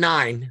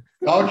 5'9".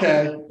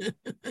 Okay.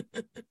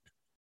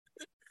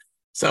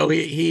 So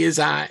he is,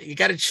 you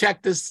got to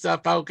check this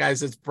stuff out,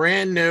 guys. It's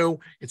brand new.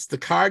 It's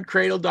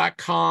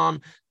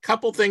thecardcradle.com.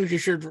 Couple things you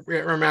should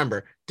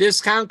remember.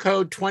 Discount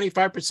code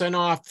 25%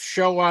 off.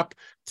 Show up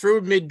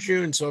through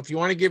mid-June. So if you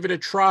want to give it a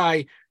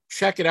try,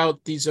 check it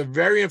out. These are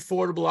very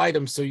affordable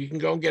items. So you can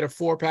go and get a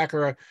 4-pack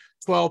or a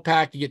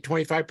 12-pack. You get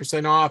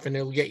 25% off, and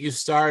it'll get you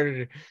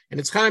started. And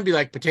it's kind of be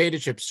like potato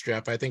chips,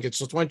 Jeff. I think it's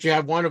just once you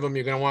have one of them,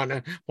 you're going to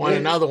want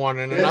another one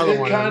and another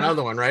one and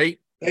another one, right?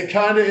 It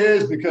kind of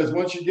is, because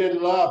once you get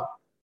it up,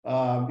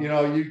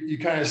 you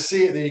kind of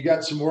see it, and then you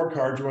got some more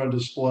cards on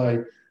display.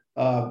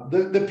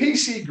 The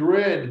PC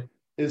grid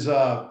is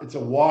it's a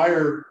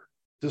wire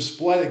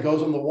display that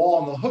goes on the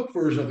wall, and the hook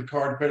version of the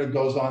card cradle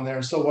goes on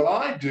there. So what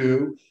I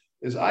do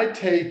is I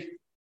take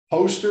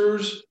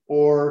posters,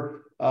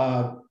 or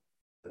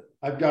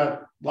I've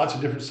got lots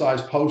of different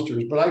size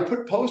posters, but I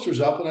put posters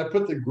up and I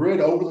put the grid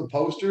over the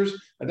posters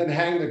and then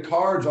hang the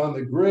cards on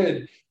the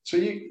grid. So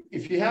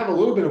if you have a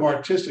little bit of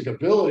artistic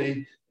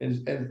ability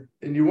and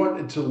you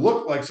want it to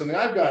look like something,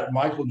 I've got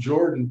Michael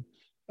Jordan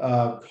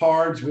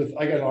cards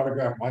I got an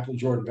autographed Michael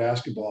Jordan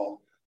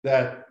basketball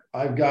that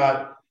I've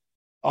got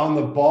on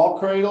the ball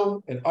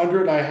cradle, and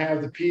under it I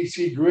have the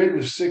PC grid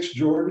with 6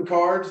 Jordan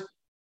cards.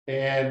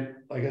 And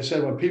like I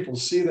said, when people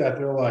see that,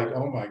 they're like,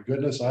 "Oh my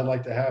goodness, I'd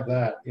like to have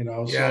that."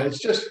 Yeah. So it's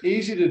just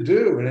easy to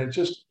do, and it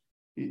just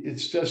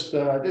takes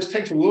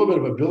a little bit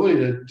of ability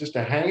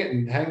to hang it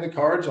and hang the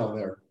cards on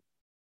there.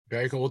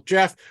 Very cool. Well,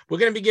 Jeff, we're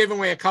going to be giving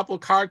away a couple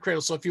of card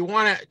cradles. So if you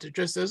want to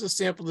just as a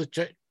sample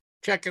to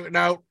check it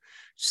out,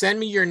 send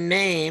me your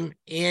name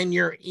and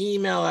your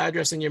email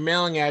address and your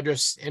mailing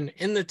address, and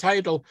in the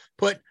title,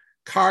 put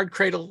Card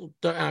Cradle,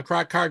 right,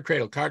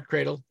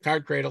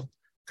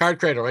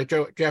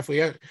 Jeff?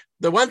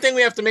 The one thing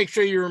we have to make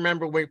sure you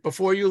remember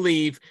before you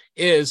leave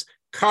is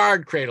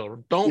Card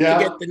Cradle. Don't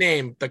forget the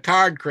name, the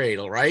Card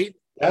Cradle, right?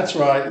 That's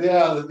right.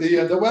 Yeah,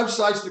 the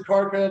website's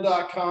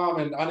thecardcradle.com,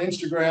 and on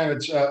Instagram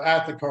it's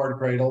at the Card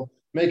Cradle.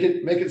 Make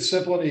it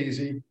simple and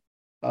easy,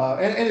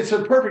 and it's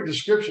a perfect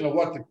description of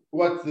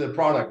what the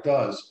product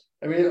does.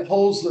 I mean, a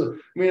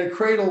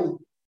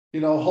cradle,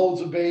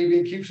 holds a baby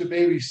and keeps a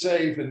baby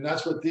safe, and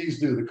that's what these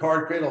do. The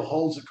Card Cradle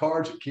holds the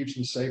cards, it keeps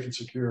them safe and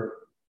secure.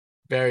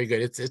 Very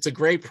good. It's a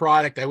great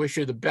product. I wish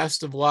you the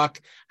best of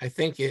luck. I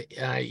think you've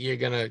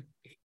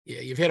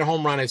hit a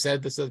home run. I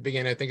said this at the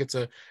beginning. I think it's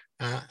a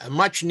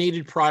much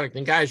needed product.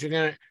 And guys,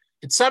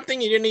 it's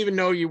something you didn't even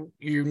know you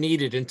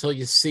needed until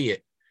you see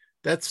it.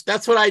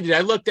 That's what I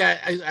did.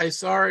 I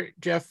saw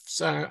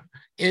Jeff's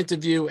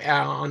interview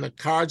on the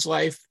Cards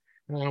Life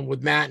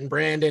with Matt and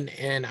Brandon,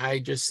 and I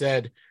just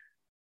said,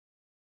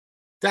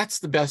 that's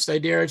the best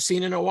idea I've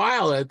seen in a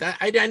while. I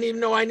didn't even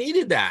know I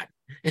needed that.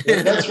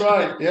 Yeah, that's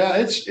right. Yeah,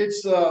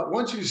 it's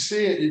once you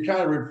see it, you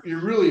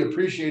really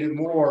appreciate it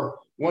more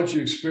once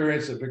you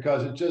experience it,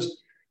 because it just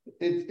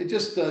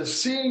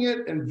seeing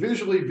it and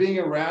visually being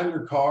around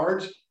your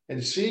cards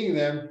and seeing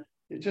them,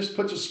 it just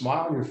puts a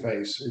smile on your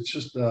face. It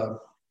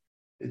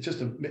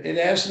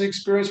adds to the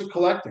experience of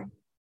collecting.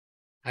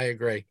 I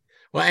agree.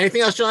 Well,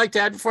 anything else you'd like to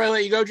add before I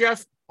let you go,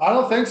 Jeff? I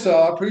don't think so.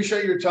 I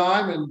appreciate your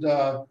time, and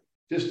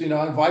just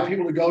invite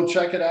people to go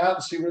check it out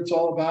and see what it's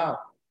all about.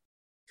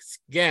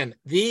 Again,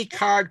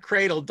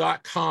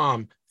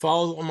 thecardcradle.com.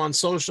 Follow them on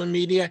social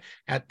media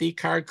at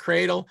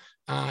thecardcradle.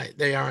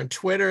 They are on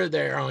Twitter.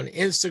 They are on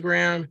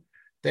Instagram.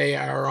 They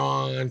are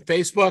on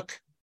Facebook.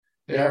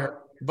 And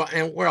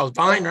where else?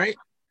 Vine, right?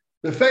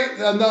 The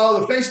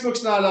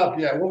Facebook's not up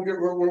yet.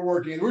 We're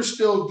working. We're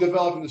still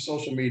developing the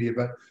social media,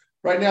 but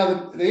right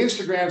now the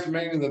Instagram's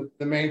mainly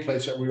the main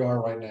place that we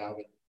are right now.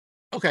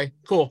 Okay,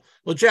 cool.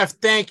 Well, Jeff,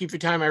 thank you for your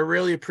time. I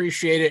really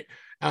appreciate it.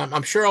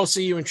 I'm sure I'll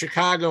see you in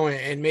Chicago,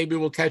 and maybe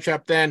we'll catch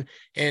up then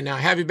and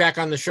have you back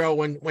on the show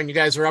when you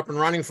guys are up and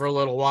running for a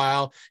little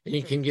while, and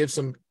you can give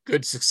some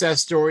good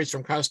success stories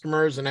from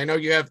customers. And I know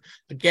you have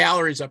a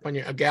gallery up on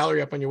your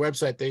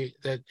website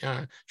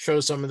that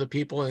shows some of the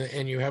people,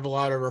 and you have a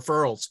lot of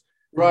referrals.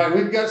 Right.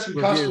 We've got some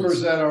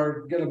customers that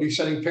are going to be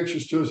sending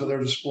pictures to us of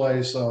their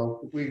display,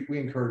 so we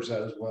encourage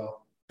that as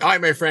well. All right,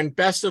 my friend.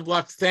 Best of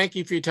luck. Thank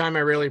you for your time. I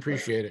really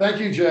appreciate it.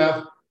 Thank you,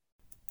 Jeff.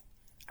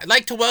 I'd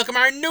like to welcome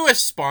our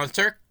newest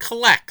sponsor,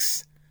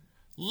 Collects.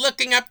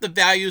 Looking up the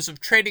values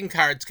of trading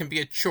cards can be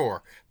a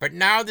chore, but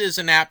now there's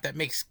an app that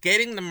makes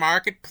getting the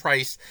market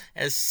price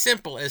as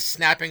simple as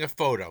snapping a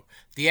photo.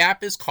 The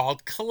app is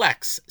called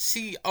Collects,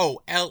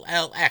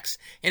 Collx,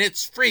 and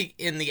it's free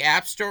in the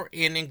App Store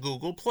and in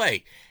Google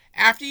Play.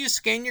 After you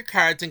scan your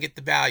cards and get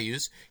the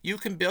values, you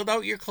can build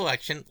out your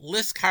collection,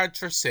 list cards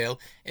for sale,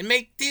 and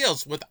make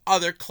deals with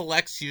other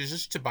Collects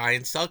users to buy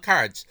and sell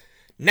cards.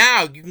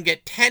 Now you can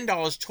get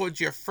 $10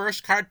 towards your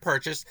first card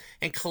purchase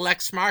in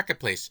Collects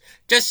Marketplace.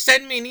 Just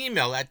send me an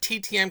email at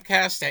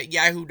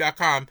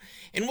ttmcast@yahoo.com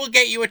and we'll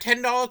get you a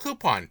 $10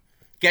 coupon.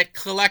 Get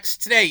Collects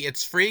today.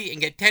 It's free,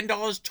 and get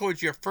 $10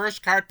 towards your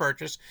first card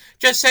purchase.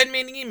 Just send me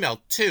an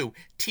email to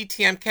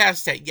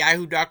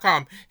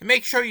ttmcast@yahoo.com and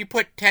make sure you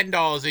put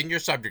 $10 in your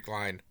subject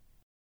line.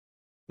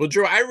 Well,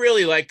 Drew, I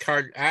really like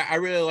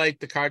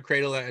the Card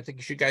Cradle. I think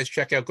you should guys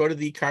check out. Go to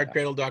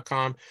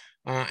thecardcradle.com.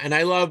 And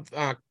I love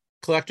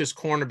Collector's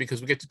Corner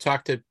because we get to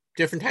talk to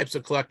different types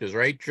of collectors,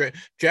 right?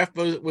 Jeff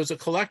was a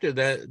collector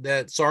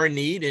that saw a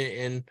need,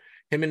 and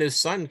him and his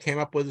son came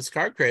up with this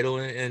Card Cradle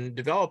and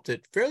developed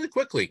it fairly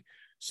quickly.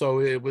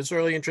 So it was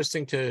really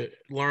interesting to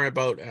learn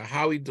about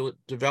how he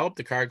developed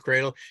the Card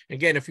Cradle.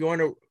 Again, if you want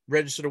to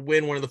register to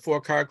win one of the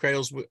 4 Card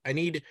Cradles, I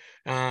need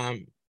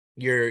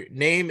your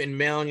name and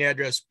mailing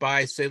address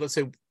by, let's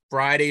say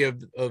Friday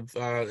of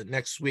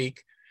next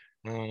week.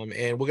 And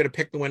we're going to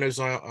pick the winners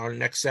on our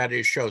next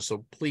Saturday's show.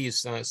 So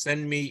please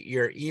send me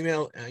your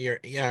email,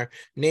 your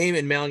name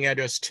and mailing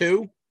address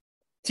to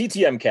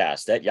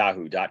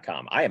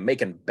ttmcast@yahoo.com. I am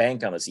making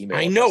bank on this email.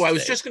 I know. I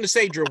was just going to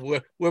say, Drew,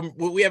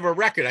 we have a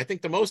record. I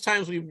think the most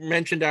times we've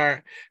mentioned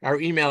our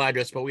email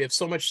address, but we have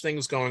so much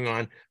things going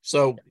on.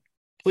 So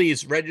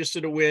please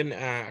register to win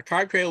a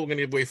Card Cradle. We're going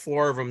to give away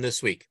 4 of them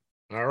this week.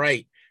 All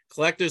right.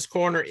 Collector's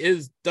Corner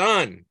is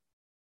done.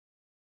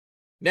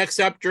 Next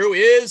up, Drew,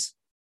 is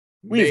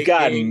We've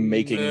got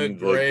Making the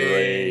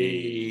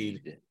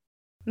Grade.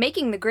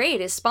 Making the Grade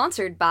is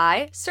sponsored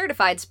by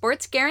Certified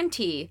Sports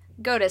Guarantee.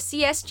 Go to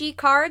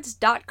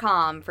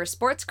csgcards.com for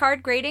sports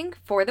card grading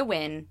for the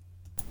win.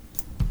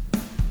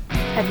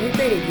 Have you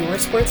graded your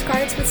sports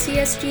cards with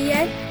CSG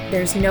yet?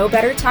 There's no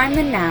better time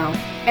than now.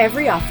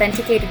 Every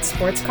authenticated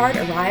sports card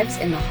arrives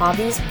in the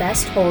hobby's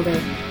best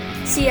holder.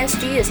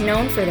 CSG is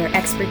known for their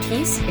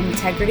expertise,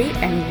 integrity,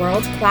 and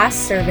world-class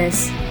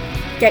service.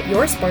 Get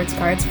your sports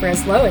cards for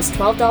as low as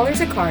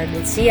 $12 a card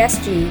with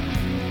CSG.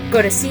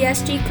 Go to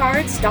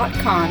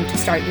csgcards.com to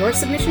start your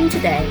submission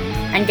today.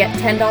 and get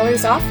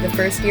 $10 off the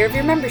first year of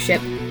your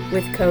membership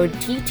with code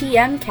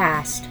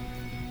TTMcast.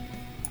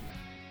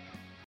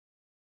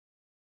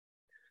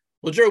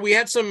 Well, Drew, we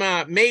had some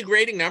May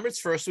grading numbers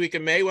first week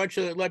of May. Why don't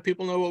you let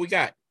people know what we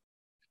got?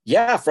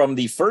 Yeah, from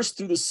the 1st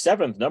through the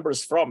 7th,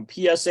 numbers from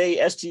PSA,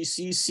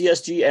 SGC,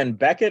 CSG, and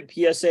Beckett.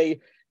 PSA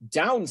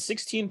down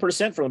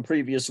 16% from the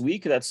previous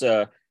week. That's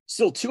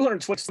still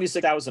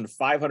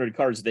 226,500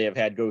 cards they have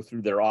had go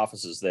through their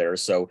offices there.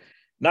 So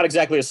not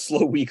exactly a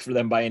slow week for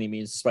them by any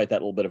means, despite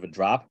that little bit of a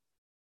drop.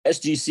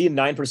 SGC,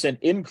 9%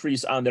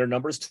 increase on their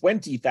numbers,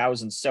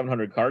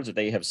 20,700 cards that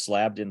they have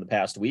slabbed in the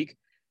past week.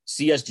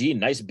 CSG,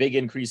 nice big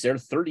increase there,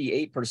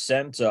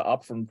 38%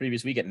 up from the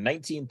previous week at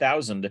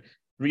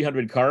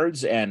 19,300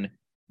 cards. And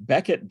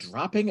Beckett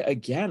dropping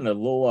again, a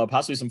little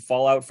possibly some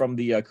fallout from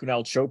the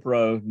Kunal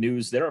Chopra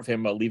news there of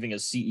him leaving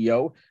as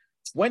CEO.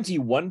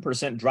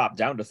 21% drop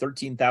down to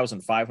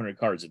 13,500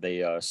 cards that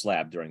they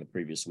slabbed during the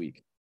previous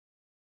week.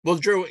 Well,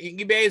 Drew,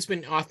 eBay has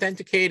been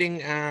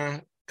authenticating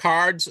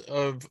cards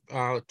of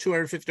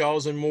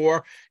 $250 and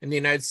more in the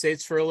United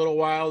States for a little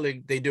while. They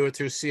do it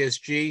through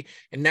CSG,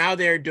 and now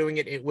they're doing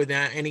it with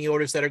any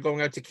orders that are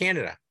going out to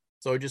Canada.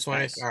 So I just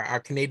want to,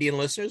 our Canadian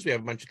listeners, we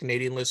have a bunch of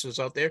Canadian listeners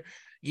out there.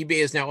 eBay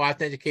is now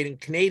authenticating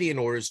Canadian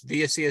orders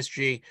via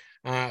CSG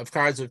of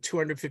cards of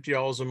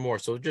 $250 or more.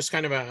 So just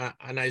kind of a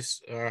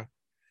nice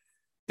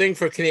thing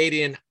for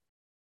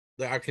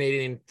our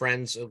Canadian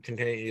friends,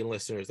 Canadian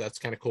listeners. That's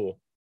kind of cool.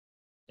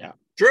 Yeah.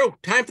 Drew,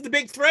 time for the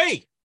big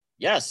three.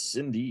 Yes,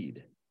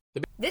 indeed.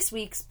 This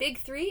week's Big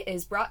Three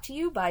is brought to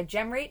you by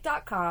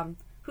GemRate.com.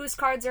 Whose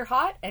cards are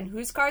hot and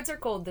whose cards are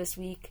cold this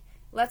week?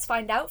 Let's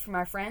find out from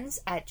our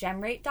friends at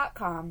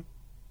GemRate.com.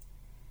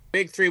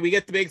 Big three. We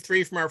get the big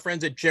three from our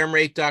friends at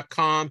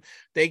GemRate.com.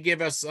 They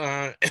give us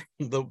the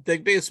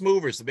biggest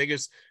movers, the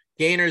biggest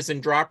gainers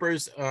and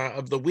droppers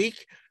of the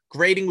week.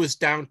 Grading was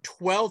down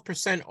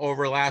 12%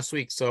 over last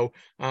week. So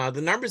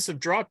the numbers have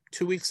dropped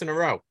 2 weeks in a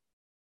row.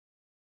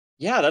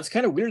 Yeah, that's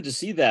kind of weird to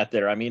see that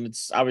there. I mean,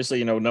 it's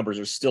obviously, numbers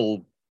are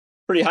still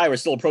pretty high. We're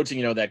still approaching,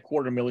 that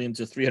 250,000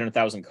 to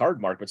 300,000 card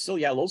mark, but still,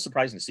 yeah, a little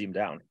surprising to see them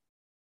down.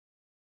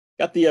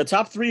 Got the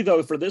top three,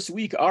 though, for this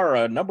week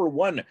are number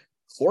one,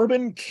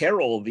 Corbin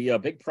Carroll, the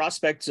big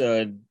prospect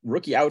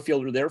rookie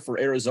outfielder there for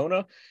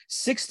Arizona.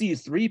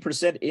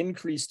 63%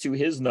 increase to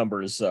his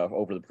numbers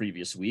over the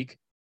previous week.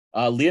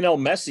 Lionel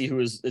Messi,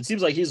 it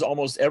seems like he's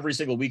almost every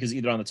single week is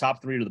either on the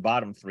top three or the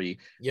bottom three.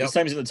 Yep. This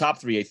time he's in the top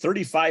three, a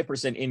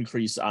 35%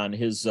 increase on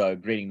his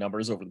grading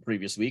numbers over the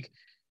previous week.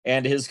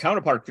 And his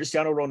counterpart,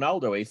 Cristiano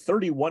Ronaldo, a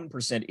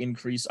 31%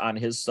 increase on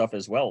his stuff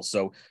as well.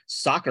 So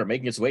soccer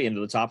making its way into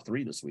the top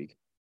three this week.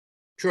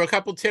 True, a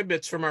couple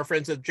tidbits from our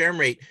friends at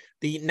GemRate.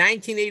 The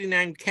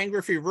 1989 Ken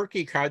Griffey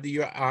rookie card,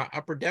 the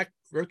Upper Deck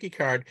rookie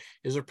card,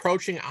 is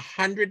approaching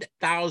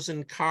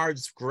 100,000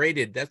 cards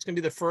graded. That's going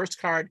to be the first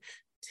card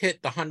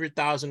hit the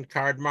 100,000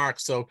 card mark.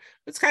 So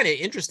it's kind of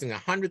interesting,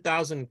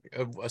 100,000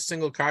 of a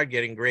single card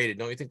getting graded.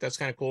 Don't you think that's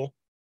kind of cool?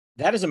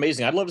 That is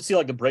amazing. I'd love to see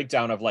the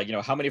breakdown of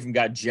how many of them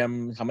got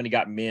gem, how many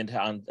got mint,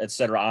 on et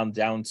cetera, on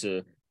down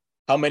to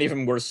how many of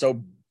them were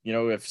so,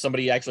 if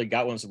somebody actually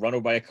got one run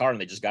over by a car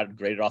and they just got it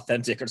graded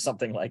authentic or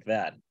something like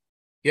that.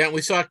 Yeah,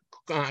 we saw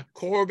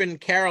Corbin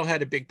Carroll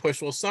had a big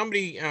push. Well,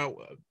 somebody, a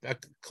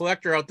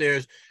collector out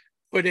there,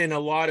 put in a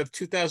lot of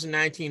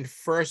 2019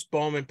 first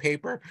Bowman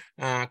paper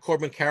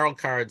Corbin Carroll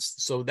cards.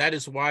 So that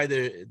is why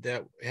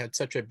that had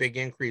such a big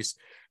increase.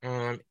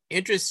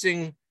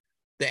 Interesting,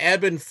 the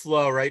ebb and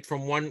flow, right,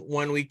 from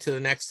one week to the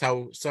next,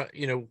 how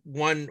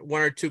one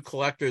or two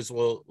collectors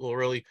will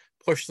really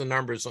push the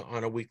numbers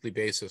on a weekly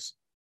basis.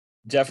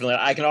 Definitely.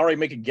 I can already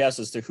make a guess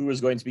as to who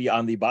is going to be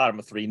on the bottom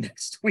three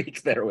next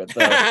week there with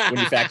when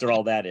you factor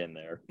all that in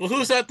there. Well,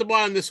 who's at the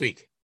bottom this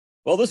week?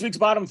 Well, this week's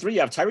bottom three,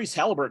 you have Tyrese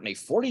Halliburton, a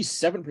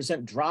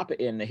 47% drop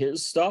in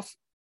his stuff.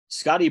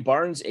 Scotty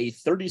Barnes, a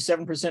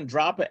 37%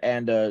 drop,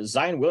 and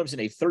Zion Williamson,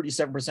 a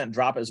 37%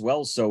 drop as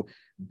well. So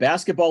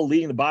basketball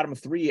leading the bottom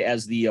three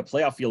as the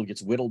playoff field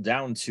gets whittled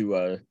down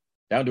to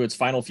its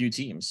final few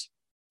teams.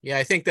 Yeah,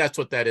 I think that's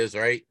what that is,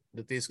 right?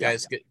 That these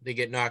guys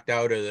get knocked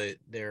out, or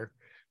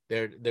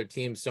their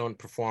teams don't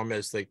perform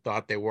as they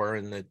thought they were,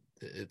 and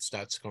it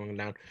starts going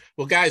down.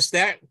 Well, guys,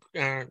 that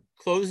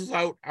closes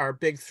out our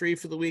big three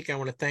for the week. I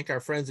want to thank our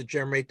friends at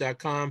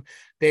GemRate.com.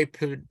 They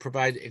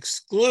provide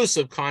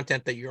exclusive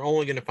content that you're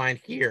only going to find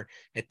here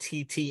at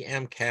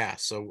TTMcast.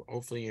 So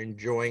hopefully you're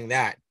enjoying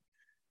that.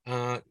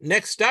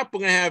 Next up, we're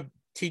going to have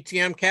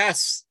TTMcast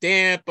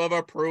stamp of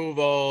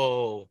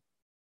approval.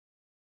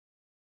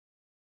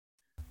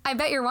 I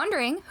bet you're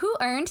wondering who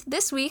earned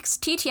this week's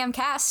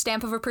TTMcast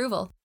stamp of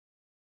approval.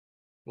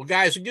 Well,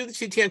 guys, we do the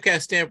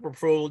TTMcast stamp of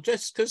approval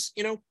just because,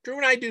 Drew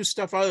and I do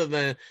stuff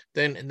other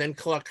than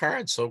collect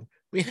cards. So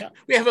we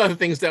have other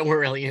things that we're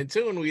really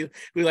into, and we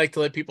like to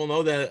let people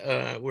know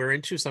that we're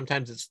into.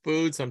 Sometimes it's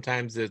food,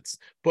 sometimes it's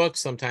books,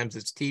 sometimes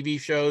it's TV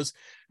shows,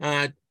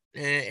 and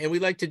we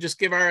like to just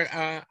give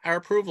our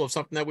approval of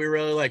something that we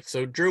really like.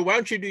 So, Drew, why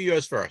don't you do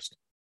yours first?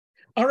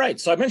 All right.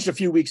 So I mentioned a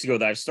few weeks ago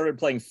that I started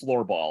playing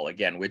floorball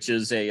again, which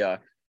is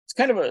it's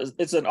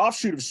it's an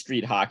offshoot of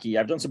street hockey.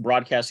 I've done some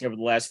broadcasting over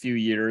the last few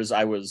years.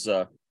 I was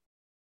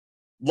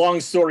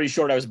long story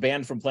short, I was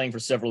banned from playing for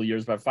several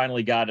years, but I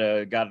finally got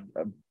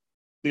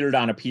cleared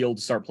on appeal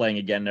to start playing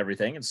again and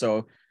everything. And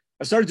so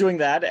I started doing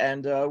that.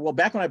 And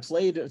back when I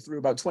played through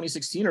about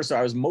 2016 or so,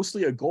 I was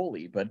mostly a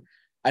goalie, but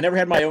I never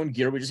had my own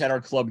gear. We just had our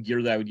club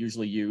gear that I would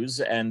usually use.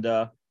 And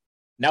now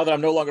that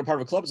I'm no longer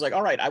part of a club, it's like,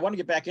 all right, I want to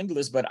get back into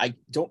this, but I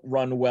don't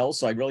run well,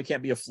 so I really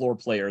can't be a floor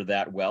player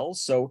that well.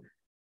 So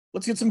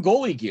let's get some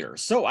goalie gear.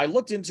 So I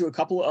looked into a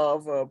couple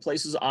of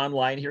places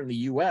online here in the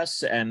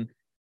US, and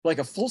like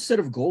a full set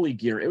of goalie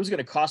gear, it was going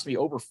to cost me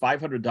over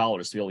 $500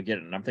 to be able to get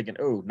it. And I'm thinking,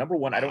 oh, number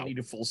one, I don't need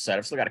a full set.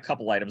 I've still got a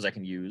couple items I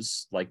can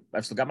use. Like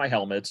I've still got my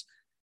helmet.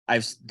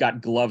 I've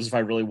got gloves if I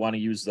really want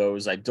to use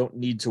those. I don't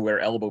need to wear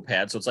elbow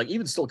pads. So it's like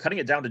even still cutting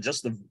it down to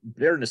just the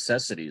bare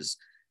necessities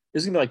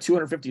is going to be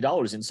like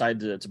 $250 inside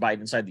to buy it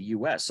inside the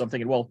US. So I'm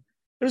thinking, well,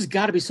 there's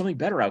got to be something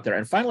better out there.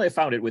 And finally, I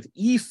found it with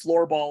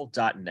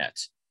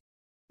efloorball.net.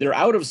 They're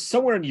out of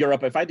somewhere in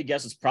Europe. If I had to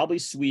guess, it's probably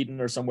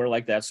Sweden or somewhere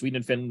like that. Sweden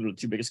and Finland are the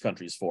two biggest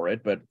countries for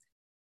it. But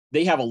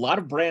they have a lot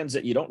of brands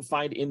that you don't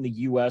find in the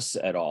US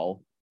at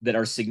all that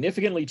are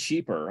significantly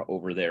cheaper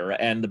over there.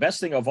 And the best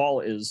thing of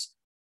all is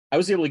I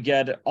was able to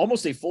get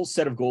almost a full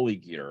set of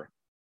goalie gear.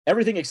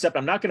 Everything except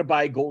I'm not going to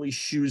buy goalie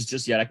shoes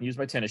just yet. I can use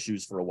my tennis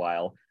shoes for a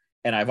while.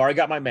 And I've already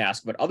got my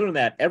mask. But other than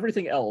that,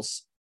 everything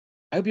else,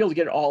 I would be able to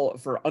get it all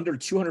for under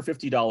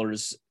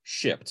 $250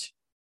 shipped.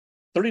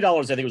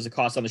 $30, I think, was the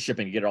cost on the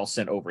shipping to get it all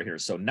sent over here.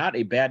 So not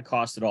a bad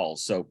cost at all.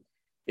 So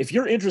if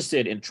you're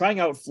interested in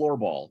trying out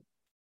floorball,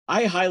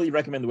 I highly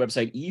recommend the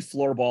website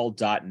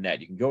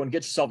efloorball.net. You can go and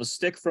get yourself a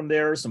stick from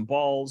there, some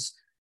balls.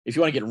 If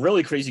you want to get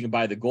really crazy, you can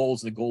buy the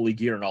goals and the goalie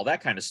gear and all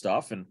that kind of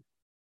stuff. And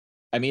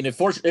I mean, if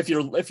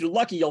you're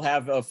lucky, you'll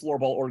have a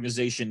floorball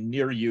organization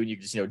near you, and you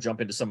can just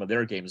jump into some of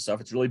their games and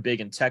stuff. It's really big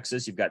in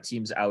Texas. You've got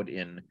teams out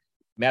in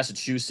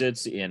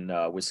Massachusetts, in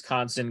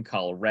Wisconsin,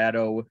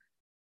 Colorado,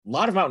 a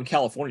lot of them out in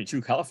California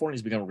too.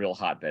 California's become a real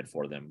hotbed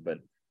for them. But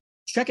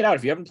check it out.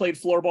 If you haven't played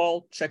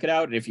floorball, check it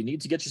out. And if you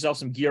need to get yourself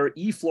some gear,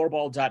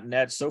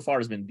 efloorball.net so far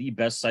has been the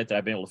best site that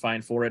I've been able to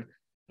find for it.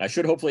 I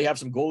should hopefully have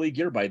some goalie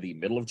gear by the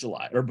middle of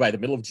July or by the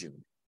middle of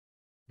June.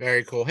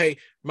 Very cool. Hey,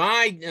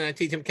 my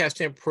TTM Cast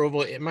stamp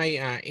approval,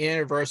 my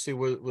anniversary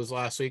was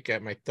last week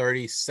at my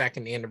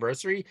 32nd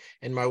anniversary.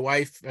 And my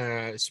wife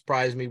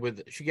surprised me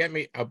she got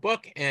me a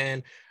book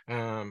and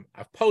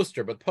a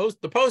poster. But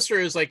the poster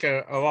is like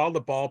of all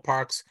the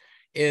ballparks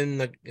in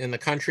the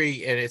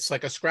country, and it's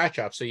like a scratch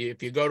off. So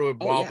if you go to a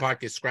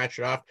ballpark, you scratch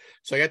it off.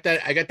 So I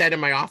got that in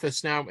my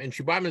office now. And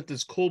she bought me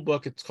this cool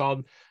book. It's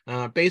called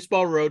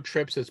Baseball Road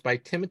Trips. It's by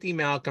Timothy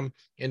Malcolm,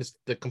 and it's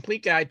the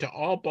complete guide to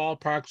all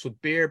ballparks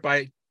with beer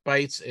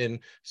bites and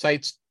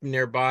sites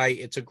nearby.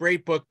 It's a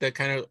great book that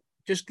kind of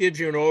just gives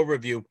you an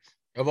overview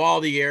of all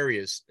the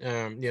areas,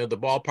 the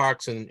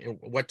ballparks and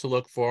what to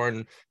look for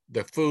and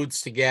the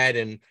foods to get.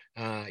 And,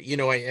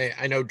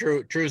 I know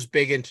Drew's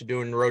big into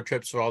doing road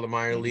trips for all the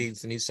minor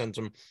leagues, and he's done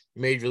some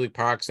major league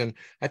parks. And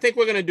I think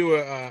we're going to do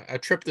a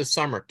trip this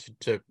summer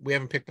to we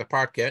haven't picked the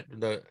park yet,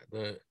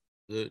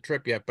 the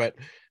trip yet, but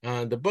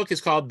the book is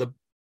called The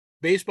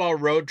Baseball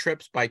Road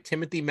Trips by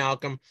Timothy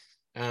Malcolm.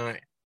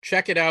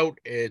 Check it out.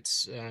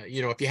 It's,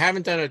 if you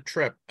haven't done a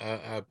trip,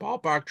 a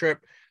ballpark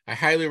trip, I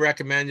highly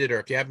recommend it. Or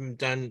if you haven't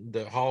done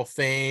the Hall of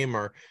Fame,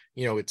 or,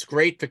 it's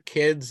great for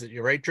kids.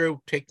 You're right, Drew,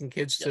 taking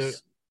kids to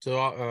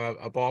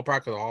a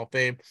ballpark or the Hall of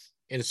Fame,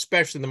 and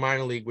especially the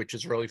minor league, which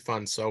is really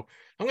fun. So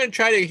I'm going to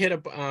try to hit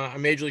a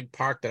major league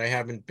park that I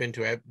haven't been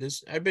to.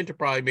 I've been to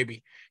probably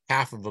maybe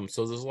half of them.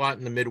 So there's a lot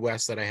in the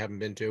Midwest that I haven't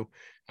been to.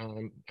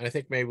 I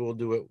think maybe we'll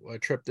do a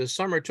trip this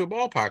summer to a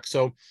ballpark.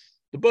 So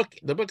the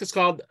book is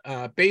called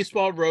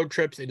Baseball Road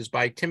Trips. It is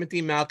by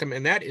Timothy Malcolm,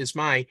 and that is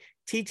my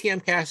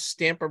TTM Cast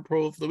stamp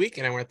approval for the week.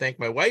 And I want to thank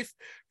my wife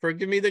for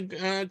giving me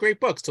the great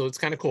book. So it's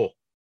kind of cool.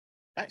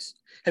 Nice.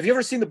 Have you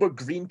ever seen the book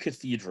Green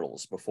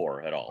Cathedrals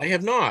before at all? I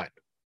have not.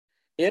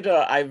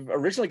 I've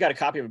originally got a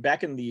copy of it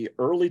back in the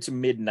early to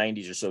mid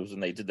 90s or so when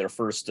they did their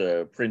first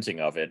printing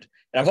of it.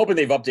 And I'm hoping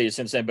they've updated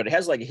since then, but it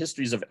has like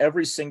histories of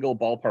every single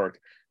ballpark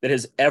that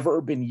has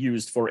ever been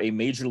used for a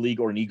major league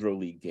or Negro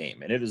League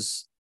game. And it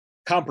is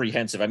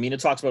comprehensive. I mean, it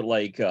talks about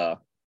like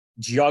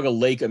Geauga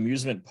Lake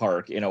Amusement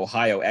Park in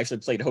Ohio actually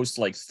played host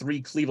to like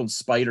 3 Cleveland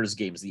Spiders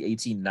games in the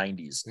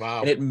 1890s. Wow.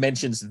 And it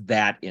mentions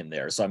that in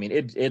there. So, I mean,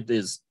 it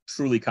is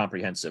truly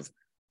comprehensive.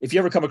 If you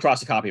ever come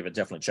across a copy of it,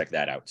 definitely check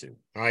that out too.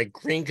 All right.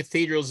 Green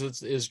Cathedrals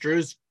is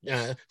Drew's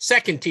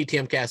second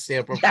TTM Cast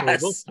stamp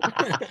approval.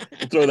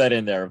 Throw that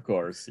in there, of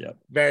course. Yep.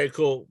 Very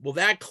cool. Well,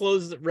 that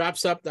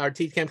wraps up our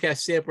TTM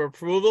Cast stamp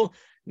approval.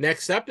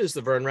 Next up is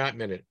the Vern Rapp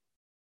Minute.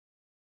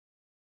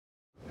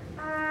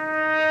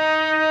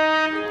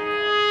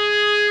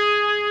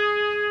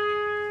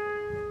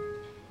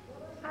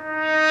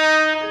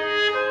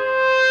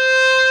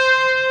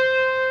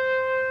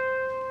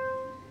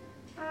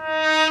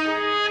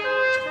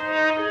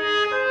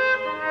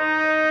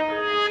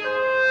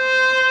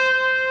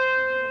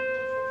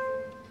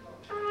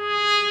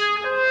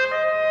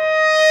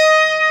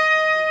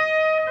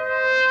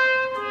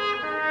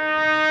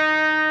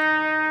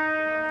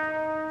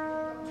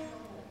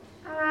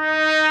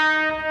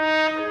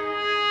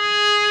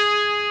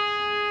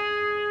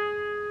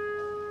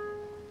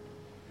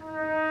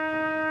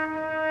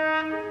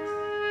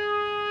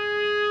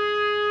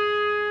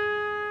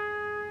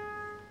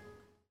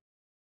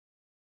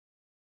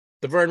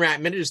 The Vern Rapp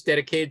Minute is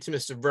dedicated to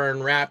Mr.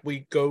 Vern Rapp.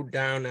 We go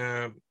down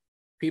a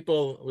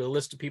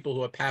list of people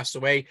who have passed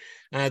away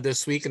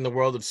this week in the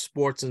world of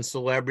sports and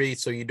celebrity,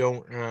 so you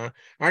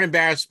aren't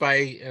embarrassed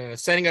by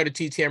sending out a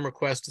TTM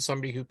request to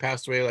somebody who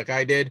passed away like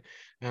I did.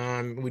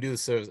 We do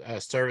this as a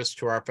service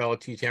to our fellow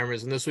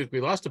TTMers, and this week we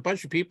lost a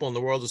bunch of people in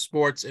the world of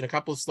sports and a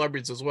couple of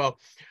celebrities as well.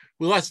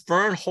 We lost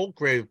Vern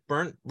Holtgrave.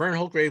 Vern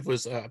Holtgrave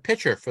was a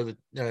pitcher for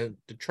the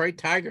Detroit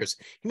Tigers.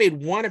 He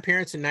made one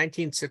appearance in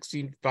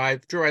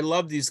 1965. Drew, I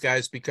love these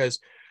guys because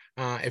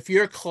if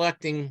you're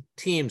collecting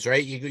teams,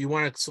 right, you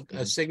want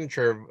a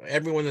signature of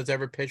everyone that's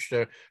ever pitched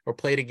or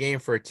played a game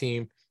for a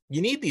team.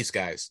 You need these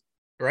guys,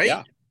 right?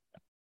 Yeah.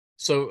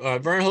 So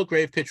Vern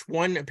Holtgrave pitched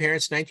one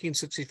appearance in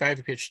 1965.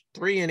 He pitched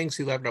 3 innings.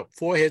 He left out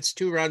 4 hits,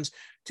 2 runs,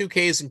 2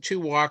 Ks, and 2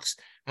 walks.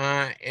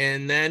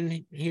 And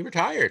then he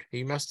retired.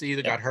 He must have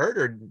either got hurt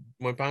or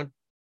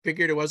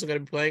figured it wasn't going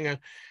to be playing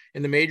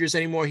in the majors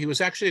anymore. He was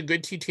actually a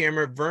good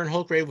TTMer. Vern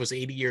Holtgrave was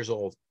 80 years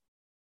old.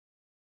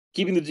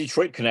 Keeping the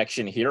Detroit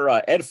connection here,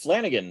 Ed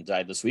Flanagan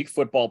died this week.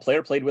 Football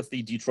player, played with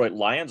the Detroit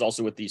Lions,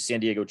 also with the San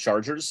Diego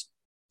Chargers.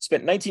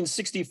 Spent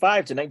 1965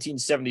 to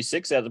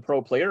 1976 as a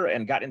pro player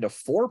and got into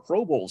 4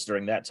 Pro Bowls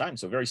during that time.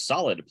 So very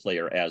solid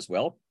player as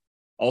well.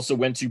 Also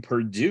went to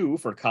Purdue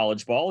for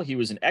college ball. He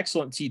was an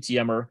excellent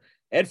TTMer.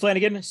 Ed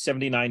Flanagan,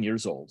 79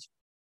 years old.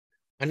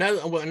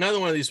 Another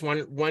one of these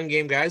one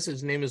game guys,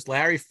 his name is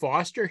Larry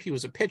Foster. He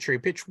was a pitcher. He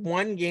pitched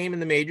 1 game in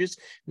the majors,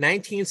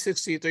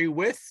 1963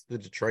 with the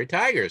Detroit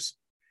Tigers.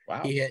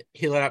 Wow.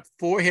 He let up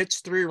 4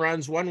 hits, 3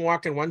 runs, 1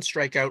 walk, and 1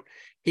 strikeout.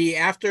 He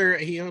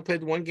only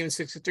played 1 game in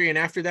 63, and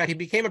after that he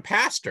became a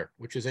pastor,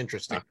 which is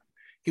interesting.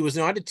 He was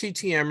not a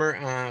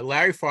TTMer.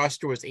 Larry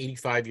Foster was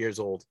 85 years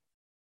old.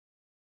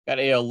 Got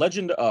a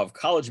legend of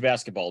college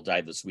basketball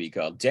died this week.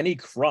 Denny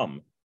Crum,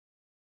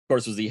 of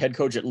course, was the head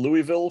coach at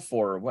Louisville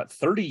for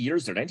 30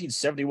 years there,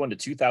 1971 to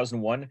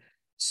 2001.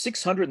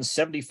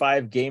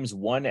 675 games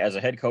won as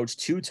a head coach,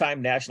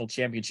 2-time national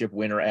championship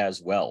winner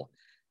as well.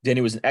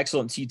 Denny was an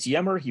excellent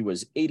TTMer. He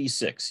was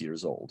 86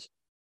 years old.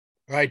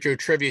 All right, Joe,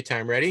 trivia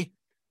time. Ready?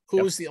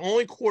 Who was the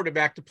only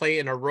quarterback to play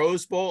in a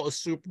Rose Bowl, a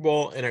Super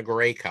Bowl, and a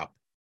Grey Cup?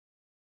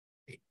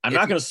 I'm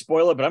not going to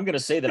spoil it, but I'm going to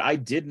say that I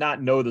did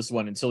not know this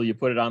one until you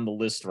put it on the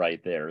list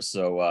right there.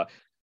 So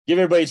give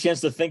everybody a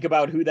chance to think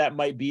about who that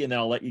might be, and then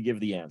I'll let you give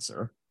the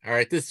answer. All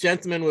right, this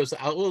gentleman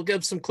we'll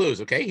give some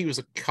clues, okay? He was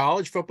a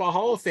college football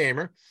Hall of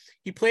Famer.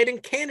 He played in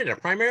Canada,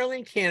 primarily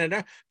in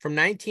Canada, from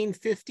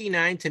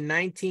 1959 to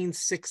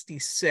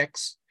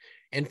 1966.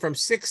 And from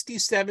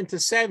 67 to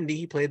 70,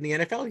 he played in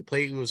the NFL.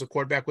 He was a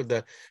quarterback with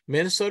the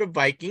Minnesota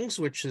Vikings,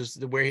 which is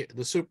where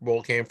the Super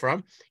Bowl came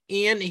from.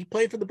 And he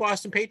played for the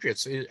Boston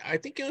Patriots. I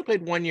think he only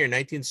played 1 year,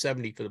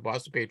 1970, for the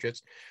Boston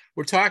Patriots.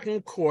 We're talking,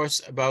 of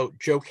course, about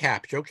Joe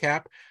Kapp. Joe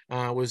Kapp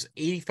was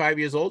 85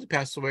 years old. He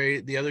passed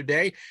away the other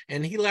day.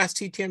 And he last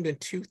TTM'd in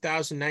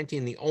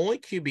 2019, the only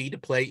QB to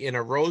play in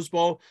a Rose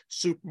Bowl,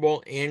 Super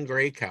Bowl, and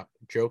Grey Cup.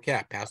 Joe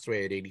Kapp passed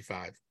away at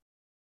 85.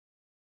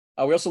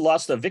 We also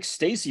lost Vic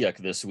Stasiuk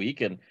this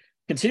week, and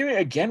continuing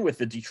again with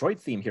the Detroit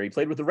theme here. He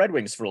played with the Red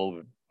Wings for a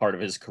little part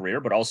of his career,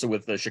 but also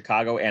with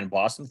Chicago and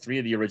Boston, 3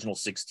 of the original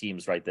 6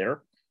 teams right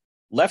there.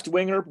 Left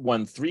winger,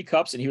 won 3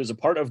 cups, and he was a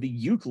part of the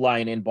Uke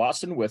line in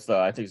Boston with,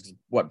 I think,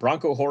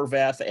 Bronco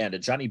Horvath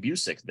and Johnny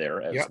Busick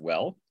there as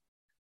well.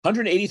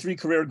 183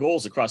 career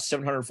goals across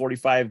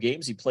 745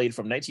 games. He played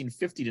from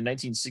 1950 to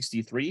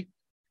 1963.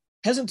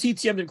 Hasn't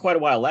TTM'd in quite a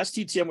while. Last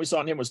TTM we saw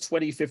on him was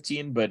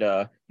 2015,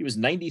 but he was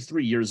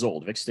 93 years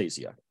old, Vic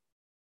Stasiuk.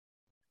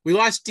 We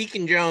lost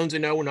Deacon Jones,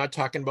 and no, we're not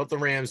talking about the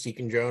Rams,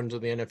 Deacon Jones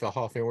of the NFL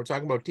Hall of Fame. We're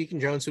talking about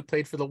Deacon Jones, who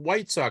played for the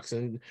White Sox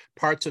in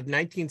parts of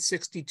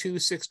 1962,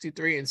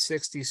 63, and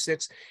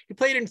 66. He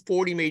played in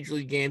 40 Major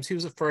League games. He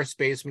was a first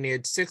baseman. He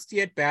had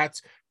 60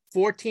 at-bats,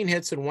 14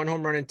 hits and 1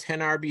 home run and 10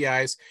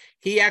 RBIs.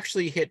 He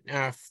actually hit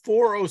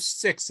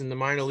 406 in the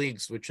minor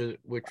leagues, which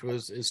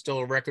is still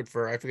a record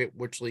for, I forget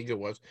which league it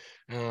was.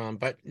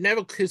 But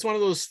never, he's one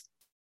of those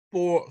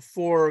four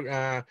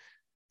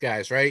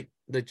guys, right,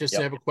 that just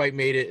never quite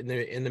made it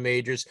in the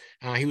majors.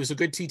 He was a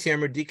good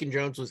TTMer. Deacon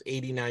Jones was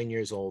 89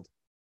 years old.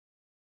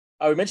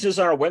 We mentioned this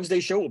on our Wednesday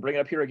show. We'll bring it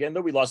up here again,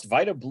 though. We lost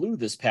Vida Blue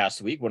this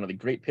past week, one of the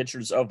great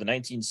pitchers of the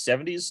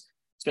 1970s.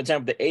 Spent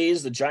time with the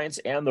A's, the Giants,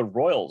 and the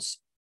Royals.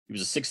 He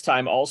was a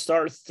 6-time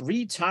All-Star,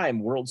 3-time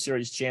World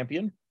Series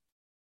champion. I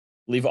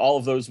believe all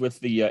of those with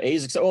the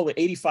A's, except the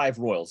 85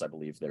 Royals, I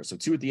believe, there. So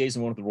 2 with the A's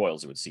and 1 with the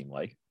Royals, it would seem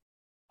like.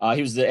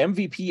 He was the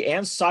MVP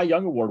and Cy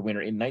Young Award winner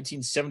in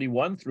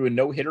 1971, threw a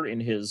no-hitter in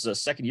his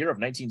second year of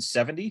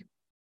 1970.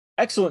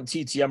 Excellent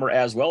TTMer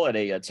as well at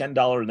a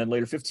 $10 and then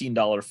later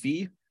 $15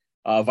 fee.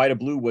 Vida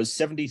Blue was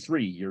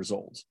 73 years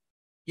old.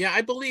 Yeah,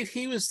 I believe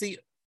he was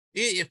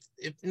if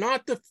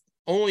not the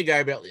only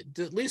guy, but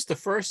at least the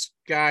first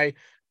guy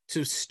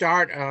to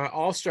start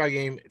All-Star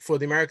game for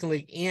the American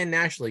League and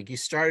National League.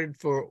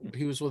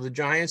 He was with the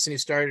Giants, and he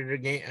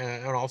started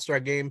an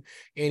All-Star game,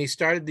 and he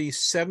started the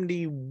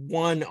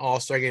 71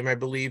 All-Star game, I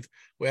believe,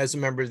 as a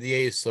member of the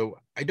A's. So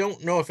I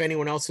don't know if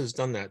anyone else has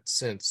done that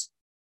since.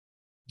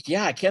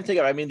 Yeah, I can't think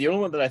of. I mean, the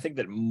only one that I think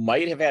that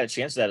might have had a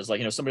chance of that is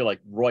like, somebody like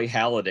Roy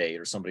Halladay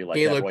or somebody like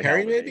Caleb that. Roy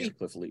Perry, Halladay maybe? or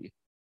Cliff Lee.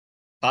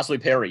 Possibly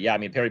Perry. Yeah, I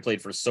mean, Perry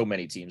played for so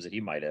many teams that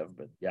he might have,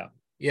 but yeah.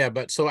 Yeah,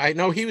 but so I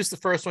know he was the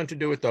first one to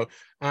do it, though.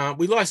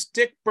 We lost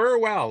Dick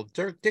Burwell.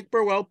 Dick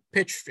Burwell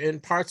pitched in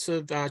parts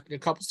of a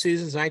couple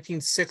seasons,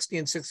 1960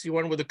 and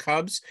 61 with the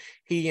Cubs.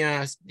 He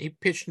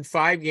pitched in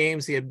 5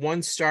 games. He had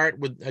 1 start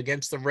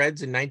against the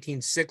Reds in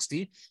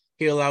 1960.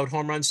 He allowed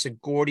home runs to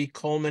Gordy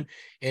Coleman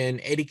and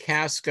Eddie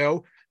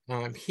Casco.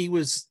 He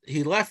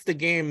left the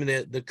game.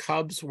 The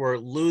Cubs were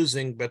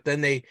losing, but then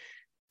they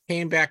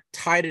came back,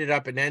 tied it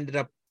up, and ended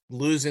up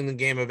losing the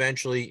game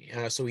eventually,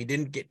 so he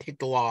didn't take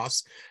the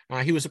loss.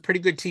 He was a pretty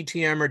good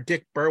TTMer.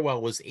 Dick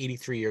Burwell was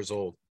 83 years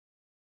old.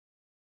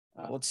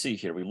 Let's see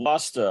here. We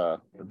lost,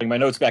 bring my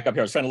notes back up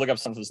here. I was trying to look up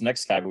some of this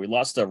next guy, but we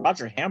lost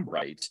Roger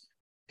Hambright,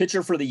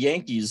 pitcher for the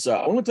Yankees.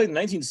 Only played the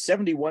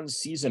 1971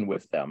 season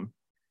with them.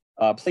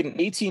 Played in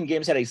 18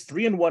 games, had a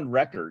 3-1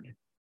 record.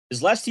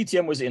 His last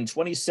TTM was in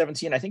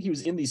 2017. I think he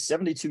was in the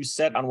 72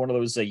 set on one of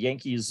those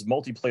Yankees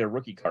multiplayer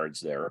rookie cards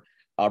there.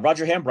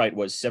 Roger Hambright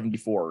was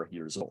 74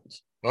 years old.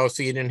 Oh,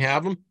 so you didn't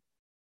have him?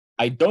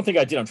 I don't think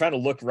I did. I'm trying to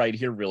look right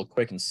here real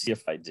quick and see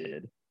if I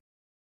did.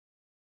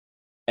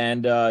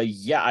 And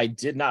yeah, I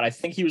did not. I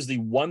think he was the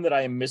one that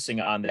I am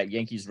missing on that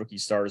Yankees Rookie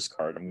Stars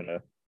card. I'm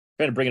trying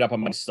to bring it up on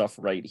my stuff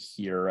right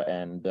here.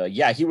 And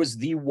yeah, he was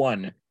the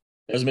one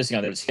that was missing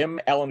on there. It was him,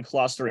 Alan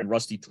Kloster, and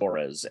Rusty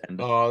Torres. And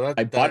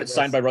I bought it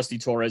signed by Rusty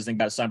Torres, then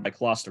got it signed by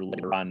Kloster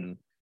later on.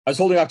 I was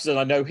holding off because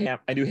I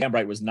knew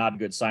Hambright was not a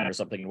good sign or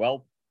something.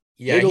 Well,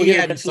 yeah, he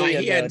hadn't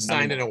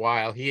signed in a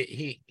while.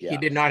 He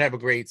did not have a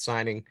great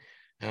signing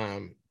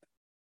thing,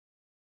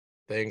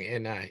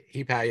 and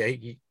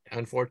he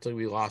unfortunately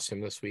we lost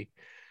him this week.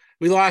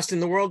 We lost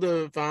in the world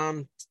of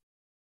I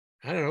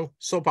don't know,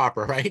 soap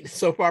opera, right?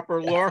 Soap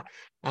opera lore.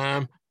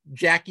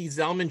 Jackie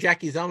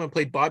Zellman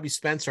played Bobby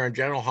Spencer on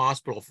General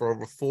Hospital for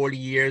over 40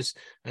 years.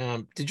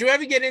 Did you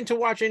ever get into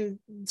watching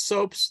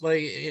soaps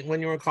like when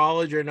you were in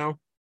college or no?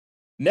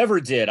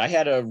 Never did. I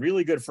had a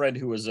really good friend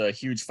who was a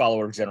huge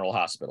follower of General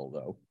Hospital,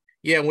 though.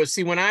 Yeah, well,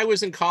 see, when I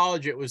was in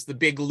college, it was the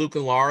big Luke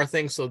and Laura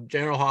thing. So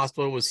General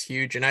Hospital was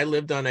huge, and I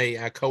lived on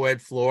a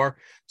co-ed floor,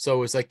 so it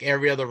was like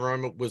every other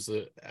room. It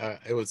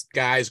was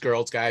guys,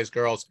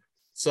 girls.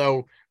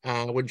 So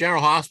when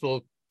General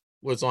Hospital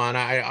was on,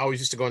 I always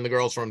used to go in the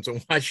girls' rooms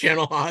and watch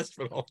General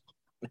Hospital.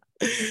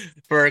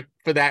 for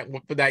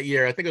that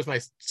year. I think it was my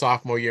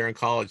sophomore year in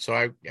college.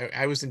 So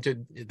I was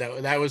into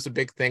that. That was a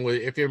big thing.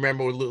 If you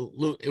remember,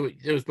 Luke,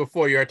 it was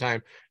before your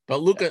time.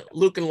 But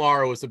Luke and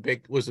Laura was a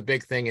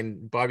big thing,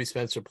 and Bobby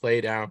Spencer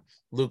played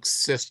Luke's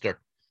sister.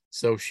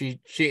 So she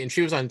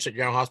was on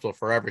General Hospital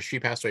forever. She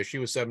passed away. She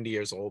was 70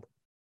 years old.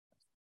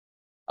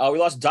 We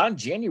lost Don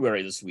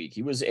January this week.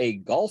 He was a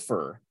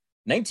golfer,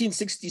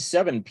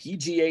 1967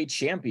 PGA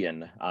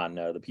champion on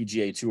the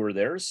PGA Tour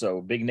there.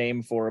 So big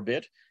name for a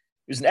bit.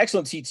 He was an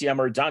excellent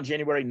TTMer. Don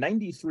January,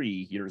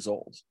 93 years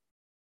old.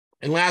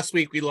 And last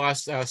week we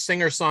lost a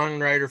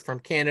singer-songwriter from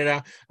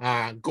Canada,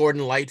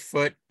 Gordon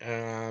Lightfoot.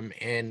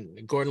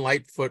 And Gordon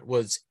Lightfoot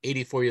was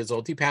 84 years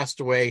old. He passed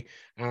away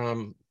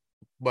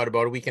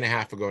about a week and a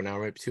half ago now,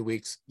 right? 2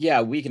 weeks. Yeah,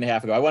 a week and a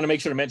half ago. I want to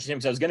make sure to mention him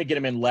because I was going to get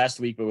him in last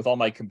week, but with all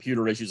my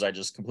computer issues, I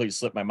just completely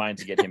slipped my mind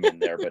to get him in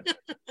there. But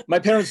my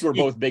parents were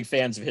both big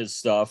fans of his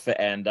stuff,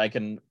 and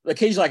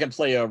occasionally I can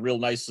play a real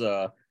nice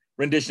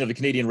rendition of the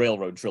Canadian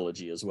Railroad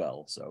trilogy as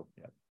well. So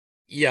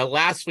yeah,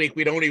 last week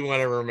we don't even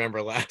want to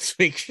remember last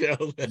week's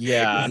show.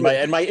 Yeah,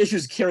 and my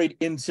issues carried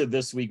into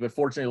this week, but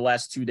fortunately the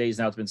last 2 days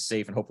now it's been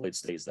safe, and hopefully it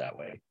stays that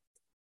way.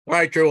 All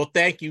right, Drew. Well,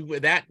 thank you.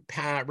 That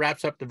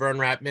wraps up the Vern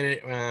Rapp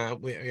Minute.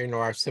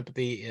 Our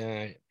sympathy,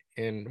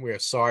 and we're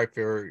sorry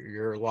for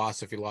your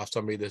loss if you lost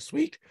somebody this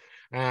week.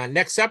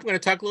 Next up, we're going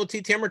to talk a little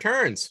TTM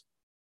returns.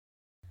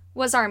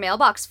 Was our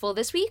mailbox full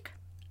this week?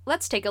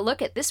 Let's take a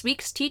look at this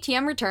week's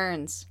TTM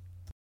returns.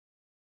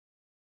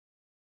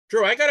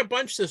 Drew, I got a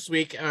bunch this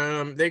week.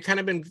 They've kind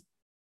of been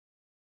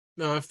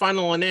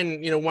funneling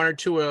in, one or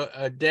two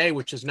a day,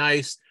 which is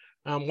nice.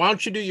 Why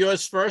don't you do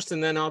yours first,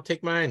 and then I'll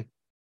take mine.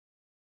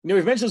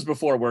 We've mentioned this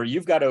before where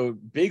you've got a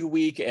big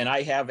week and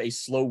I have a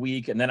slow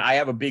week, and then I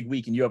have a big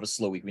week and you have a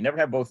slow week. We never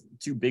have both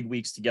 2 big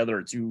weeks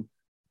together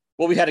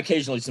we've had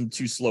occasionally some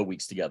 2 slow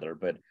weeks together,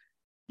 but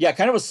yeah,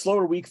 kind of a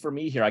slower week for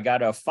me here. I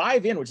got a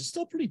 5 in, which is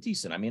still pretty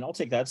decent. I mean, I'll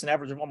take that. It's an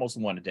average of almost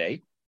 1 a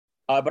day.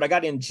 But I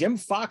got in Jim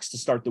Fox to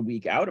start the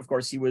week out. Of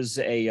course, he was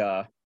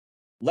a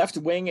left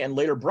wing and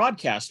later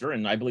broadcaster,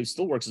 and I believe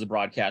still works as a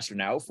broadcaster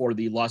now for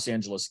the Los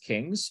Angeles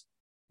Kings.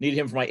 Needed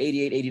him for my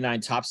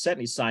 88-89 top set, and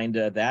he signed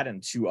that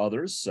and 2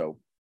 others. So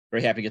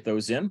very happy to get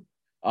those in.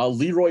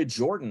 Leroy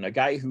Jordan, a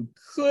guy who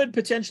could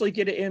potentially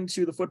get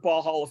into the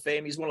Football Hall of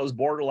Fame. He's one of those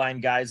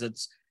borderline guys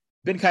that's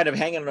been kind of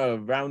hanging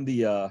around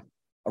the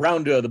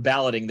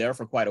balloting there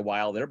for quite a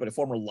while there, but a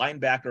former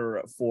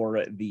linebacker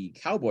for the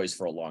Cowboys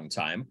for a long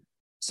time.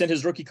 Sent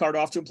his rookie card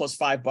off to him plus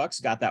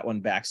 $5, got that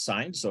one back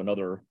signed. So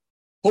another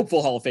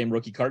hopeful Hall of Fame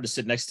rookie card to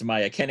sit next to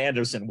my Ken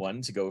Anderson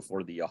one to go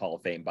for the Hall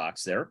of Fame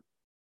box there.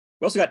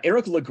 We also got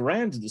Eric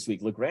LeGrand this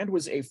week. LeGrand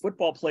was a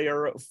football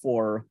player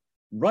for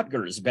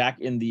Rutgers back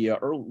in the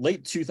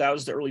late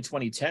 2000s to early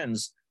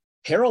 2010s,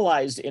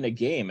 paralyzed in a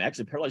game,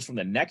 actually paralyzed from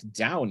the neck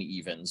down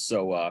even.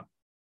 So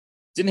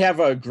didn't have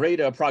a great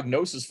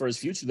prognosis for his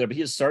future there, but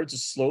he has started to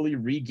slowly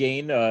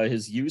regain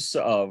his use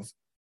of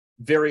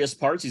various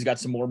parts. He's got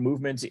some more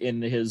movement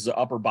in his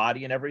upper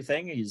body and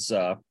everything. He's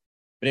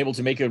been able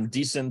to make a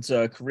decent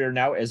career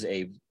now as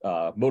a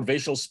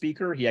motivational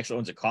speaker. He actually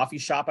owns a coffee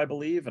shop, I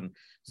believe, and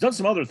he's done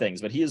some other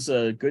things, but he is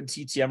a good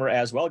TTMer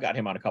as well. Got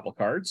him on a couple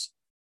cards.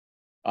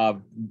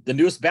 The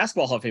newest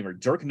basketball Hall of Famer,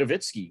 Dirk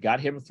Nowitzki,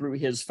 got him through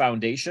his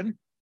foundation.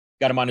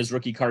 Got him on his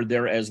rookie card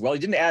there as well. He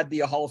didn't add the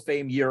Hall of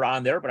Fame year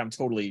on there, but I'm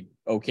totally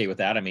okay with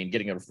that. I mean,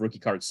 getting a rookie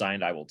card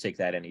signed, I will take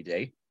that any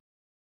day.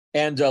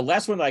 And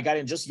last one that I got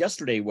in just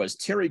yesterday was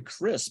Terry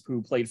Crisp,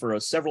 who played for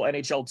several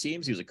NHL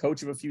teams. He was a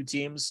coach of a few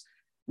teams.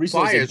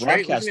 Recently, Flyers, a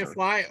right? broadcaster.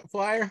 Wasn't he a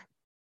flyer?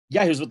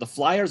 Yeah, he was with the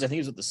Flyers. I think he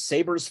was with the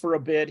Sabres for a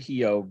bit.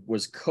 He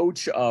was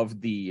coach of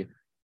the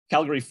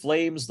Calgary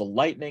Flames, the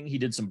Lightning. He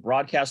did some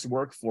broadcast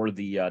work for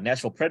the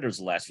Nashville Predators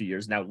the last few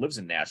years. Now lives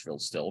in Nashville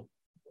still.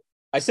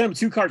 I sent him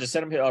 2 cards. I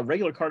sent him a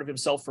regular card of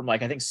himself from,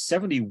 like, I think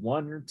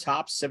 71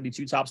 tops,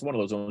 72 tops, one of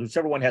those ones,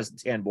 whichever one has the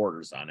tan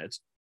borders on it.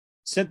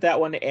 Sent that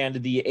one and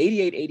the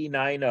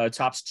 88-89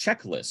 tops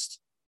checklist.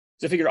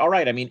 So I figured, all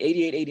right, I mean,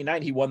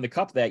 88-89, he won the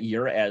cup that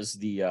year as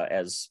the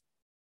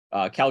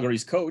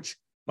Calgary's coach.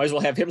 Might as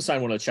well have him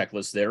sign one of the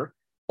checklists there.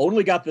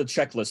 Only got the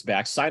checklist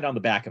back, signed on the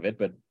back of it,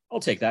 but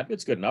I'll take that.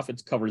 It's good enough.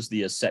 It covers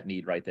the set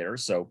need right there.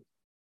 So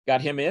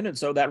got him in, and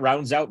so that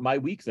rounds out my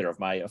week there of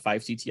my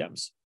 5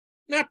 TTMs.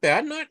 Not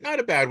bad. Not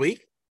a bad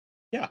week.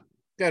 Yeah.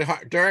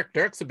 Got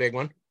Dirk's a big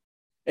one.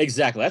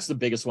 Exactly. That's the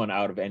biggest one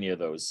out of any of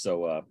those.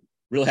 So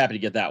real happy to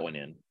get that one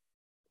in.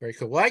 Very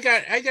cool. Well, I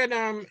got I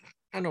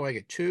don't know, I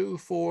got 2,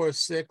 4,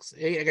 6,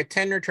 8. I got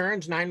 10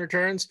 returns, 9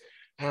 returns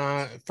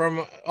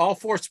from all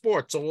 4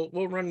 sports. So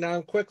we'll run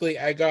down quickly.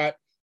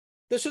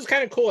 This was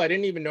kind of cool. I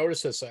didn't even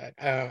notice this.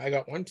 I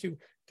got 1, 2,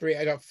 3.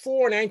 I got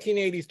 4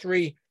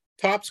 1983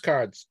 Topps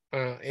cards,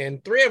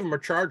 and 3 of them are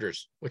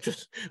Chargers, which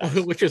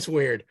is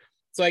weird.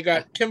 So I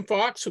got Tim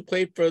Fox, who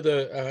played for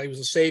he was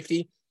a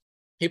safety.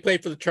 He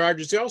played for the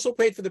Chargers. He also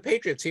played for the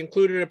Patriots. He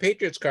included a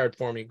Patriots card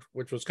for me,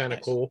 which was kind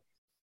of cool.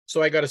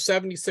 So I got a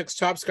 76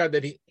 Topps card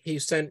that he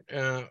sent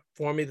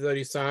for me that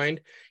he signed.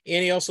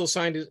 And he also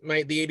signed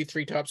the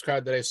 83 Topps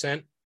card that I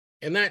sent.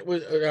 And that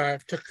was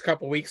took a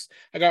couple weeks.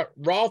 I got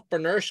Rolf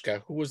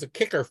Bernershka, who was a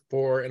kicker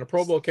and a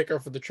Pro Bowl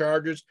kicker for the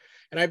Chargers.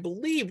 And I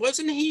believe,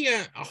 wasn't he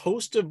a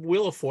host of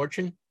Wheel of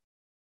Fortune?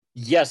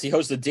 Yes, he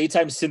hosted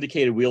daytime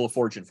syndicated Wheel of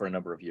Fortune for a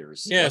number of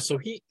years. Yeah, so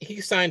he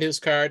signed his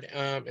card,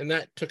 and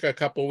that took a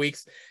couple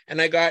weeks.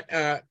 And I got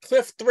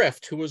Cliff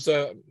Thrift, who was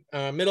a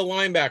middle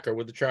linebacker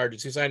with the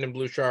Chargers. He signed in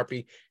blue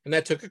Sharpie, and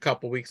that took a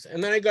couple weeks.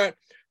 And then I got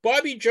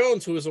Bobby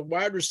Jones, who was a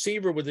wide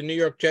receiver with the New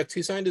York Jets.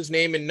 He signed his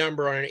name and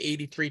number on an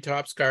 83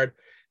 Topps card,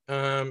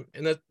 and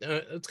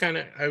that's kind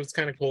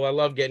of cool. I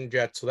love getting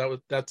Jets, so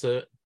those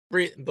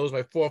are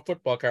my 4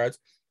 football cards.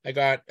 I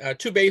got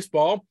 2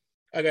 baseball.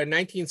 I got a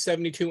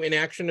 1972 in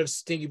action of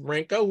Steve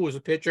Renko, who was a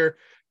pitcher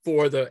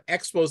for the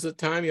Expos at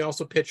the time. He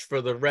also pitched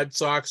for the Red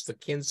Sox, the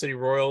Kansas City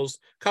Royals,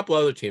 a couple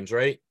other teams,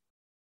 right?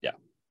 Yeah.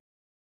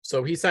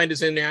 So he signed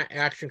his in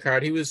action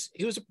card. He was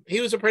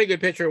a pretty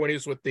good pitcher when he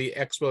was with the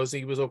Expos.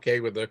 He was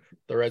okay with the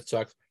Red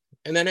Sox.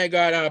 And then I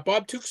got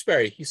Bob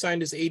Tewksbury. He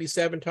signed his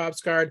 87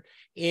 Topps card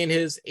and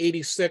his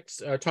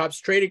 86 Topps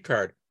traded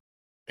card.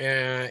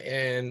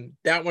 And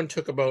that one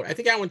took about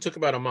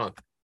a month.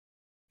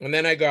 And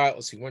then I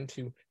got,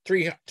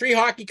 3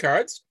 hockey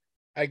cards.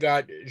 I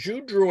got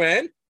Jules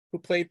Drouin, who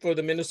played for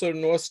the Minnesota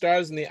North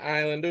Stars and the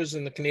Islanders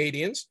and the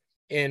Canadiens,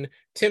 and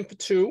Tim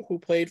Patu, who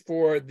played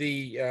for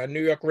the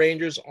New York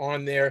Rangers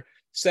on their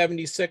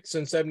 76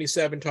 and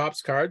 77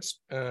 Topps cards.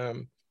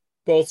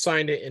 Both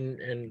signed it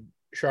in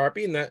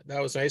Sharpie, and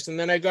that was nice. And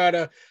then I got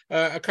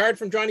a card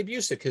from Johnny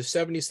Busick, his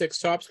 76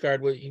 Topps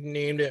card, where he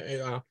named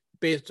it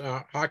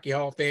Hockey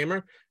Hall of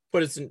Famer,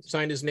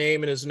 signed his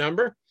name and his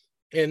number.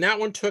 And that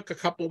one took a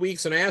couple of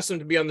weeks, and I asked him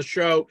to be on the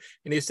show,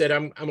 and he said,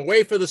 I'm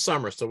away for the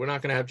summer, so we're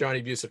not going to have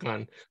Johnny Busick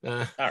on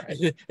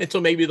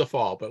until maybe the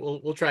fall, but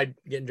we'll try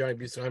getting Johnny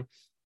Busick on.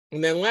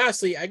 And then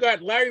lastly, I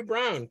got Larry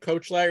Brown,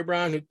 Coach Larry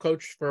Brown, who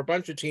coached for a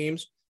bunch of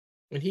teams,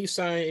 and he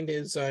signed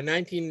his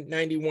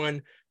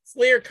 1991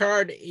 Flair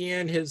card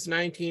and his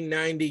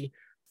 1990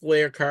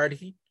 Flair card.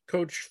 He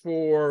coached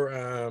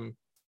for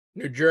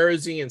New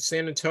Jersey and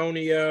San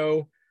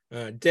Antonio,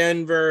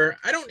 Denver.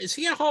 Is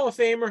he a Hall of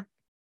Famer?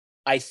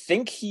 I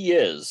think he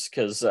is,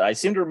 because I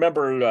seem to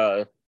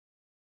remember,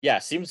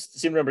 seem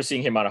to remember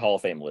seeing him on a Hall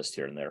of Fame list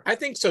here and there. I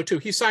think so too.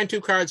 He signed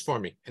 2 cards for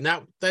me, and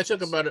that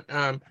took about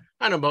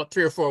about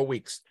 3 or 4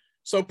 weeks.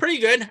 So pretty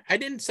good. I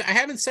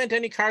haven't sent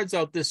any cards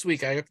out this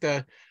week. I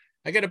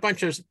got a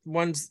bunch of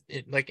ones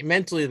like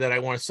mentally that I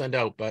want to send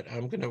out, but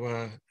I'm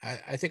gonna.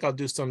 I think I'll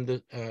do some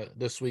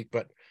this week,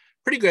 but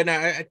pretty good.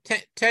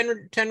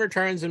 10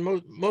 returns, and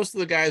most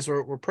of the guys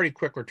were pretty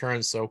quick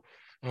returns. So.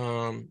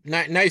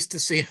 Nice to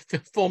see a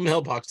full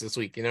mailbox this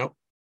week,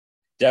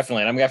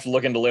 Definitely. And I'm going to have to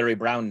look into Larry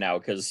Brown now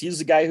because he's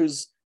the guy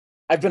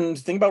I've been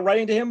thinking about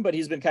writing to him, but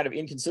he's been kind of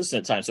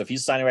inconsistent at times. So if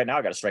he's signing right now,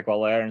 I got to strike while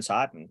the iron's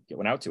hot and get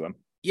one out to him.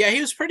 Yeah,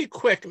 he was pretty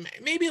quick.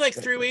 Maybe like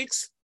 3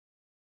 weeks.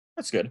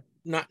 That's good.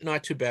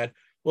 Not too bad.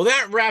 Well,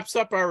 that wraps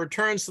up our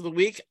returns for the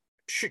week.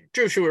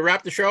 Drew, should we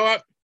wrap the show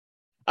up?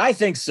 I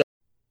think so.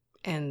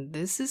 And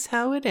this is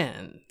how it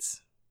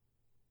ends.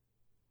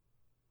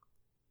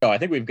 Oh, I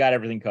think we've got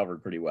everything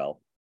covered pretty well.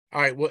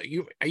 All right. Well,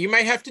 you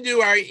might have to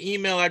do our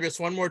email address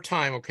one more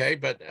time, okay?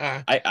 But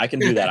I can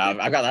do that.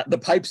 I've got that. The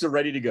pipes are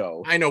ready to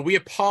go. I know. We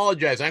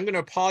apologize. I'm going to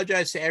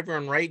apologize to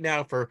everyone right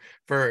now for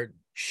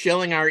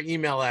shilling our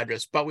email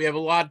address, but we have a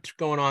lot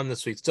going on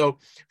this week. So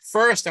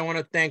first, I want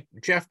to thank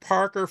Jeff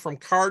Parker from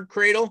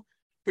Cradle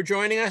for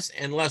joining us,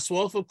 and Les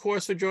Wolff, of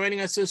course, for joining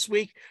us this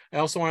week. I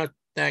also want to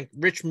thank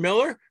Rich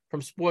Miller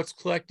from Sports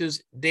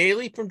Collectors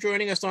Daily for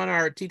joining us on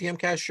our TTM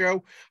Cast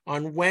show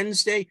on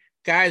Wednesday.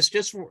 Guys,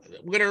 we're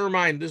going to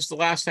remind, this is the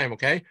last time,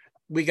 okay?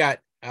 We got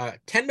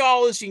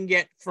 $10 you can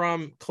get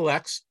from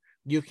Collects.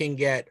 You can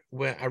get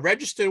a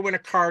register to win a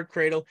card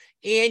Cradle,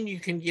 and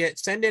you can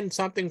send in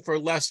something for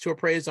less to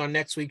appraise on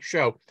next week's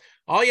show.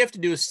 All you have to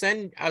do is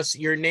send us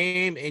your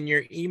name and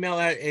your email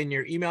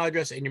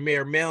address and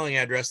your mailing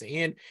address.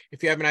 And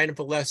if you have an item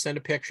for less, send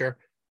a picture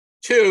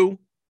to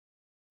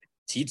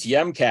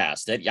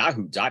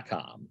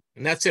ttmcast@yahoo.com.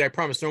 And that's it. I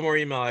promise. No more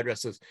email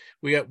addresses.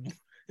 We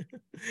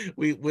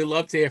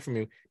love to hear from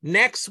you.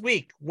 Next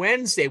week,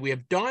 Wednesday, we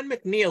have Don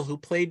McNeil, who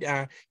played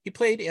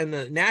in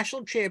the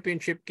national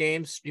championship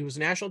games. He was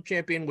national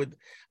champion with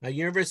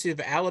University of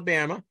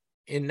Alabama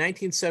in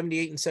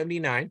 1978 and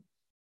 79.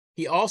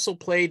 He also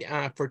played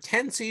for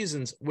 10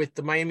 seasons with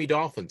the Miami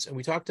Dolphins. And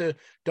we talked to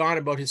Don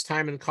about his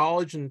time in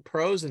college and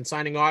pros and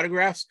signing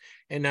autographs.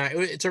 And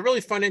it's a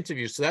really fun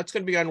interview. So that's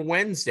going to be on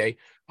Wednesday.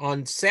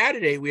 On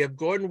Saturday, we have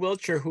Gordon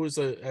Wiltshire, who's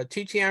a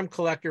TTM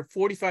collector.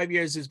 45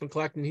 years he's been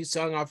collecting. He's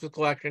selling off the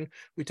collection.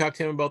 We talked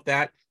to him about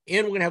that.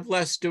 And we're going to have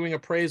Les doing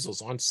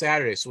appraisals on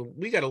Saturday. So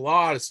we got a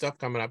lot of stuff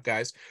coming up,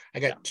 guys. I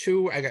think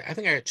I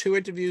got 2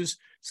 interviews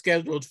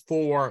scheduled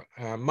for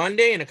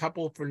Monday and a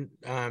couple for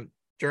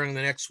during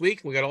the next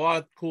week. We got a lot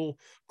of cool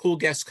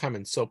guests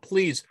coming. So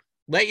please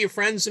let your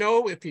friends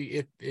know if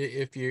you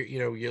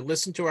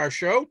listen to our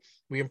show.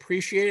 We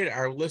appreciate it.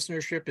 Our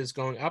listenership is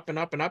going up and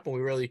up and up, and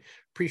we really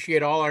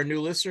appreciate all our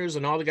new listeners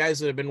and all the guys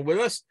that have been with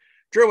us.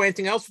 Drew,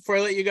 anything else before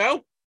I let you go?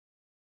 I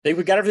think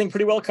we got everything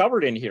pretty well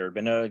covered in here.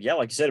 Been like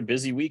you said, a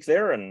busy week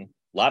there and a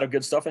lot of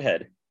good stuff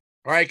ahead.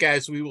 All right,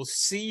 guys, we will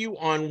see you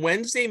on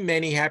Wednesday.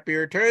 Many happy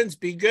returns.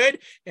 Be good.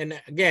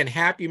 And again,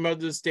 happy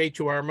Mother's Day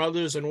to our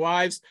mothers and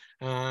wives.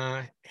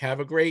 Have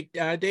a great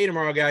day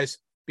tomorrow, guys.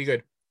 Be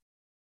good.